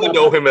 sure. I only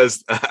know him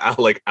as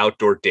like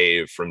Outdoor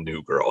Dave from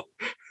New Girl.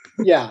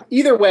 Yeah.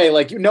 Either way,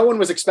 like no one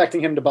was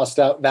expecting him to bust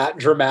out that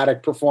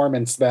dramatic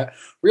performance that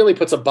really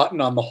puts a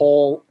button on the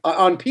whole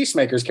on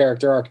Peacemaker's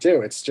character arc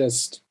too. It's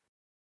just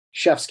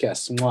chef's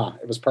kiss. Mwah.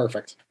 It was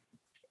perfect.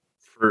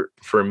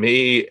 For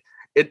me,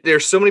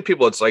 there's so many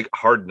people. It's like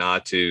hard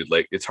not to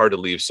like. It's hard to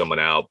leave someone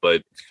out.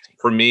 But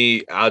for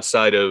me,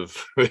 outside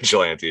of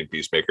Vigilante and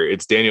Peacemaker,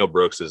 it's Daniel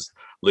Brooks as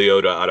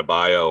Leota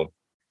Adebayo.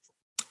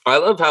 I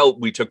love how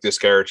we took this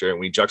character and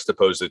we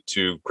juxtaposed it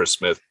to Chris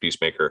Smith,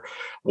 Peacemaker,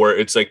 where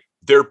it's like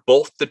they're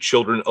both the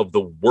children of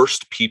the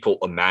worst people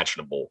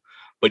imaginable,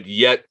 but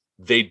yet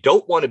they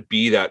don't want to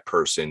be that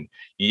person,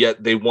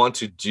 yet they want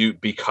to do,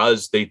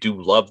 because they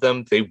do love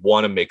them, they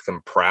want to make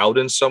them proud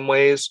in some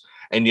ways,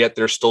 and yet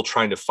they're still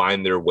trying to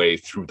find their way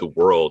through the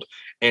world.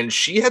 And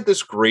she had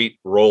this great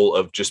role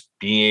of just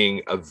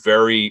being a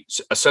very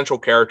essential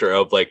character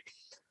of like,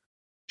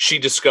 she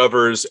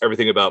discovers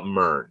everything about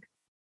Myrn.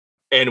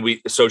 And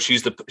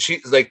she's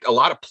like, a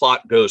lot of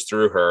plot goes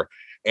through her.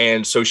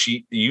 And so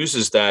she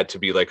uses that to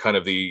be like kind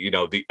of the, you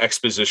know, the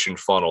exposition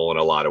funnel in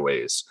a lot of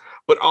ways,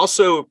 but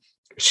also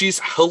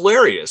she's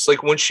hilarious.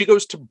 Like when she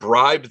goes to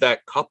bribe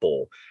that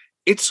couple,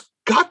 it's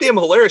goddamn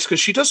hilarious because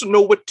she doesn't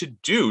know what to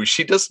do.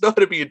 She doesn't know how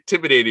to be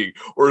intimidating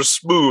or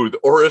smooth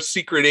or a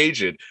secret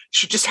agent.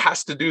 She just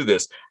has to do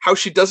this. How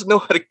she doesn't know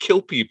how to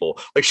kill people.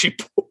 Like she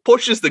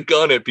pushes the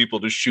gun at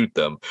people to shoot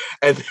them.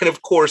 And then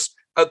of course,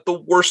 at the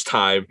worst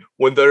time,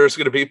 when there's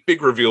going to be a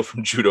big reveal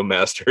from Judo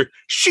Master,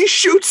 she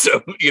shoots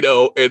him, you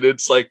know, and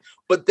it's like,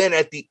 but then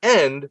at the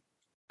end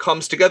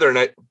comes together.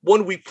 And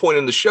one weak point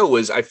in the show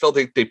is I felt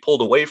like they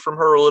pulled away from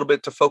her a little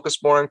bit to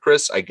focus more on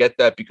Chris. I get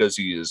that because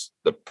he is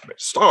the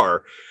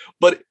star,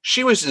 but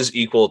she was his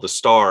equal at the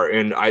star.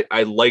 And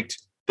I liked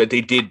that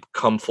they did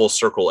come full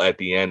circle at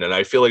the end. And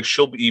I feel like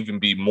she'll even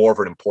be more of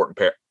an important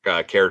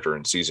character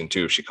in season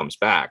 2 if she comes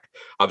back.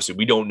 Obviously,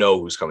 we don't know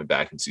who's coming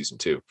back in season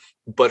 2,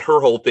 but her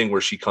whole thing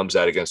where she comes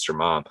out against her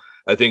mom,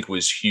 I think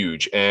was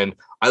huge. And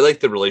I like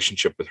the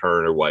relationship with her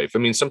and her wife. I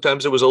mean,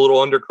 sometimes it was a little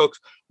undercooked,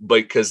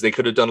 but because they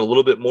could have done a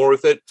little bit more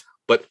with it,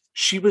 but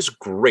she was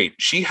great.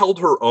 She held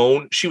her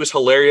own. She was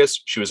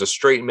hilarious. She was a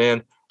straight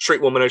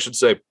woman, I should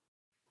say,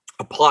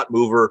 a plot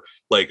mover.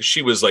 Like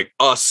she was like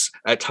us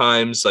at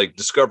times, like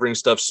discovering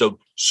stuff. So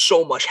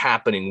much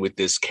happening with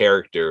this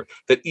character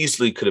that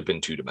easily could have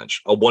been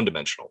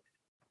one-dimensional.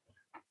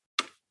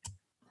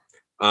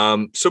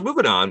 So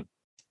moving on,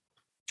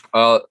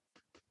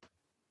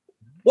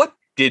 what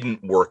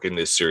didn't work in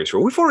this series?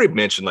 We've already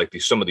mentioned like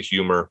some of the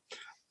humor.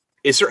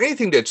 Is there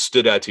anything that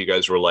stood out to you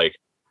guys were like,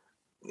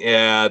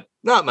 yeah,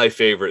 not my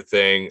favorite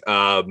thing?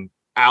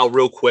 Al,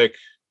 real quick,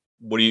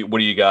 what do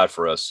you got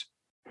for us?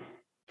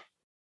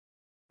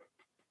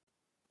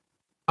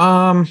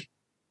 I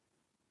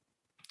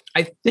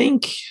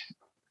think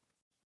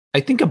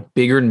a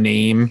bigger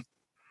name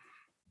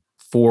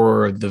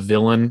for the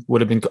villain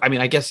would have been, I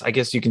mean, I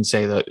guess you can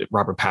say that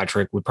Robert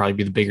Patrick would probably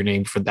be the bigger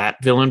name for that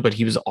villain, but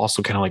he was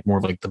also kind of like more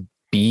of like the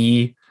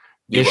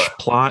B-ish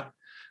plot,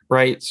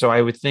 right? So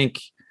I would think,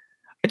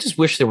 I just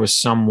wish there was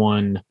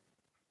someone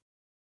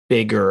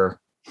bigger,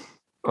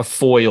 a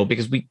foil,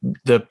 because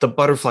the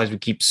butterflies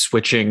would keep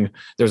switching.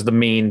 There's the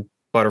main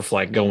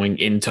butterfly going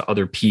into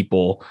other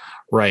people,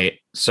 right?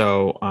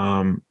 So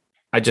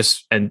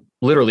and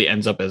literally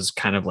ends up as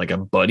kind of like a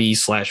buddy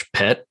 /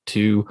 pet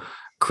to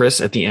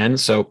Chris at the end.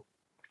 So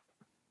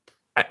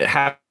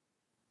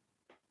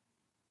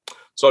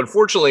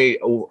unfortunately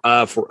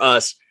for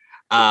us,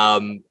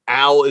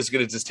 Al is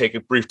going to just take a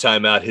brief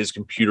time out. His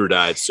computer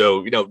died,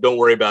 so don't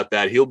worry about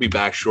that. He'll be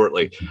back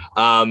shortly.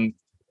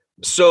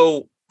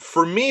 So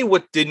for me,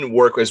 what didn't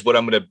work is what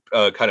I'm going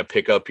to kind of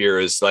pick up here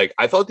is like,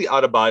 I thought the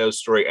Adebayo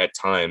story at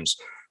times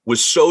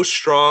was so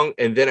strong.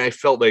 And then I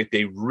felt like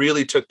they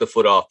really took the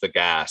foot off the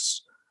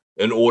gas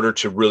in order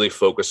to really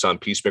focus on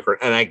Peacemaker.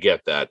 And I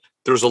get that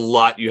there's a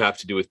lot you have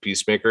to do with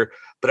Peacemaker,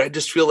 but I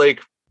just feel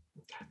like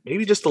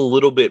maybe just a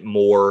little bit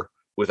more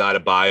with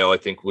Adebayo, I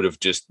think would have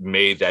just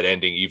made that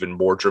ending even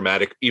more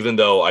dramatic, even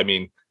though, I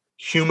mean,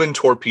 Human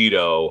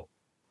Torpedo,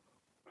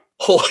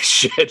 holy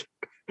shit,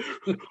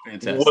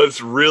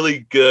 was really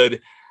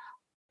good.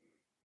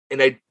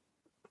 And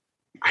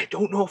I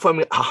don't know if I'm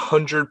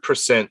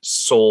 100%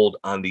 sold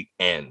on the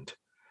end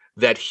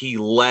that he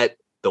let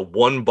the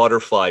one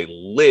butterfly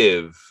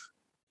live,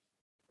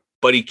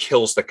 but he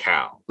kills the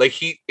cow. Like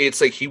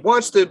it's like he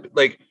wants to,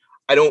 like,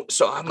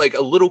 I'm like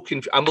a little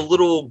I'm a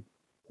little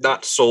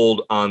not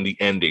sold on the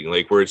ending,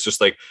 like where it's just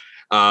like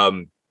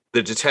the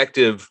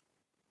detective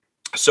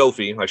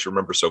Sophie, I should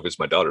remember Sophie's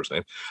my daughter's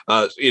name.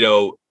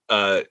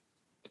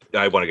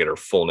 I want to get her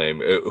full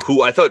name,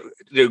 who I thought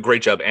did a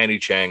great job. Annie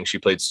Chang, she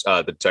played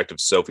the detective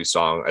Sophie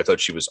Song. I thought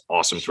she was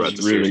awesome throughout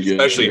the series, good,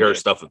 especially her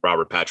stuff with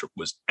Robert Patrick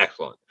was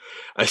excellent,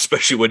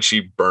 especially when she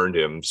burned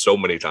him so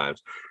many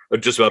times.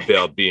 Just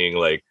about being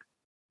like,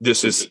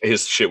 this is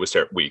his shit was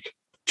weak.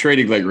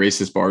 Trading like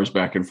racist bars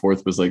back and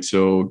forth was like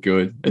so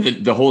good.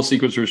 And the whole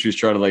sequence where she was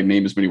trying to like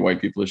name as many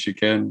white people as she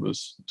can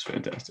was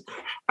fantastic.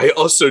 I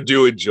also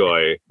do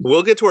enjoy,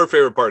 we'll get to our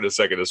favorite part in a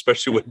second,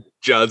 especially when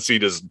John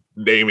Cena's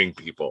naming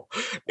people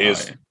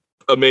is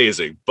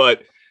amazing.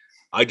 But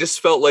I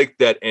just felt like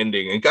that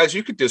ending, and guys,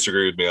 you could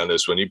disagree with me on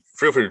this one. You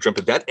feel free to jump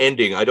in. That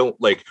ending, I don't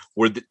like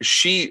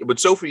but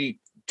Sophie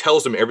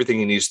tells him everything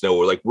he needs to know.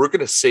 We're like, we're going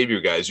to save you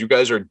guys. You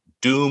guys are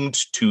doomed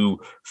to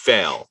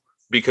fail,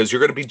 because you're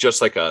going to be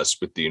just like us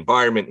with the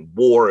environment and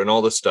war and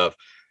all this stuff.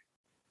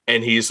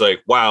 And he's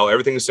like, wow,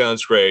 everything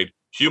sounds great.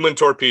 Human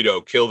torpedo,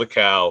 kill the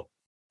cow,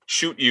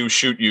 shoot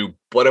you,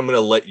 but I'm going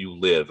to let you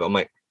live. I'm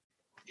like,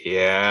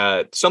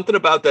 yeah, something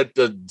about that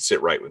doesn't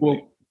sit right with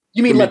me.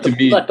 You mean let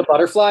the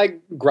butterfly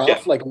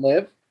gruff, like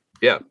live?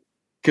 Yeah.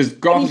 because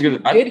Goff is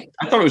gonna. I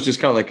thought it was just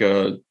kind of like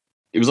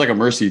it was like a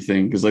mercy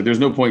thing because like there's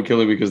no point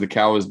killing because the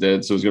cow is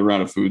dead, so it's gonna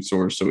run a food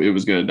source, so it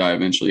was gonna die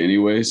eventually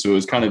anyway. So it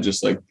was kind of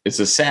just like it's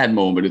a sad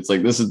moment. It's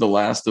like this is the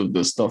last of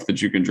the stuff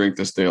that you can drink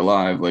to stay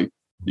alive. Like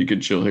you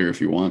can chill here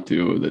if you want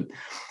to. That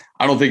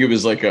I don't think it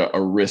was like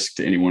a risk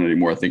to anyone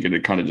anymore. I think it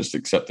had kind of just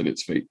accepted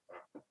its fate.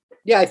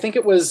 Yeah, I think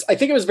it was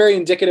very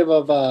indicative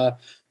of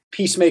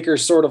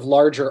Peacemaker's sort of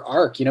larger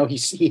arc. You know,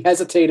 he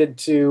hesitated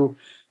to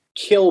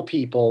kill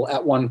people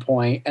at one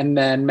point and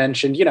then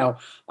mentioned, you know,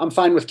 I'm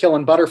fine with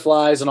killing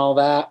butterflies and all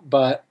that,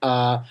 but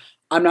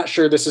I'm not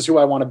sure this is who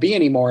I want to be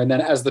anymore. And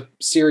then as the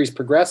series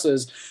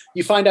progresses,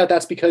 you find out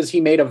that's because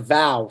he made a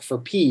vow for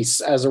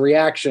peace as a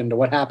reaction to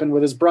what happened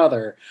with his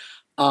brother.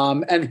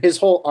 And his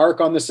whole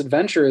arc on this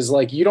adventure is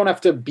like, you don't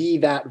have to be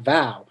that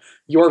vow.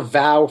 Your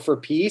vow for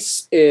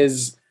peace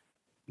is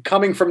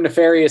coming from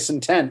nefarious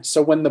intent.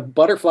 So when the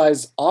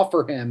butterflies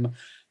offer him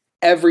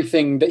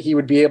everything that he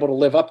would be able to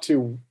live up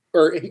to,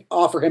 or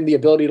offer him the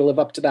ability to live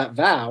up to that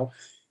vow,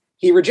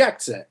 he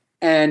rejects it.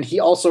 And he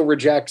also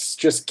rejects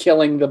just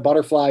killing the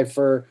butterfly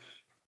for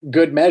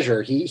good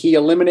measure. He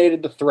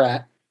eliminated the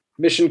threat,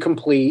 mission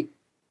complete.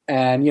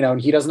 And, you know,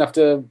 he doesn't have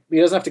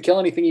to kill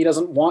anything he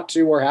doesn't want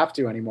to or have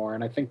to anymore.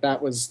 And I think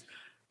that was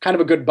kind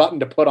of a good button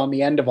to put on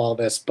the end of all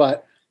this.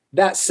 But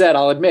that said,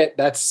 I'll admit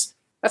that's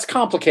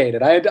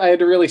complicated. I had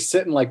to really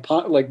sit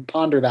and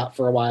ponder that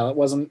for a while. It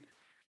wasn't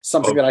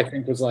something that I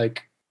think was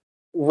like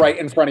right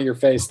in front of your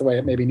face the way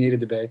it maybe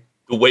needed to be.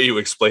 The way you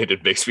explained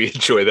it makes me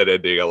enjoy that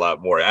ending a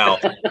lot more.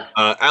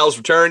 Al's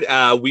return.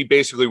 We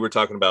basically were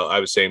talking about, I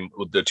was saying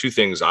the two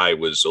things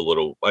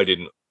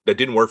that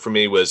didn't work for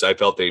me was I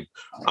felt they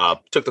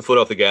took the foot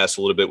off the gas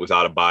a little bit with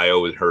Adebayo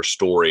with her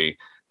story,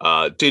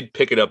 did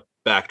pick it up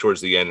back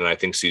towards the end. And I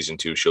think season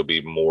 2, she'll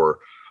be more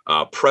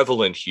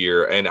prevalent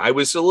here. And I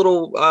was a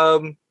little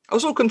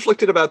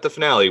conflicted about the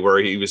finale where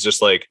he was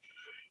just like,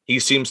 he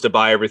seems to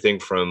buy everything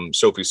from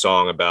Sophie's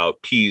song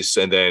about peace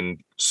and then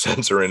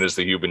sends her in as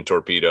the human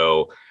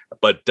torpedo,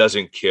 but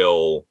doesn't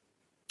kill.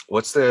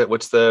 What's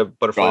the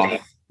butterfly?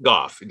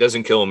 Goff. He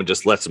doesn't kill him and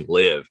just lets him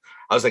live.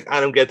 I was like,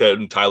 I don't get that.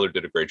 And Tyler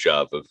did a great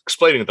job of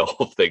explaining the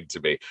whole thing to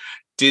me.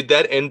 Did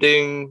that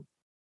ending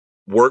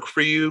work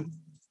for you?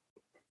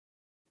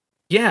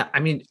 Yeah. I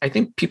mean, I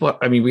think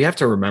we have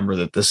to remember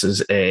that this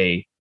is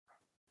a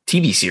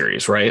TV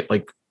series, right?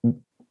 Like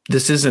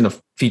this isn't a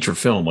feature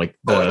film. Like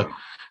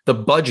the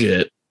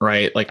budget,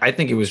 right? Like, I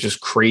think it was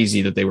just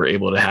crazy that they were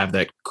able to have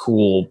that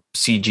cool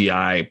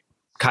CGI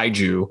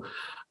kaiju.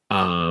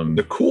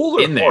 The cool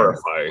or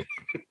horrifying?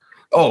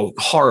 Oh,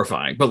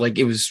 horrifying. But like,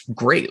 it was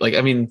great. Like,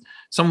 I mean,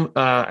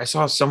 I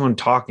saw someone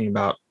talking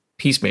about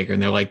Peacemaker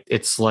and they're like,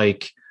 it's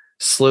like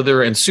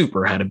Slither and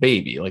Super had a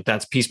baby. Like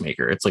that's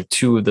Peacemaker. It's like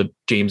two of the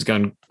James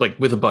Gunn, like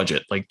with a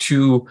budget, like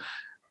two,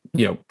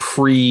 you know,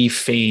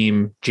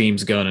 pre-fame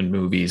James Gunn and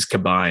movies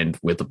combined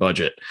with the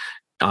budget.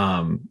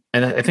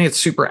 And I think it's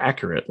super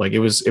accurate. Like it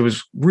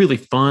was really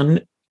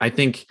fun. I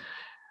think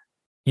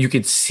you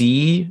could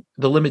see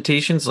the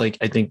limitations. Like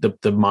I think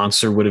the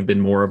monster would have been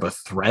more of a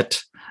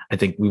threat. I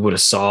think we would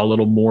have saw a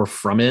little more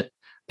from it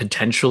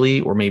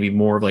potentially, or maybe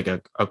more of like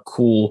a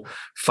cool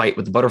fight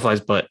with the butterflies,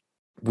 but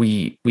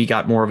we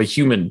got more of a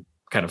human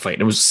kind of fight.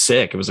 And it was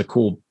sick. It was a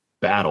cool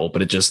battle,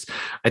 but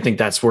I think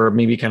that's where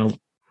maybe kind of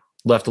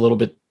left a little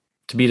bit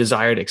to be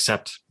desired,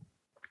 except,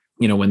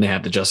 you know, when they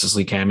have the Justice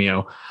League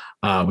cameo,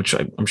 which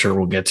I'm sure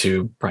we'll get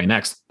to probably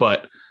next,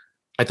 but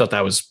I thought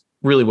that was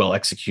really well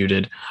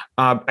executed.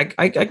 I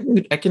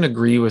can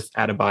agree with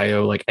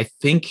Adebayo. Like, I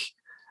think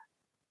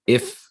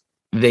if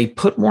they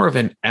put more of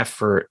an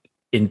effort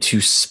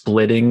into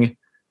splitting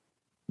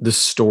the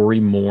story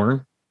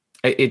more,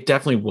 it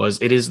definitely was.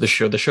 It is the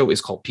show. The show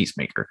is called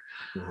Peacemaker,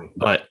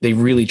 but they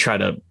really try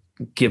to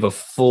give a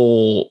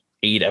full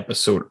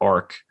 8-episode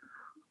arc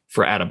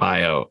for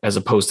Adebayo as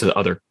opposed to the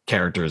other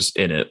characters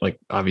in it. Like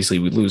obviously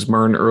we lose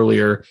Myrn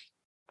earlier,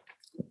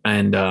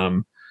 and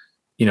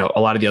you know,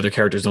 a lot of the other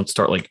characters don't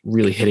start like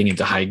really hitting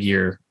into high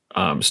gear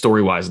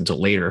story wise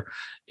until later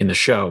in the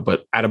show.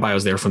 But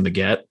Adebayo's there from the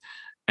get,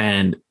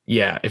 and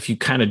yeah, if you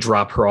kind of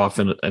drop her off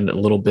in a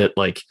little bit,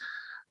 like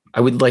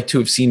I would like to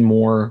have seen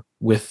more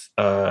with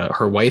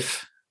her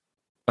wife.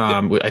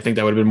 I think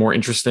that would have been more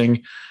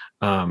interesting.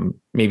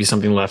 Maybe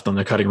something left on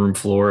the cutting room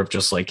floor of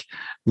just like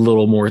a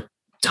little more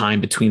time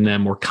between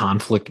them, more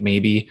conflict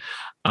maybe.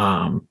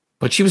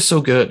 But she was so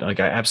good. Like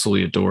I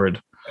absolutely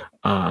adored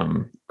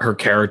her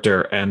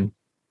character and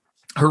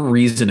her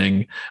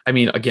reasoning. I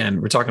mean,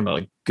 again, we're talking about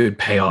like good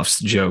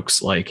payoffs,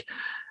 jokes. Like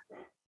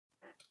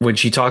when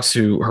she talks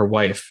to her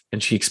wife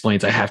and she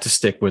explains, I have to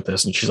stick with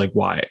this. And she's like,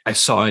 why? I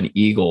saw an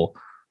eagle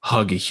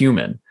hug a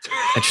human.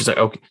 And she's like,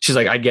 okay. She's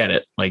like, I get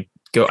it. Like,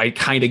 go, I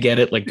kind of get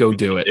it. Like, go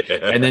do it.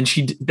 Yeah. And then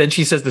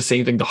she says the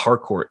same thing to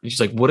Harcourt. And she's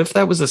like, what if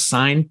that was a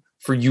sign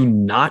for you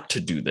not to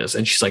do this?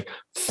 And she's like,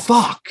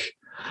 fuck.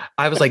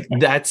 I was like,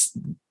 that's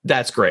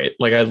great.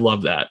 Like, I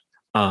love that.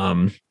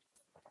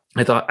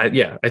 I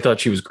thought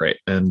she was great.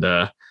 And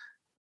I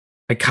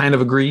kind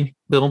of agree,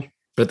 Bill,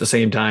 but at the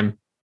same time,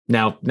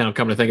 now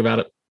coming to think about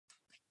it,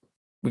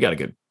 we got a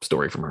good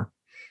story from her.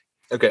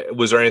 Okay.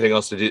 Was there anything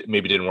else that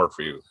maybe didn't work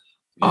for you?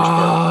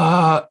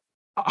 I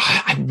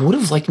would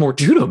have liked more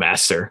Judo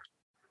Master.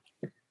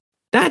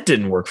 That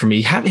didn't work for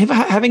me.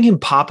 Having him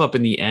pop up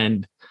in the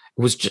end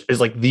is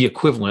like the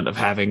equivalent of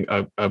having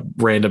a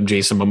random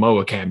Jason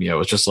Momoa cameo.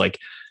 It's just like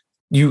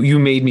you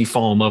made me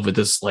fall in love with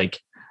this like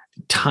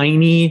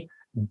tiny,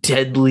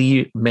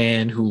 deadly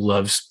man who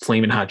loves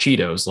flaming hot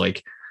Cheetos.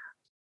 Like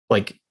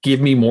give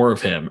me more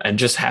of him and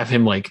just have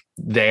him like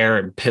there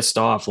and pissed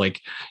off.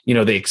 Like,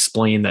 they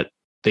explain that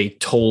they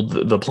told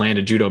the plan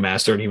to Judo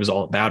Master and he was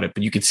all about it,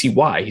 but you could see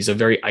why. He's a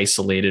very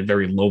isolated,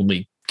 very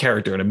lonely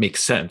character, and it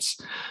makes sense.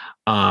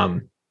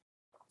 But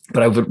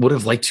I would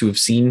have liked to have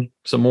seen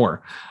some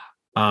more.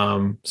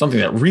 Something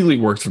that really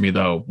worked for me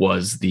though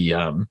was the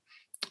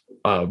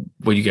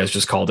what you guys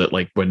just called it,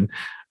 like when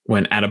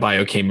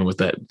Adebayo came in with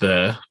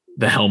the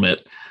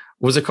helmet.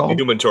 What was it called? The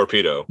Human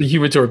Torpedo. The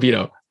Human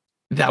Torpedo.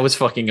 That was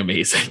fucking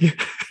amazing.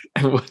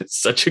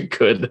 It's such a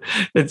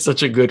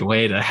good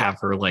way to have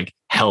her like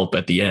help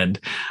at the end.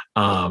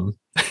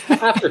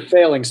 After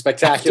failing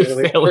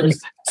spectacularly.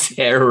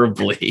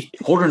 Terribly.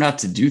 Told her not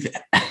to do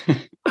that.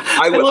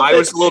 I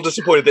was a little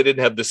disappointed they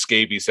didn't have the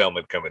scabies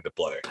helmet come into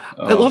play.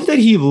 I love that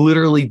he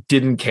literally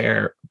didn't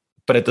care,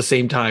 but at the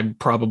same time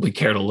probably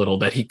cared a little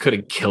that he could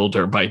have killed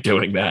her by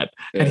doing that.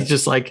 Yeah. And he's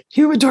just like,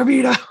 Human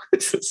Torpedo.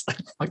 It's just like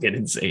fucking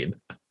insane.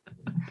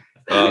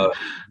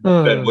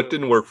 Ben, what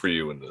didn't work for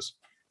you in this?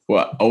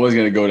 Well, I was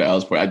going to go to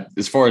Al's point.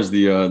 As far as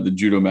the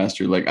Judo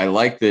Master, like I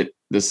like that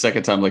the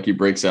second time, like he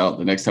breaks out,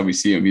 the next time we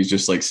see him, he's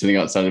just like sitting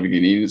outside of a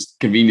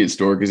convenience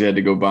store because he had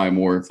to go buy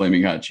more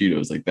flaming hot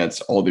Cheetos. Like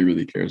that's all he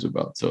really cares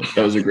about. So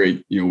that was a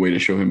great, way to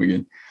show him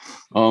again.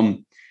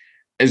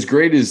 As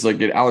great as like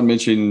Alan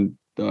mentioned,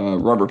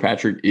 Robert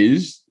Patrick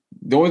is,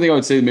 the only thing I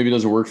would say that maybe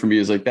doesn't work for me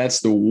is like that's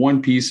the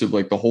one piece of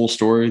like the whole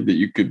story that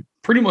you could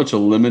pretty much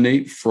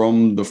eliminate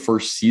from the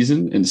first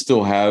season and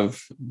still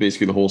have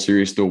basically the whole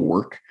series still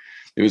work.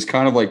 It was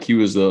kind of like he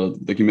was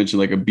like you mentioned,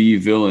 like a B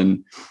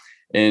villain.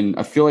 And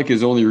I feel like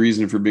his only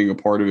reason for being a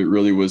part of it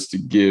really was to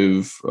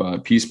give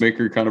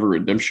Peacemaker kind of a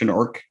redemption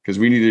arc, because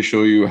we need to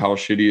show you how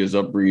shitty his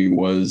upbringing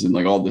was and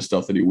like all the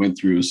stuff that he went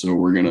through. So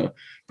we're going to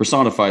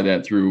personify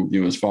that through,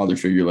 his father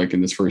figure, like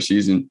in this first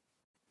season.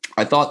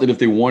 I thought that if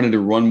they wanted to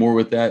run more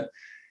with that,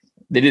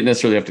 they didn't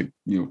necessarily have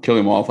to, kill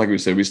him off. Like we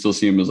said, we still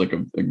see him as like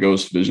a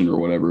ghost vision or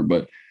whatever,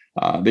 but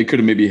they could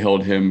have maybe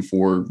held him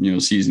for,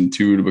 season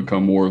 2 to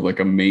become more of like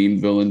a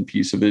main villain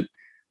piece of it.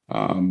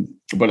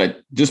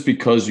 But just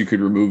because you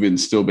could remove it and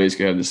still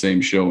basically have the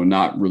same show and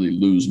not really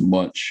lose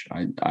much,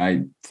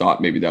 I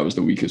thought maybe that was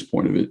the weakest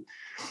point of it.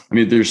 I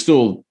mean, there's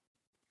still,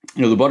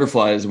 the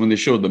butterflies, when they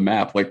showed the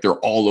map, like they're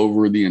all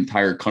over the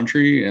entire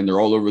country and they're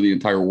all over the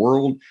entire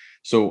world.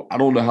 So I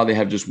don't know how they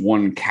have just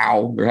one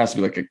cow. There has to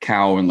be like a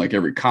cow in like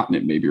every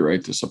continent, maybe,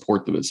 right, to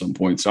support them at some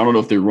point. So I don't know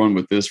if they run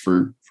with this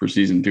for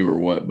season 2 or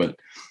what, but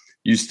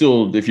you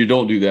still, if you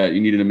don't do that, you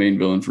needed a main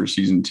villain for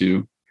season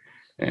 2.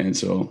 And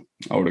so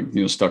I would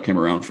have, stuck him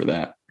around for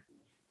that.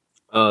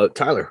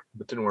 Tyler,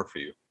 what didn't work for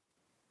you?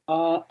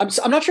 I'm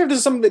not sure if this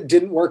is something that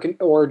didn't work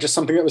or just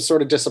something that was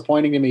sort of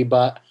disappointing to me,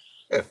 but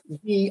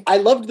I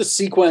loved the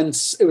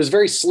sequence. It was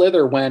very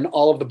Slither when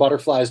all of the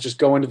butterflies just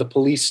go into the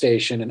police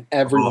station and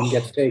everyone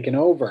gets taken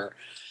over.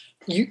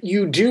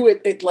 You do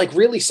it. It like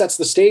really sets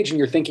the stage, and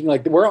you're thinking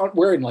like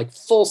we're in like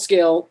full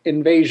scale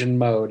invasion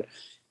mode.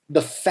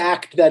 The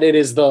fact that it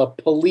is the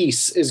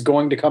police is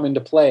going to come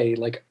into play.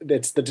 Like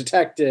it's the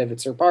detective,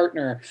 it's her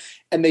partner.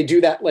 And they do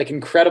that like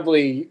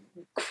incredibly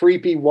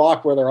creepy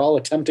walk where they're all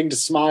attempting to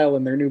smile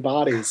in their new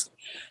bodies.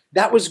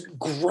 That was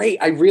great.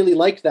 I really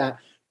liked that.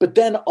 But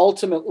then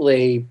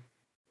ultimately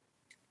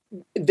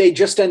they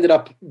just ended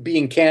up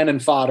being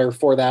cannon fodder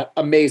for that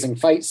amazing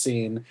fight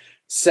scene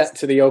set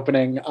to the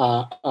opening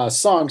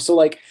song. So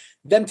like,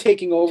 them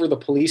taking over the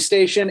police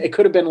station, it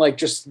could have been like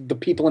just the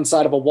people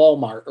inside of a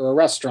Walmart or a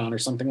restaurant or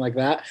something like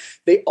that.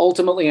 They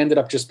ultimately ended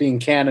up just being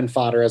cannon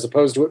fodder, as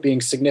opposed to it being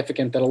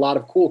significant that a lot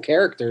of cool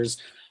characters,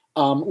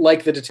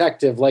 like the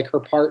detective, like her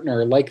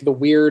partner, like the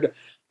weird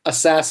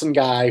assassin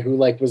guy who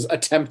like was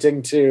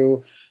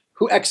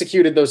who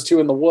executed those two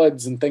in the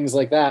woods and things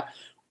like that.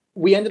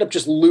 We ended up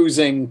just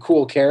losing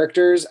cool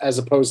characters as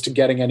opposed to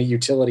getting any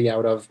utility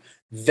out of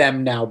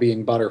them now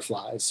being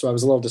butterflies. So I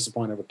was a little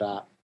disappointed with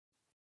that.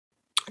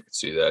 I could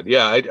see that.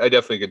 Yeah, I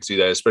definitely could see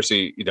that,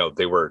 especially,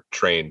 they were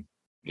trained,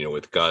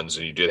 with guns,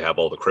 and you did have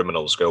all the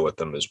criminals go with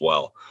them as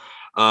well.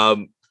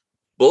 But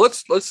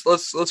let's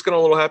get on a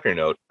little happier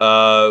note.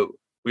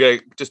 We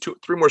got just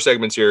 3 more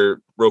segments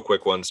here, real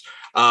quick ones.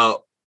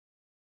 What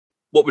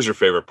was your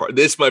favorite part?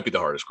 This might be the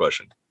hardest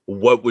question.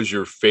 What was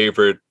your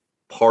favorite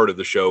part of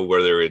the show,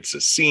 whether it's a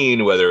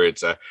scene, whether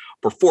it's a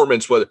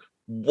performance, what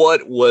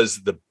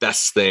was the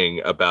best thing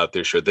about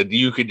this show that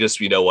you could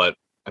just,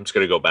 I'm just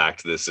going to go back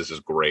to this. This is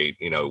great.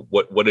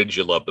 What did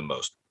you love the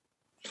most?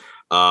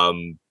 Tyler,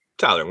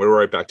 I'm going to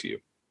right back to you.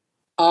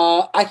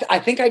 I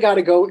think I got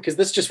to go because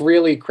this just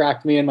really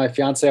cracked me and my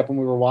fiance up when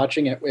we were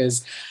watching it.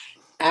 Was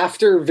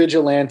after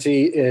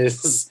Vigilante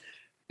is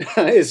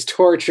is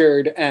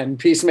tortured and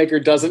Peacemaker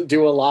doesn't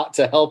do a lot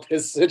to help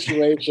his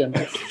situation.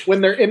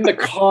 When they're in the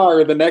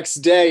car the next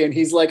day and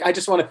he's like, I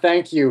just want to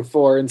thank you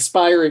for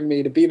inspiring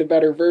me to be the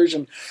better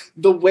version.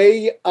 The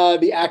way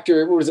the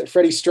actor, what was it,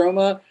 Freddie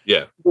Stroma?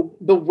 Yeah.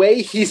 The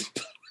way he's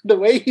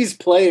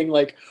playing,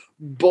 like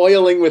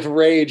boiling with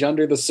rage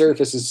under the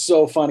surface, is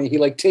so funny. He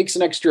like takes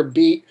an extra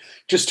beat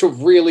just to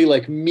really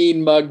like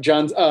mean mug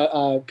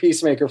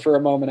Peacemaker for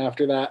a moment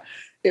after that.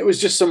 It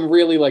was just some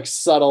really like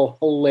subtle,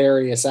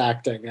 hilarious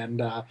acting,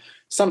 and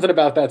something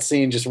about that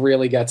scene just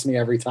really gets me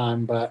every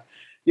time. But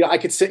I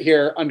could sit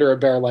here under a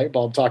bare light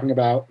bulb talking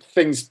about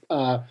things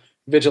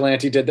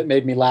Vigilante did that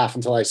made me laugh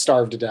until I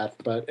starved to death.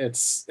 But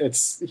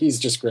he's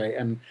just great,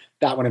 and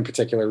that one in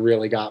particular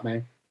really got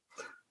me.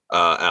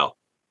 Al,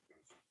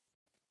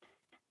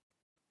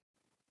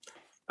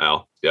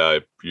 yeah,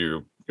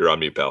 you're on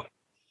mute, pal.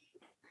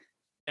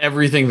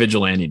 Everything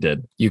Vigilante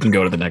did. You can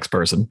go to the next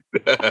person.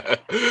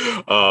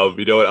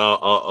 You know what?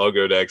 I'll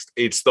go next.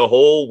 It's the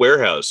whole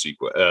warehouse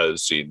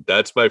scene.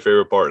 That's my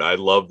favorite part. I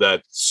love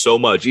that so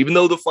much. Even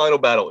though the final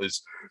battle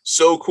is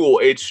so cool,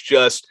 it's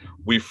just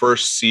we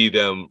first see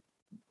them.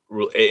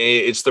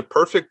 It's the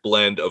perfect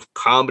blend of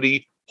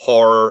comedy,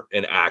 horror,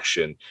 and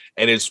action,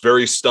 and it's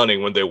very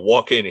stunning when they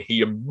walk in.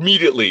 He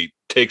immediately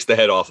takes the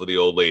head off of the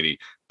old lady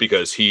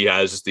because he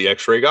has the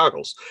X-ray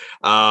goggles,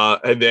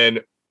 and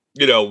then.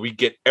 We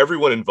get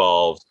everyone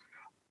involved.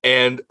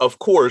 And of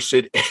course,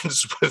 it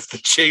ends with the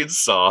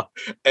chainsaw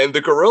and the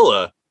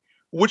gorilla,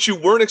 which you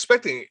weren't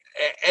expecting.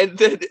 And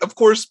then, of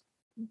course,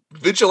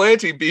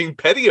 Vigilante being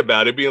petty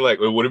about it, being like,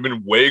 it would have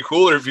been way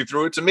cooler if you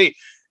threw it to me.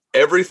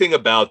 Everything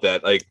about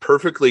that, like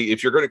perfectly,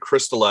 if you're going to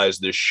crystallize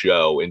this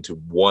show into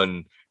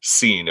one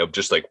scene of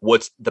just like,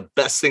 what's the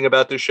best thing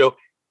about this show?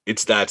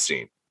 It's that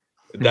scene.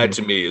 Mm-hmm. That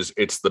to me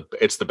it's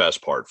the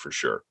best part for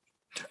sure.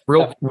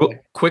 Real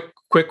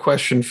quick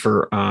question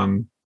for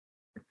Tyler.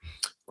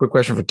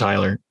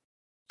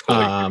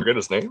 You forget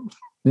his name?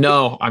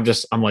 No, I'm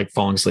like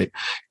falling asleep.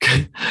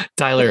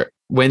 Tyler,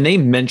 when they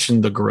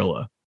mentioned the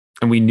gorilla,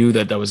 and we knew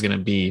that was going to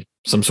be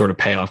some sort of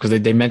payoff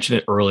because they mentioned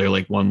it earlier,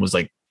 like one was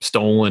like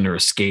stolen or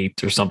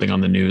escaped or something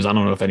on the news. I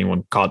don't know if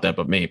anyone caught that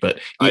but me. But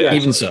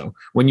even so,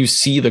 when you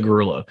see the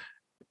gorilla,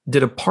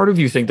 did a part of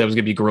you think that was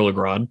going to be Gorilla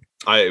Grodd?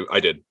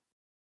 I did.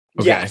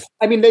 Okay. Yes.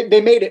 I mean,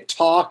 they made it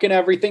talk and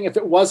everything. If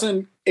it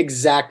wasn't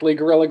exactly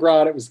Gorilla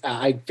Grodd, it was.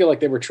 I feel like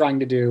they were trying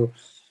to do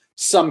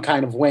some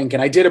kind of wink,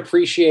 and I did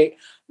appreciate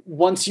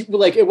once you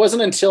like. It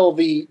wasn't until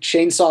the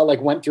chainsaw like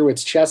went through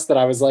its chest that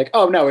I was like,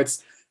 oh no,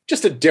 it's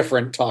just a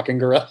different talking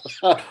gorilla.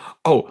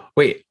 Oh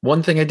wait,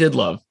 one thing I did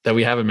love that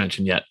we haven't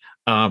mentioned yet.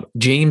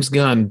 James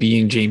Gunn,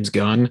 being James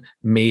Gunn,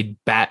 made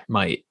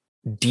Batmite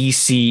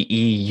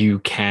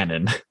DCEU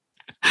canon,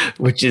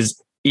 which is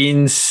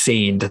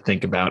insane to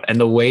think about. And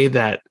the way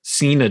that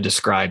Cena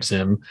describes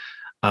him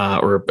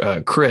or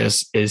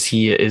Chris is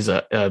he is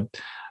a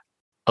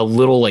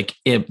little like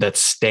imp that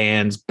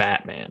stands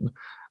Batman.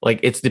 Like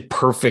it's the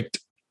perfect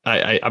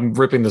I'm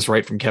ripping this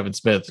right from Kevin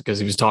Smith because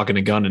he was talking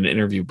to Gunn in an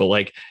interview, but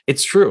like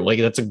it's true. Like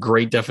that's a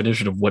great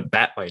definition of what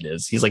Batmite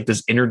is. He's like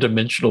this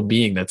interdimensional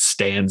being that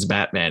stands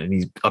Batman and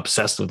he's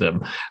obsessed with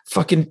him.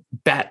 Fucking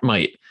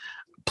Batmite.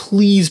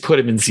 Please put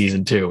him in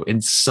season 2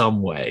 in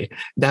some way.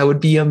 That would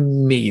be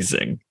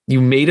amazing.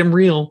 You made him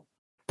real.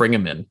 Bring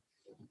him in.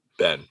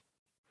 Ben.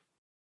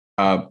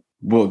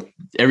 Well,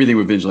 everything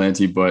with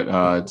Vigilante,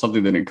 but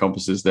something that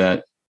encompasses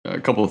that. A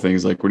couple of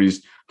things, like when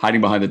he's hiding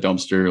behind the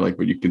dumpster, like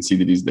when you can see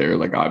that he's there,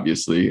 like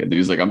obviously, and then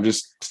he's like, I'm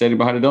just standing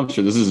behind a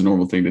dumpster. This is a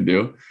normal thing to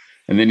do.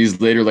 And then he's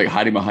later like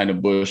hiding behind a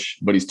bush,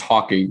 but he's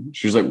talking.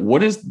 She's like,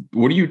 what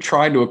are you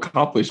trying to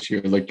accomplish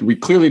here? Like, we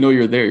clearly know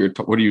you're there.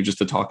 What are you,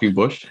 just a talking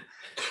bush?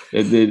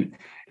 And then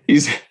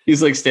he's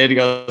like standing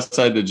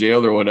outside the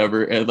jail or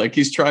whatever, and like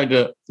he's trying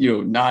to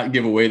not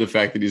give away the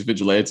fact that he's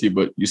Vigilante,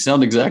 but you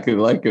sound exactly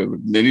like him.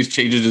 And then he's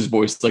changing his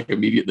voice like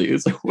immediately.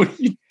 It's like, what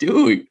are you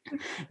doing?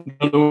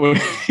 I don't know.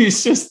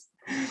 He's just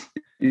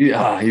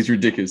he's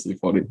ridiculously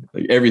funny.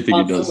 Like everything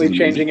he does, constantly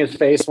changing his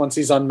face once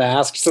he's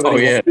unmasked so that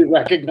he won't be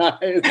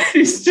recognized.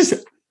 He's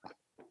just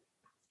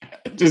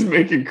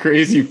making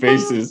crazy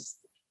faces.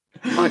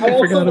 I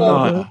forgot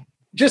about that.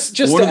 Just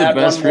one of the add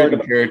best one more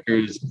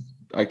characters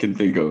I can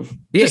think of.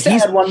 Yeah, he's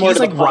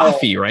like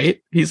Rafi,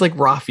 right? He's like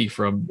Rafi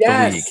from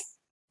the League.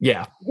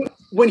 Yeah.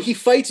 When he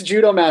fights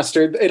Judo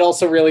Master, it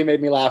also really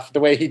made me laugh the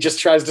way he just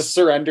tries to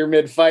surrender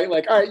mid-fight.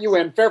 Like, all right, you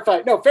win. Fair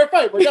fight. No, fair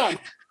fight. We're done.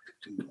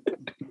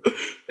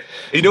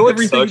 You know what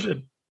sucks?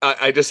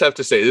 I just have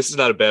to say, this is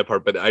not a bad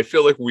part, but I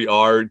feel like we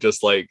are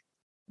just like,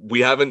 we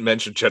haven't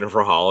mentioned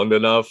Jennifer Holland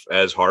enough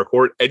as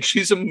Harcourt, and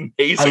she's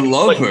amazing. I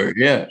love her.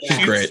 Yeah.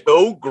 She's great.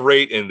 So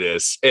great in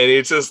this. And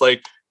it's just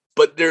like,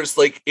 but there's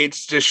like,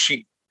 it's just,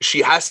 she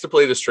has to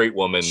play the straight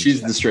woman.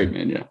 She's the straight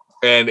man. Yeah.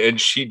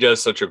 And she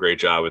does such a great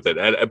job with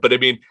it. But I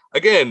mean,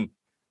 again,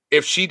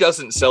 if she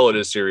doesn't sell it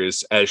as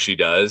serious as she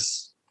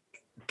does,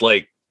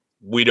 like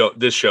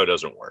this show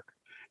doesn't work.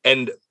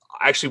 And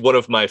actually one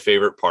of my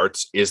favorite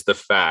parts is the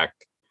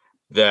fact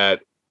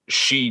that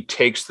she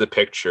takes the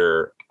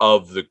picture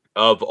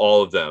of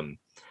all of them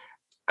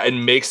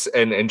and makes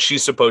and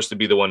she's supposed to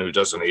be the one who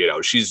doesn't,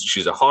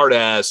 she's a hard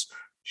ass.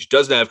 She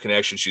doesn't have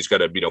connections. She's got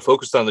to,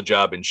 focused on the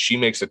job. And she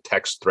makes a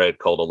text thread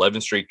called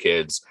 11th Street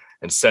Kids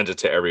and sends it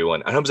to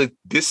everyone. And I was like,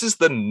 this is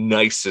the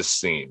nicest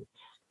scene.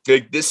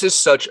 Like, this is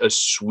such a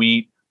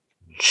sweet,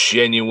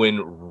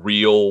 genuine,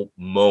 real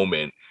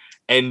moment.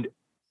 And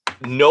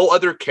no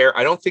other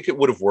I don't think it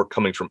would have worked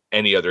coming from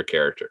any other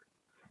character.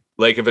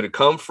 Like, if it had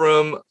come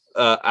from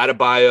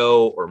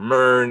Adebayo or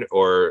Myrn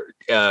or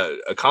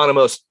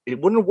Economos,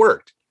 it wouldn't have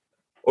worked.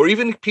 Or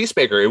even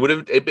Peacemaker, it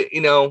wouldn't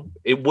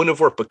have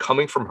worked. But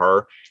coming from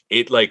her,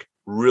 it like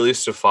really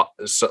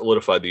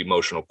solidified the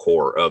emotional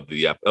core of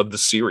the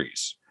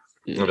series.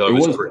 Yeah,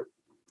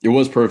 it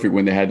was perfect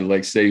when they had to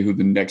like say who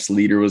the next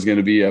leader was going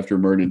to be after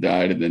Myrna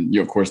died, and then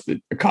of course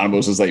the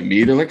Economos was like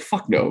me. They're like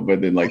fuck no,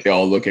 but then like they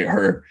all look at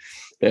her,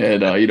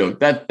 and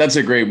that's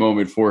a great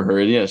moment for her.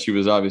 And yeah, she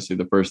was obviously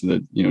the person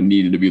that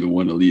needed to be the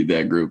one to lead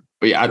that group.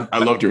 But yeah, I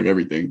loved her and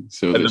everything.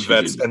 So and the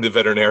vets and the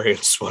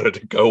veterinarians wanted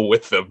to go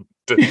with them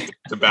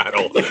to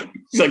battle.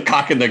 He's like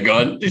cocking the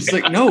gun. She's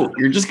like, no,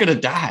 you're just gonna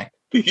die.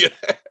 Yeah,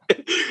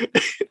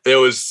 it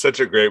was such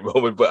a great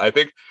moment. But I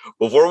think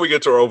before we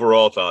get to our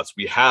overall thoughts,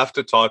 we have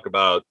to talk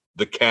about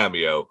the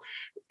cameo.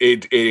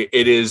 It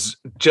is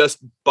just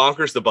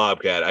bonkers. The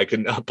Bobcat. I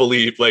cannot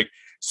believe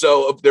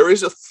So there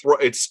is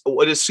it's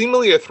what is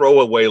seemingly a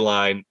throwaway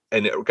line.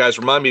 And guys,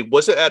 remind me,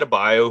 was it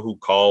Adebayo who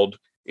called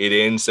it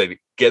in, said,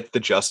 get the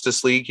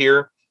Justice League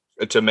here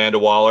to Amanda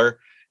Waller?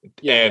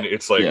 Yeah. And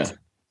it's like,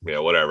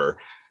 whatever.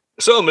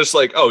 So I'm just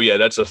like, oh yeah,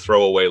 that's a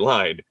throwaway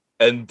line.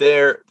 And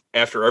there,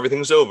 after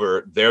everything's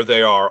over, there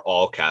they are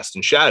all cast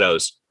in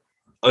shadows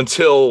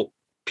until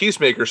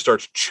Peacemaker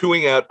starts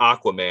chewing out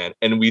Aquaman.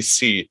 And we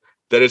see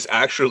that it's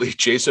actually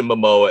Jason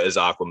Momoa as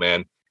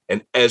Aquaman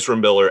and Ezra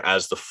Miller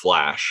as the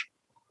Flash.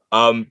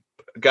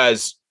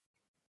 Guys,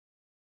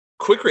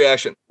 quick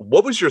reaction.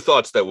 What was your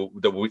thoughts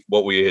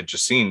what we had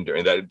just seen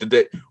during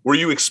that? Were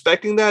you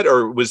expecting that,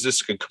 or was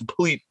this a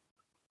complete,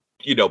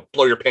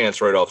 blow your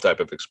pants right off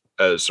type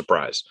of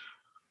surprise?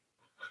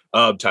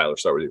 Tyler,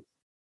 start with you.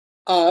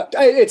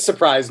 It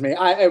surprised me.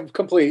 A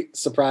complete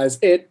surprise.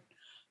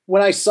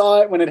 When I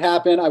saw it, when it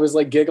happened, I was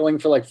like giggling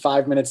for like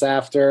 5 minutes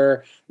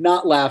after,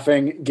 not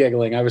laughing,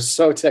 giggling. I was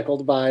so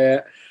tickled by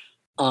it.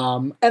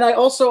 And I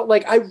also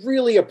I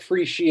really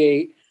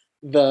appreciate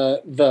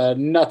the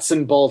nuts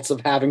and bolts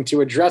of having to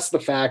address the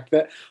fact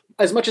that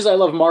as much as I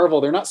love Marvel,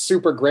 they're not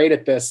super great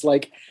at this.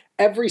 Like,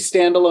 every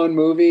standalone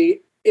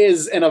movie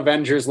is an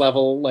Avengers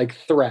level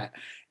threat.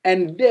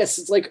 And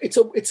this,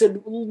 it's a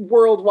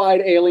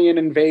worldwide alien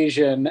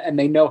invasion, and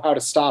they know how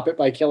to stop it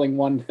by killing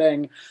one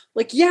thing.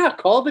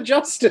 Call the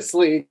Justice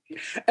League.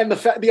 And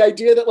the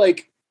idea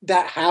that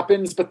that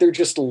happens, but they're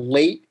just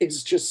late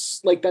is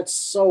just that's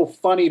so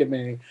funny to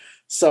me.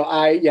 So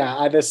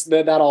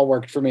that all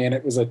worked for me, and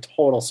it was a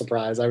total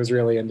surprise. I was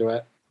really into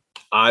it.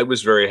 I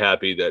was very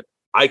happy that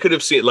I could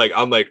have seen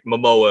I'm like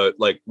Momoa,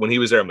 when he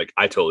was there, I'm like,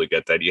 I totally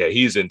get that. Yeah,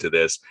 he's into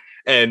this.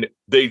 And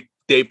they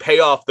pay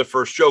off the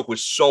first joke,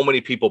 which so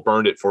many people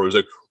burned it for. It was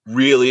like,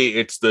 really,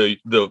 it's the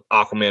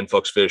Aquaman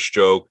fucks fish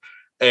joke.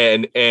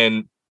 And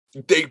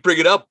they bring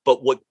it up,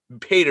 but what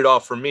paid it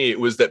off for me, it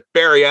was that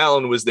Barry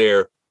Allen was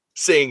there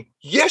saying,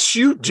 yes,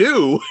 you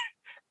do.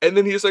 And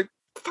then he was like,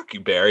 fuck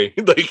you, Barry.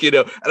 And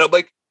I'm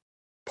like,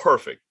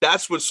 perfect.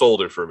 That's what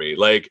sold it for me.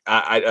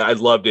 I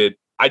loved it.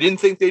 I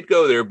didn't think they'd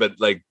go there, but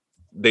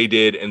they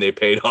did, and they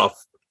paid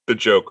off the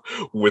joke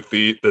with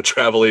the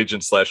travel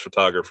agent /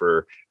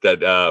 photographer that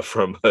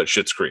from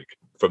Schitt's Creek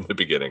from the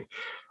beginning.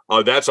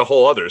 That's a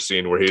whole other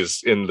scene where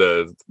he's in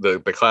the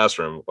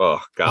classroom.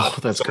 Oh God,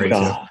 that's great.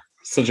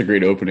 Such a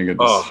great opening of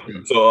this.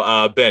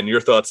 So Ben,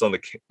 your thoughts on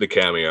the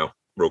cameo,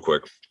 real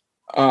quick.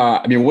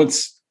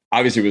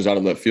 Obviously it was out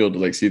of left field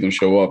to see them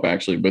show up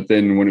actually, but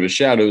then when it was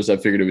shadows, I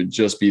figured it would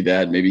just be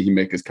that maybe he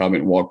make his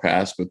comment and walk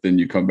past, but then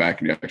you come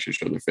back and you actually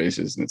show their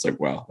faces, and it's like,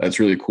 wow,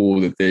 that's really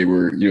cool that they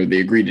were, they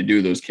agreed to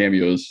do those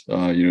cameos,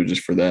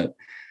 just for that.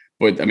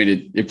 But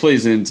it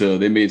plays into,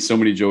 they made so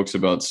many jokes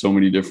about so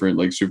many different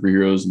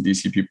superheroes and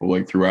DC people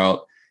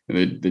throughout,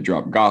 and they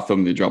drop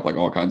Gotham, they drop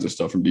all kinds of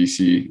stuff from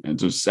DC, and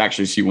just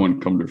actually see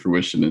one come to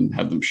fruition and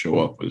have them show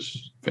up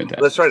was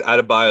fantastic. That's right.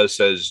 Adebayo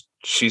says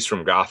she's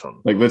from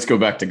Gotham. Let's go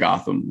back to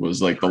Gotham was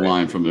the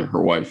line from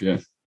her wife. Yeah.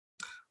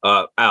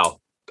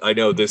 Al, I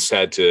know this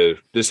had to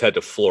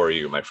floor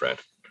you, my friend.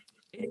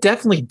 It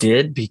definitely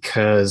did,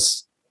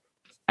 because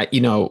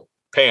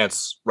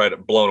pants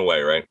blown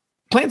away, right?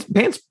 Pants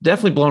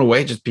definitely blown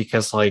away, just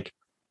because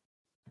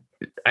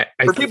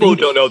for people who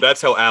don't know,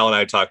 that's how Al and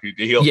I talk.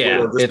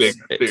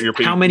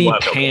 How many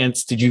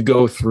pants did you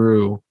go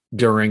through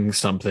during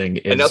something?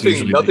 And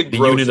nothing the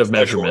unit of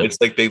measurement. It's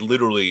they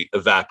literally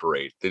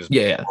evaporate.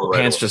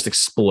 Pants just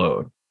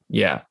explode.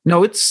 Yeah,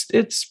 no,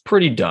 it's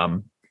pretty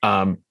dumb.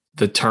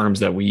 The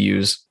terms that we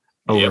use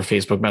over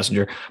Facebook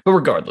Messenger, but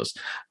regardless,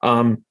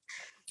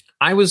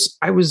 I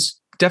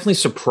was definitely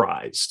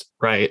surprised,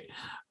 right?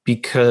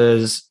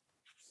 Because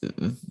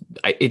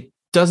it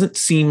doesn't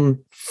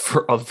seem,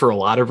 for a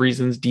lot of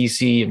reasons,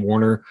 DC and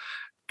Warner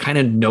kind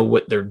of know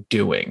what they're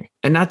doing.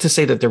 And not to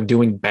say that they're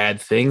doing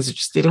bad things, it's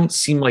just they don't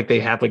seem like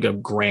they have like a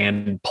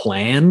grand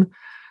plan.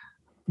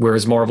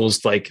 Whereas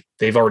Marvel's like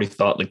they've already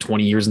thought like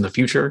 20 years in the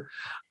future.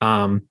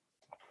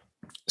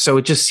 So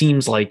it just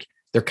seems like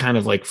they're kind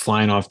of like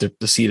flying off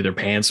the seat of their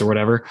pants or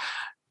whatever.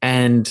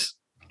 And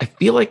I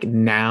feel like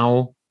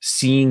now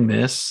seeing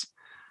this,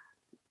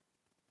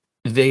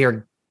 they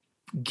are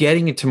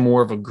getting into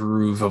more of a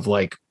groove of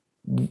like,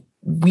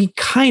 we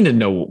kind of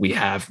know what we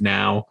have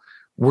now.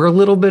 We're a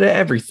little bit of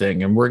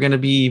everything, and we're going to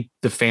be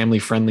the family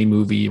friendly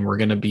movie, and we're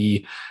going to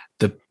be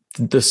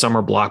the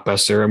summer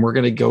blockbuster, and we're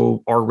going to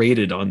go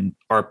R-rated on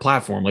our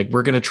platform. Like,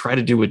 we're going to try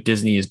to do what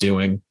Disney is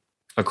doing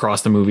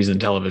across the movies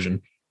and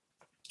television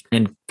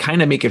and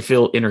kind of make it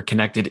feel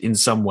interconnected in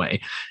some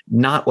way,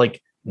 not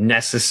like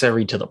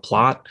necessary to the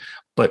plot,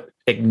 but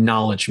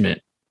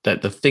acknowledgement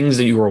that the things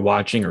that you are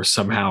watching are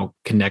somehow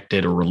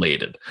connected or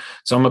related.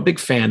 So I'm a big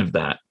fan of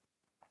that.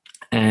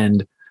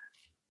 And,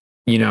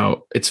 you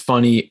know, it's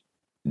funny.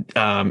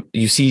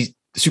 You see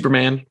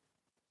Superman,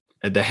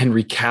 the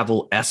Henry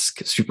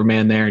Cavill-esque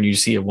Superman there, and you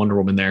see a Wonder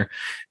Woman there.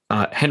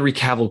 Henry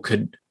Cavill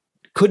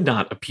could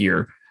not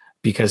appear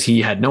because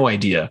he had no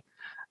idea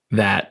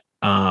that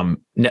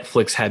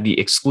Netflix had the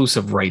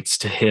exclusive rights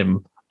to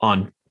him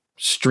on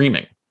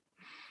streaming.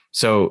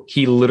 So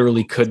he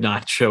literally could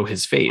not show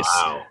his face.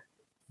 Wow.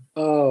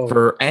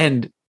 Oh.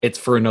 And it's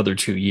for another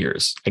 2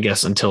 years, I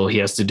guess, until he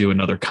has to do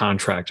another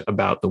contract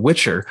about The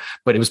Witcher.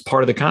 But it was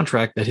part of the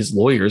contract that his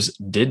lawyers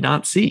did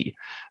not see.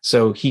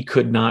 So he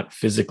could not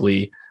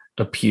physically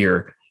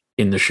appear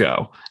in the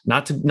show.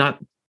 Not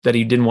that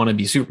he didn't want to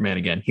be Superman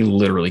again. He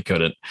literally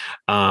couldn't.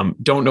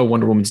 Don't know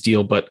Wonder Woman's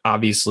deal, but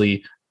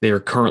obviously they are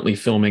currently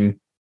filming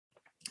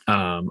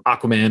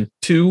Aquaman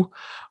 2,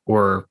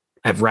 or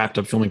have wrapped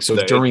up filming. So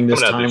during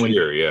this time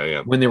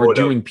when they were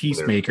doing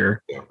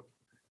Peacemaker,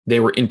 they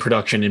were in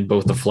production in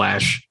both The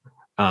Flash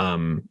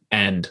and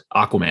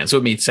Aquaman. So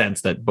it made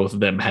sense that both of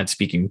them had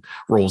speaking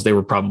roles. They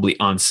were probably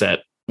on set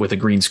with a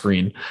green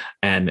screen,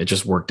 and it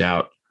just worked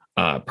out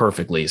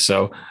perfectly.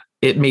 So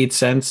it made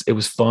sense. It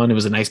was fun. It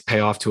was a nice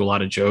payoff to a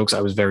lot of jokes.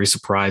 I was very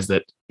surprised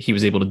that he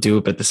was able to do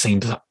it. But at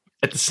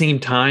the same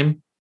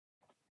time,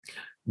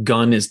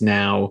 Gunn is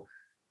now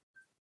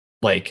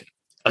like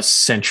a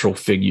central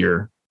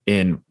figure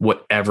in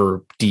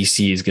whatever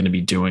DC is going to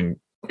be doing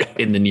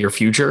in the near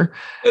future.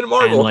 And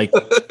Marvel.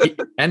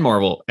 And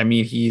Marvel. I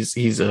mean,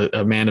 he's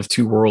a man of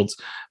two worlds.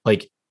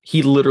 Like,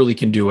 he literally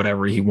can do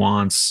whatever he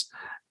wants.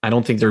 I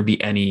don't think there'd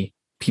be any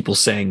people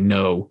saying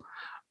no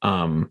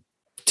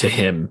to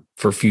him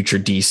for future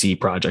DC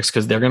projects,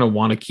 because they're going to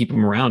want to keep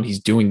him around. He's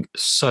doing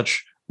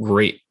such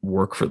great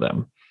work for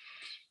them.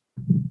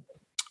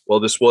 Well,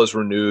 this was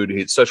renewed.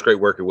 It's such great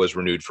work. It was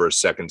renewed for a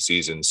second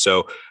season.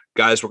 So,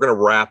 guys, we're going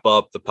to wrap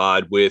up the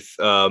pod with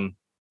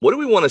what do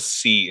we want to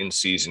see in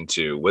season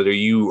 2? Whether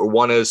you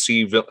want to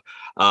see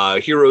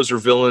heroes or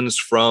villains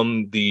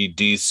from the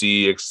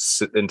DC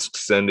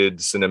extended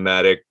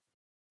cinematic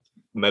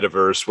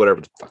metaverse,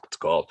 whatever the fuck it's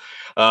called.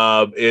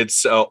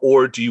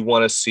 Or do you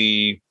want to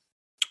see,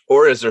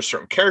 or is there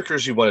certain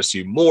characters you want to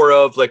see more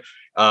of? Like,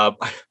 I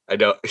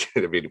know,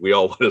 I mean, we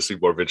all want to see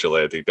more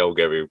Vigilante. Don't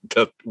get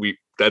me.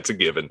 That's a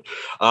given.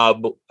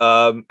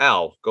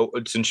 Al, go,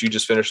 since you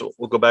just finished,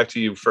 we'll go back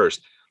to you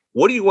first.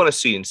 What do you want to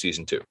see in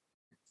season 2?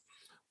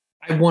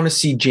 I want to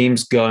see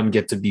James Gunn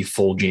get to be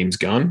full James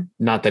Gunn.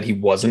 Not that he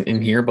wasn't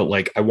in here, but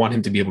like, I want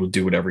him to be able to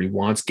do whatever he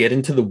wants. Get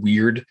into the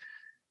weird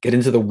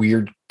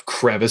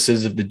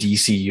crevices of the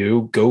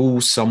DCU. Go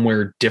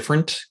somewhere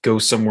different. Go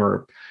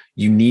somewhere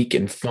unique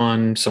and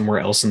fun. Somewhere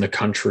else in the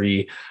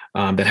country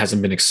that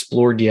hasn't been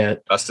explored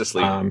yet. Justice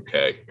League.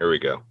 Okay, here we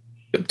go.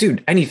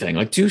 Dude, anything.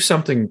 Like, do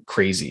something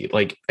crazy.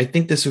 Like, I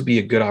think this would be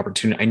a good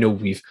opportunity. I know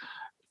we've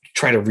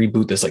tried to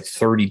reboot this like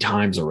 30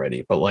 times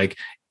already, but like,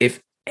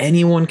 if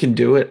anyone can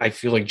do it, I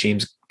feel like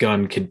James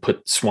Gunn can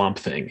put Swamp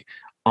Thing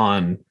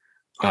on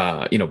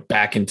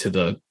back into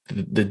the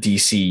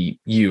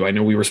DCU. I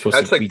know we were supposed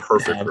that's to like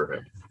perfect for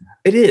him.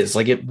 It is,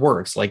 like, it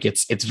works. Like,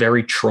 it's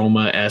very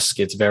Trauma-esque.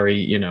 It's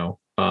very,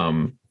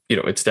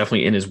 it's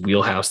definitely in his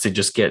wheelhouse to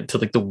just get to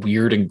like the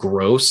weird and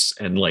gross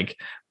and like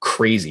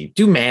crazy.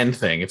 Do Man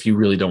Thing if you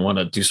really don't want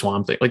to do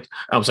Swamp Thing. Like,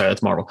 I'm sorry,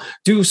 that's Marvel.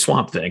 Do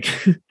Swamp Thing,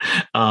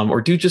 or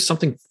do just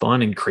something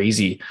fun and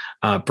crazy.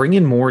 Bring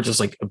in more just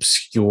like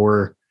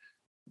obscure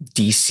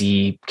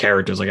DC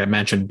characters. Like I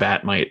mentioned,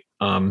 Batmite.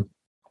 And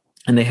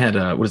they had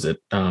what is it?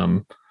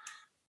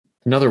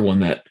 Another one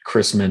that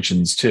Chris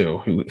mentions too,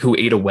 who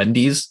ate a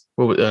Wendy's.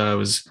 What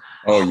was?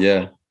 Oh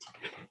yeah.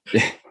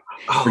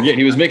 Forget,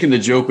 he was making the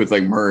joke with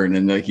like Mern,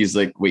 and like he's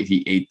like, wait,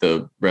 he ate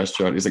the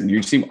restaurant. He's like,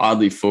 you seem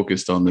oddly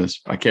focused on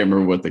this. I can't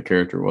remember what the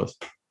character was.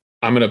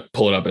 I'm gonna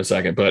pull it up in a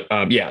second, but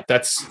yeah,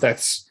 that's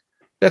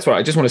what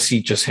I just want to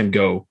see. Just him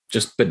go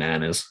just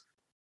bananas.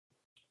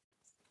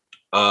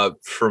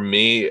 For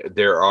me,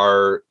 there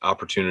are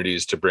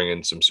opportunities to bring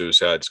in some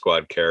Suicide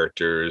Squad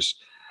characters.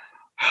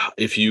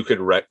 If you could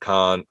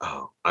retcon,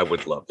 I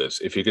would love this.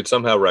 If you could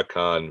somehow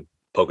retcon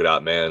Polka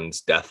Dot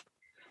Man's death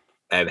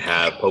and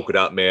have Polka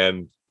Dot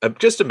Man.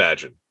 Just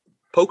imagine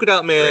Polka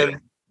Dot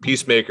Man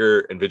Peacemaker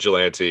and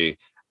Vigilante,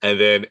 and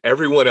then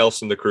everyone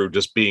else in the crew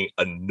just being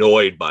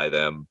annoyed by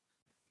them,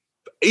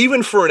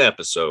 even for an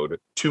episode,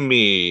 to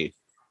me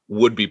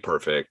would be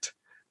perfect.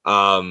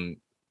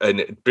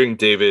 And bring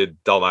David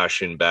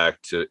Dalmatian back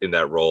in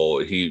that role.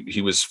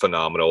 He was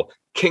phenomenal.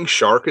 King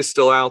Shark is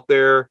still out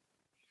there.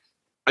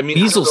 I mean,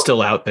 Diesel's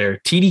still out there.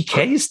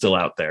 TDK is still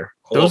out there.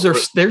 They're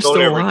still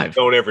alive.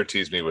 Don't ever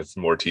tease me with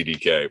more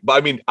TDK. But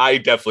I mean, I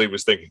definitely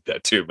was thinking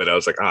that too, but I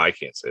was like, I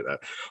can't say that.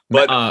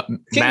 But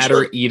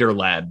Matter Eater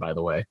Lad, by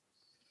the way.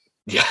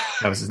 Yeah.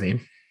 That was his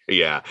name.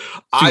 Yeah.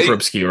 Super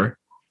obscure.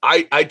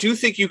 I do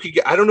think you could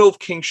get, I don't know if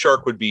King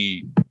Shark would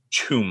be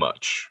too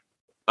much.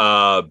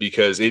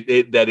 Because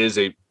that is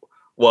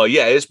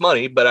it's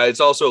money, but it's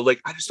also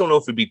like, I just don't know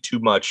if it'd be too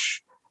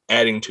much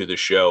adding to the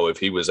show if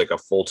he was like a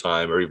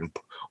full-time or even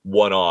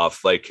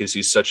one-off, like, because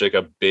he's such like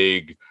a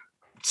big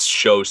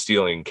show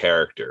stealing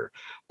character.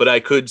 But I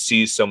could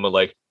see someone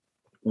like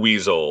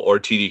Weasel or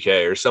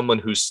TDK or someone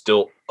who's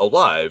still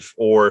alive,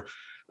 or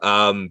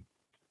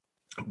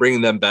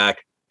bringing them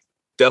back,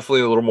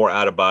 definitely a little more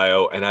out of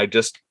bio. And I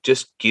just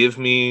give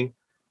me,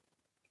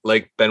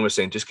 like Ben was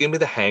saying, just give me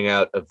the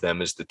hangout of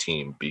them as the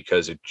team,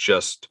 because it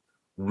just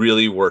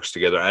really works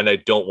together. And I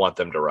don't want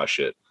them to rush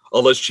it,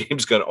 unless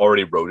James Gunn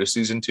already wrote a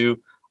season 2.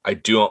 I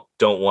don't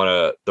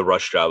want the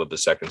rush job of the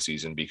second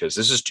season, because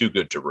this is too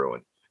good to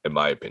ruin, in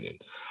my opinion.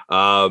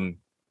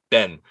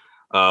 Ben,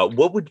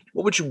 what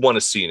would you want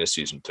to see in a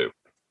season 2?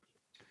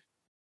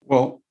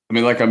 Well, I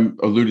mean, like I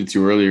alluded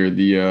to earlier,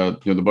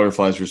 the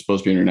Butterflies were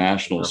supposed to be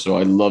international, so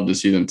I'd love to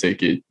see them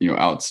take it,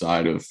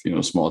 outside of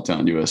small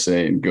town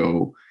USA and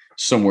go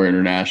somewhere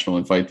international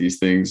and fight these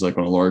things like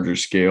on a larger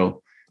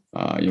scale.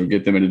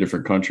 Get them in a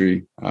different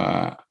country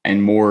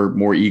and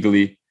more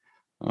eagerly.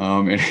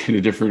 In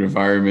a different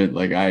environment.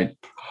 Like I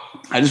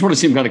just want to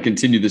see him kind of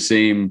continue the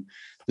same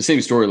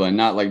storyline,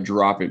 not like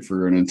drop it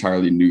for an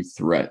entirely new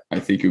threat.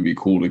 I think it would be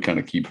cool to kind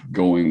of keep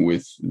going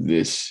with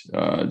this,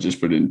 just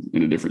put in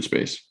a different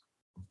space.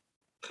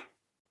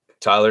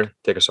 Tyler,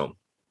 take us home.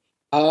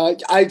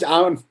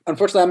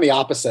 Unfortunately, I'm the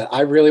opposite.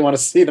 I really want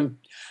to see them.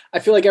 I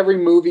feel like every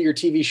movie or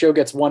TV show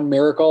gets one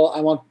miracle.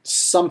 I want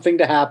something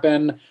to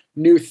happen,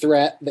 new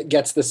threat that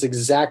gets this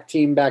exact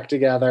team back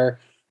together.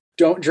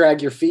 Don't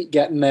drag your feet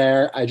getting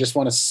there. I just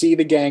want to see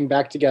the gang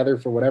back together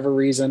for whatever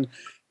reason,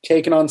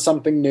 taking on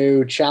something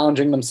new,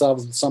 challenging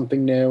themselves with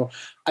something new.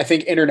 I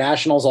think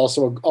international is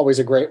also always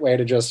a great way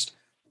to just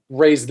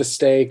raise the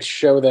stakes,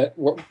 show that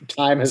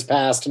time has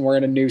passed and we're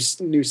in a new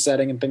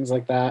setting and things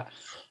like that.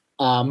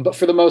 But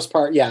for the most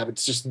part, yeah,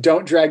 it's just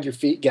don't drag your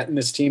feet getting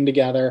this team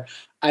together.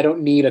 I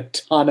don't need a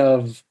ton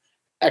of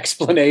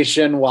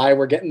explanation why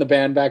we're getting the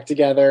band back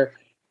together.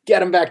 Get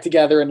them back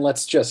together and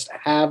let's just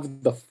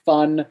have the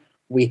fun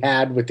we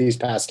had with these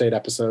past 8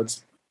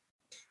 episodes.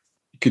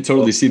 You could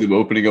totally see them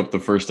opening up the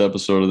first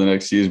episode of the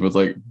next season with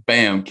like,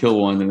 bam, kill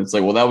one. And it's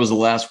like, well, that was the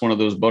last one of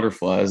those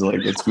butterflies.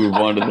 Like, let's move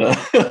on to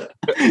the,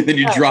 then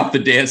you drop the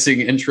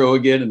dancing intro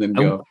again and then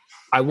go.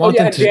 I want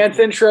dance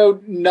intro,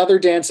 another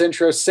dance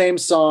intro, same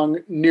song,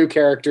 new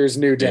characters,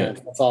 new dance.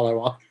 Yeah. That's all I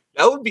want.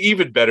 That would be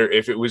even better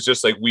if it was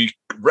just like, we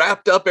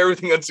wrapped up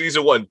everything on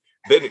season 1.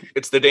 Then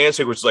it's the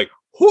dancing, which is like,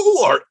 who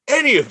are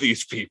any of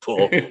these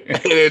people? And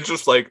it's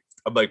just like,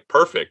 I'm like,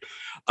 perfect.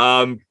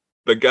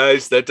 But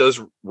guys, that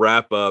does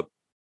wrap up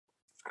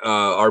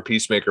our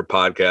Peacemaker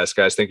podcast.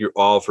 Guys, thank you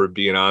all for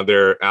being on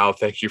there. Al,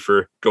 thank you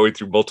for going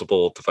through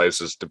multiple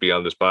devices to be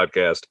on this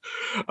podcast.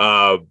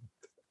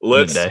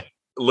 Let's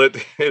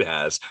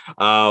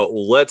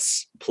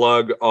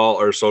plug all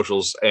our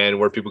socials and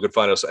where people can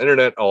find us on the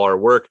internet, all our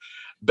work.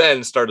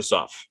 Ben, start us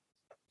off.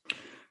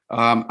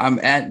 I'm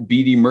at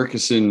BD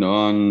Murkison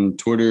on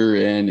Twitter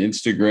and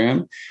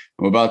Instagram.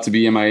 I'm about to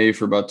be MIA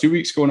for about 2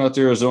 weeks, going out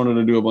to Arizona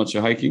to do a bunch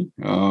of hiking.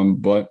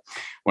 But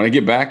when I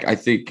get back, I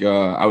think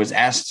I was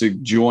asked to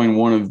join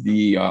one of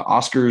the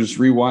Oscars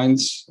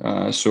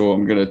rewinds. So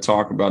I'm going to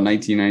talk about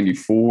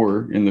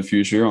 1994 in the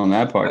future on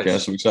that podcast.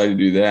 Nice. I'm excited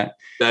to do that.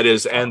 That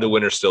is, and The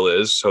Winner Still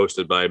Is,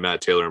 hosted by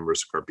Matt Taylor and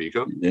Marissa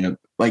Carpico. Yeah.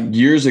 Like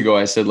years ago,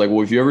 I said, like,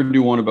 well, if you ever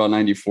do one about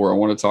 94, I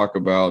want to talk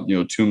about,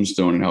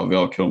 Tombstone and how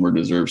Val Kilmer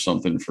deserves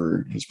something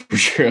for his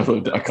portrayal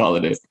of Doc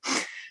Holliday.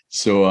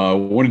 So I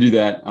want to do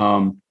that.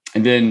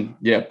 And then,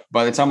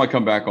 by the time I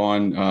come back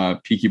on,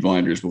 Peaky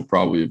Blinders will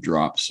probably have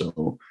dropped.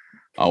 So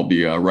I'll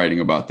be writing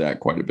about that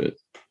quite a bit.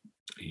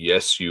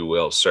 Yes, you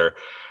will, sir.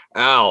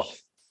 Al,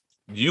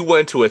 you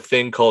went to a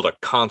thing called a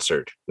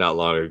concert not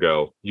long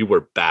ago. You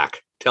were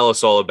back. Tell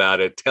us all about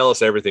it. Tell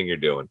us everything you're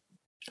doing.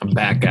 I'm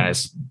back,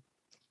 guys.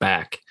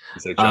 Back.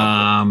 You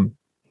can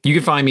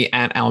find me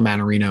at Al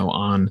Manarino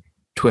on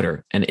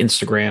Twitter and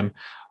Instagram.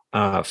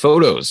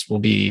 Photos will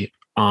be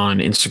on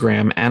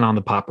Instagram and on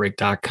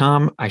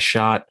thepopbreak.com. I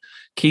shot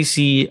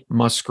Casey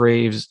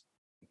Musgraves,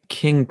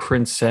 King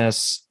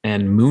Princess,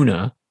 and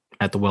Muna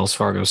at the Wells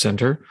Fargo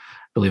Center. I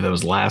believe that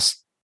was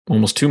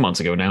almost 2 months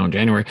ago now in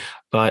January,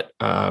 but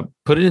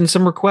put it in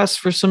some requests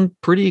for some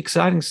pretty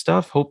exciting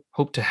stuff.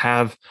 Hope to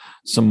have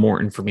some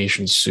more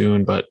information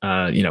soon, but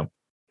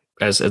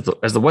as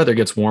the weather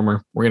gets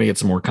warmer, we're going to get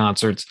some more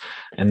concerts,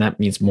 and that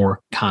means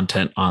more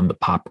content on the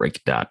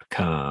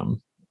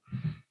popbreak.com.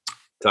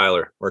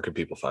 Tyler, where can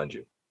people find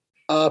you?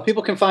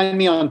 People can find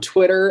me on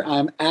Twitter.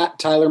 I'm at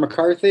Tyler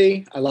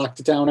McCarthy. I locked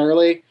it down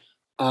early.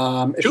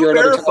 If Two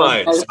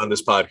verifieds on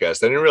this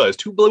podcast. I didn't realize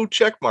 2 blue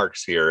check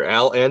marks here,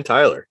 Al and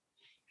Tyler.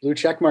 Blue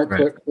check mark.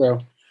 Right.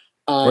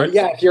 Right.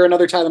 Yeah, if you're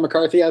another Tyler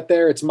McCarthy out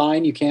there, it's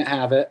mine. You can't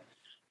have it.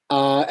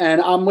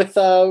 And I'm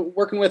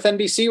working with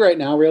NBC right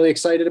now. Really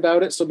excited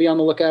about it. So be on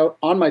the lookout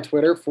on my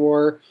Twitter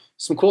for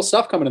some cool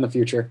stuff coming in the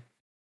future.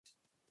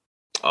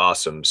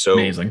 Awesome. So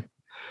amazing.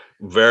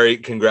 Very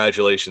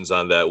congratulations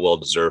on that. Well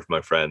deserved,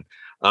 my friend.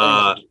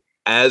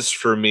 As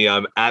for me,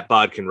 I'm at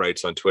Bodkin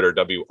Writes on Twitter,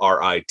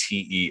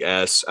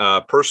 WRITES.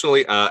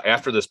 Personally,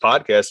 after this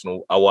podcast,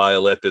 and while I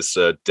let this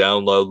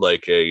download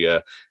like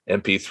a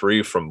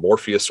MP3 from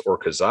Morpheus or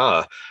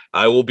Kazaa,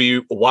 I will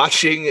be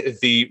watching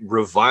the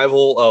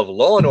revival of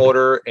Law and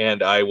Order,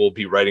 and I will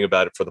be writing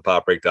about it for the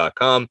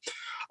popbreak.com.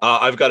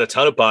 I've got a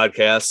ton of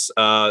podcasts.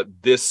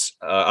 This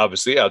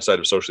obviously outside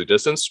of Socially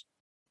Distanced.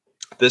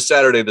 This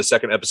Saturday, the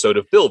second episode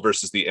of Bill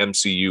versus the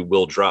MCU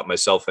will drop.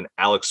 Myself and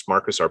Alex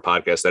Marcus, our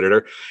podcast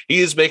editor,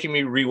 he is making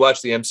me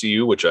rewatch the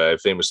MCU, which I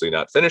have famously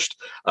not finished.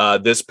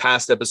 This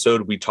past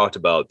episode, we talked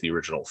about the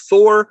original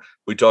Thor.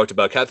 We talked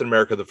about Captain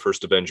America, the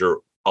First Avenger,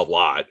 a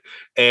lot.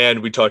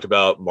 And we talked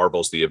about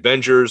Marvel's The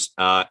Avengers.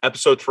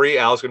 Episode 3,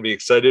 Al's going to be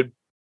excited.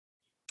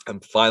 I'm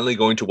finally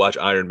going to watch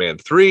Iron Man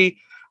 3.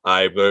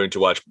 I'm going to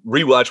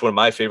rewatch one of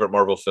my favorite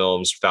Marvel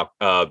films,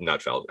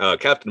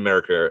 Captain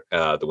America,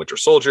 The Winter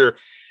Soldier.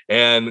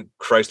 And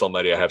Christ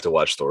almighty, I have to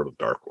watch Thor: The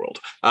Dark World.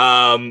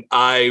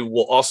 I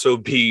will also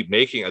be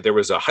there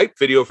was a hype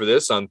video for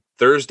this on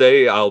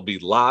Thursday. I'll be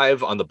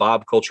live on the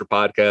Bob Culture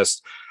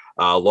podcast,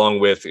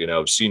 along with,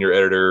 senior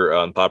editor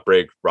on Pop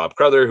Break, Rob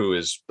Crowther, who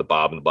is the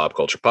Bob and the Bob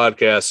Culture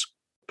podcast,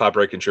 Pop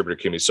Break contributor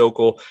Kimmy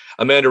Sokol,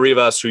 Amanda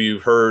Rivas, who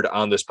you've heard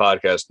on this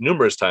podcast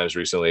numerous times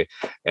recently,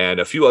 and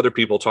a few other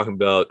people talking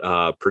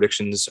about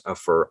predictions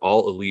for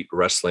All Elite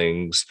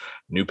Wrestling's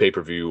new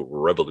pay-per-view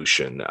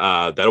Revolution.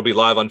 That'll be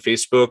live on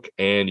Facebook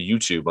and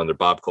YouTube under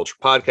Bob Culture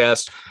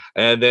Podcast.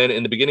 And then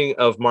in the beginning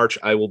of March,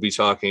 I will be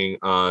talking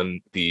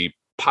on the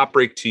Pop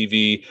Break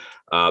TV.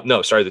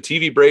 The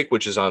TV Break,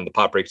 which is on the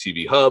Pop Break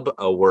TV Hub,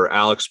 where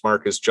Alex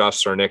Marcus,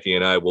 Josh Sarnecki,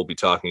 and I will be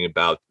talking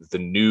about the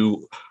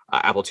new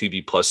Apple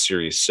TV Plus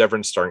series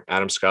Severance, starring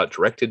Adam Scott,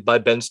 directed by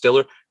Ben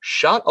Stiller,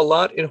 shot a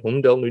lot in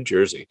Homedale, New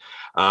Jersey.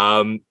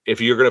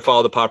 If you're going to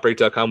follow the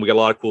popbreak.com, we got a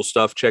lot of cool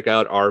stuff. Check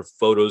out our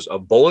photos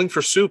of Bowling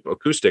for Soup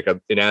acoustic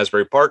in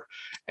Asbury Park,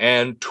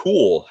 and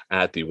Tool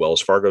at the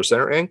Wells Fargo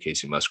Center, and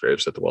Casey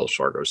Musgraves at the Wells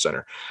Fargo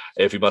Center.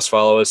 If you must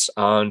follow us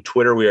on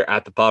Twitter, we are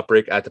at the Pop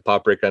Break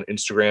on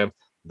Instagram,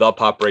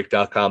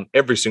 thepopbreak.com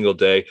every single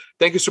day.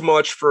 Thank you so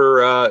much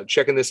for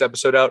checking this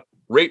episode out.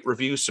 Rate,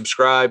 review,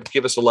 subscribe,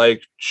 give us a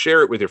like,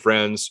 share it with your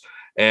friends.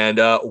 And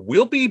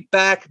we'll be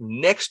back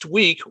next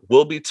week.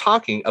 We'll be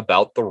talking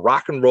about the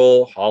Rock and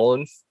Roll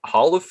Hall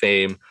of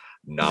Fame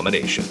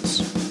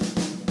nominations.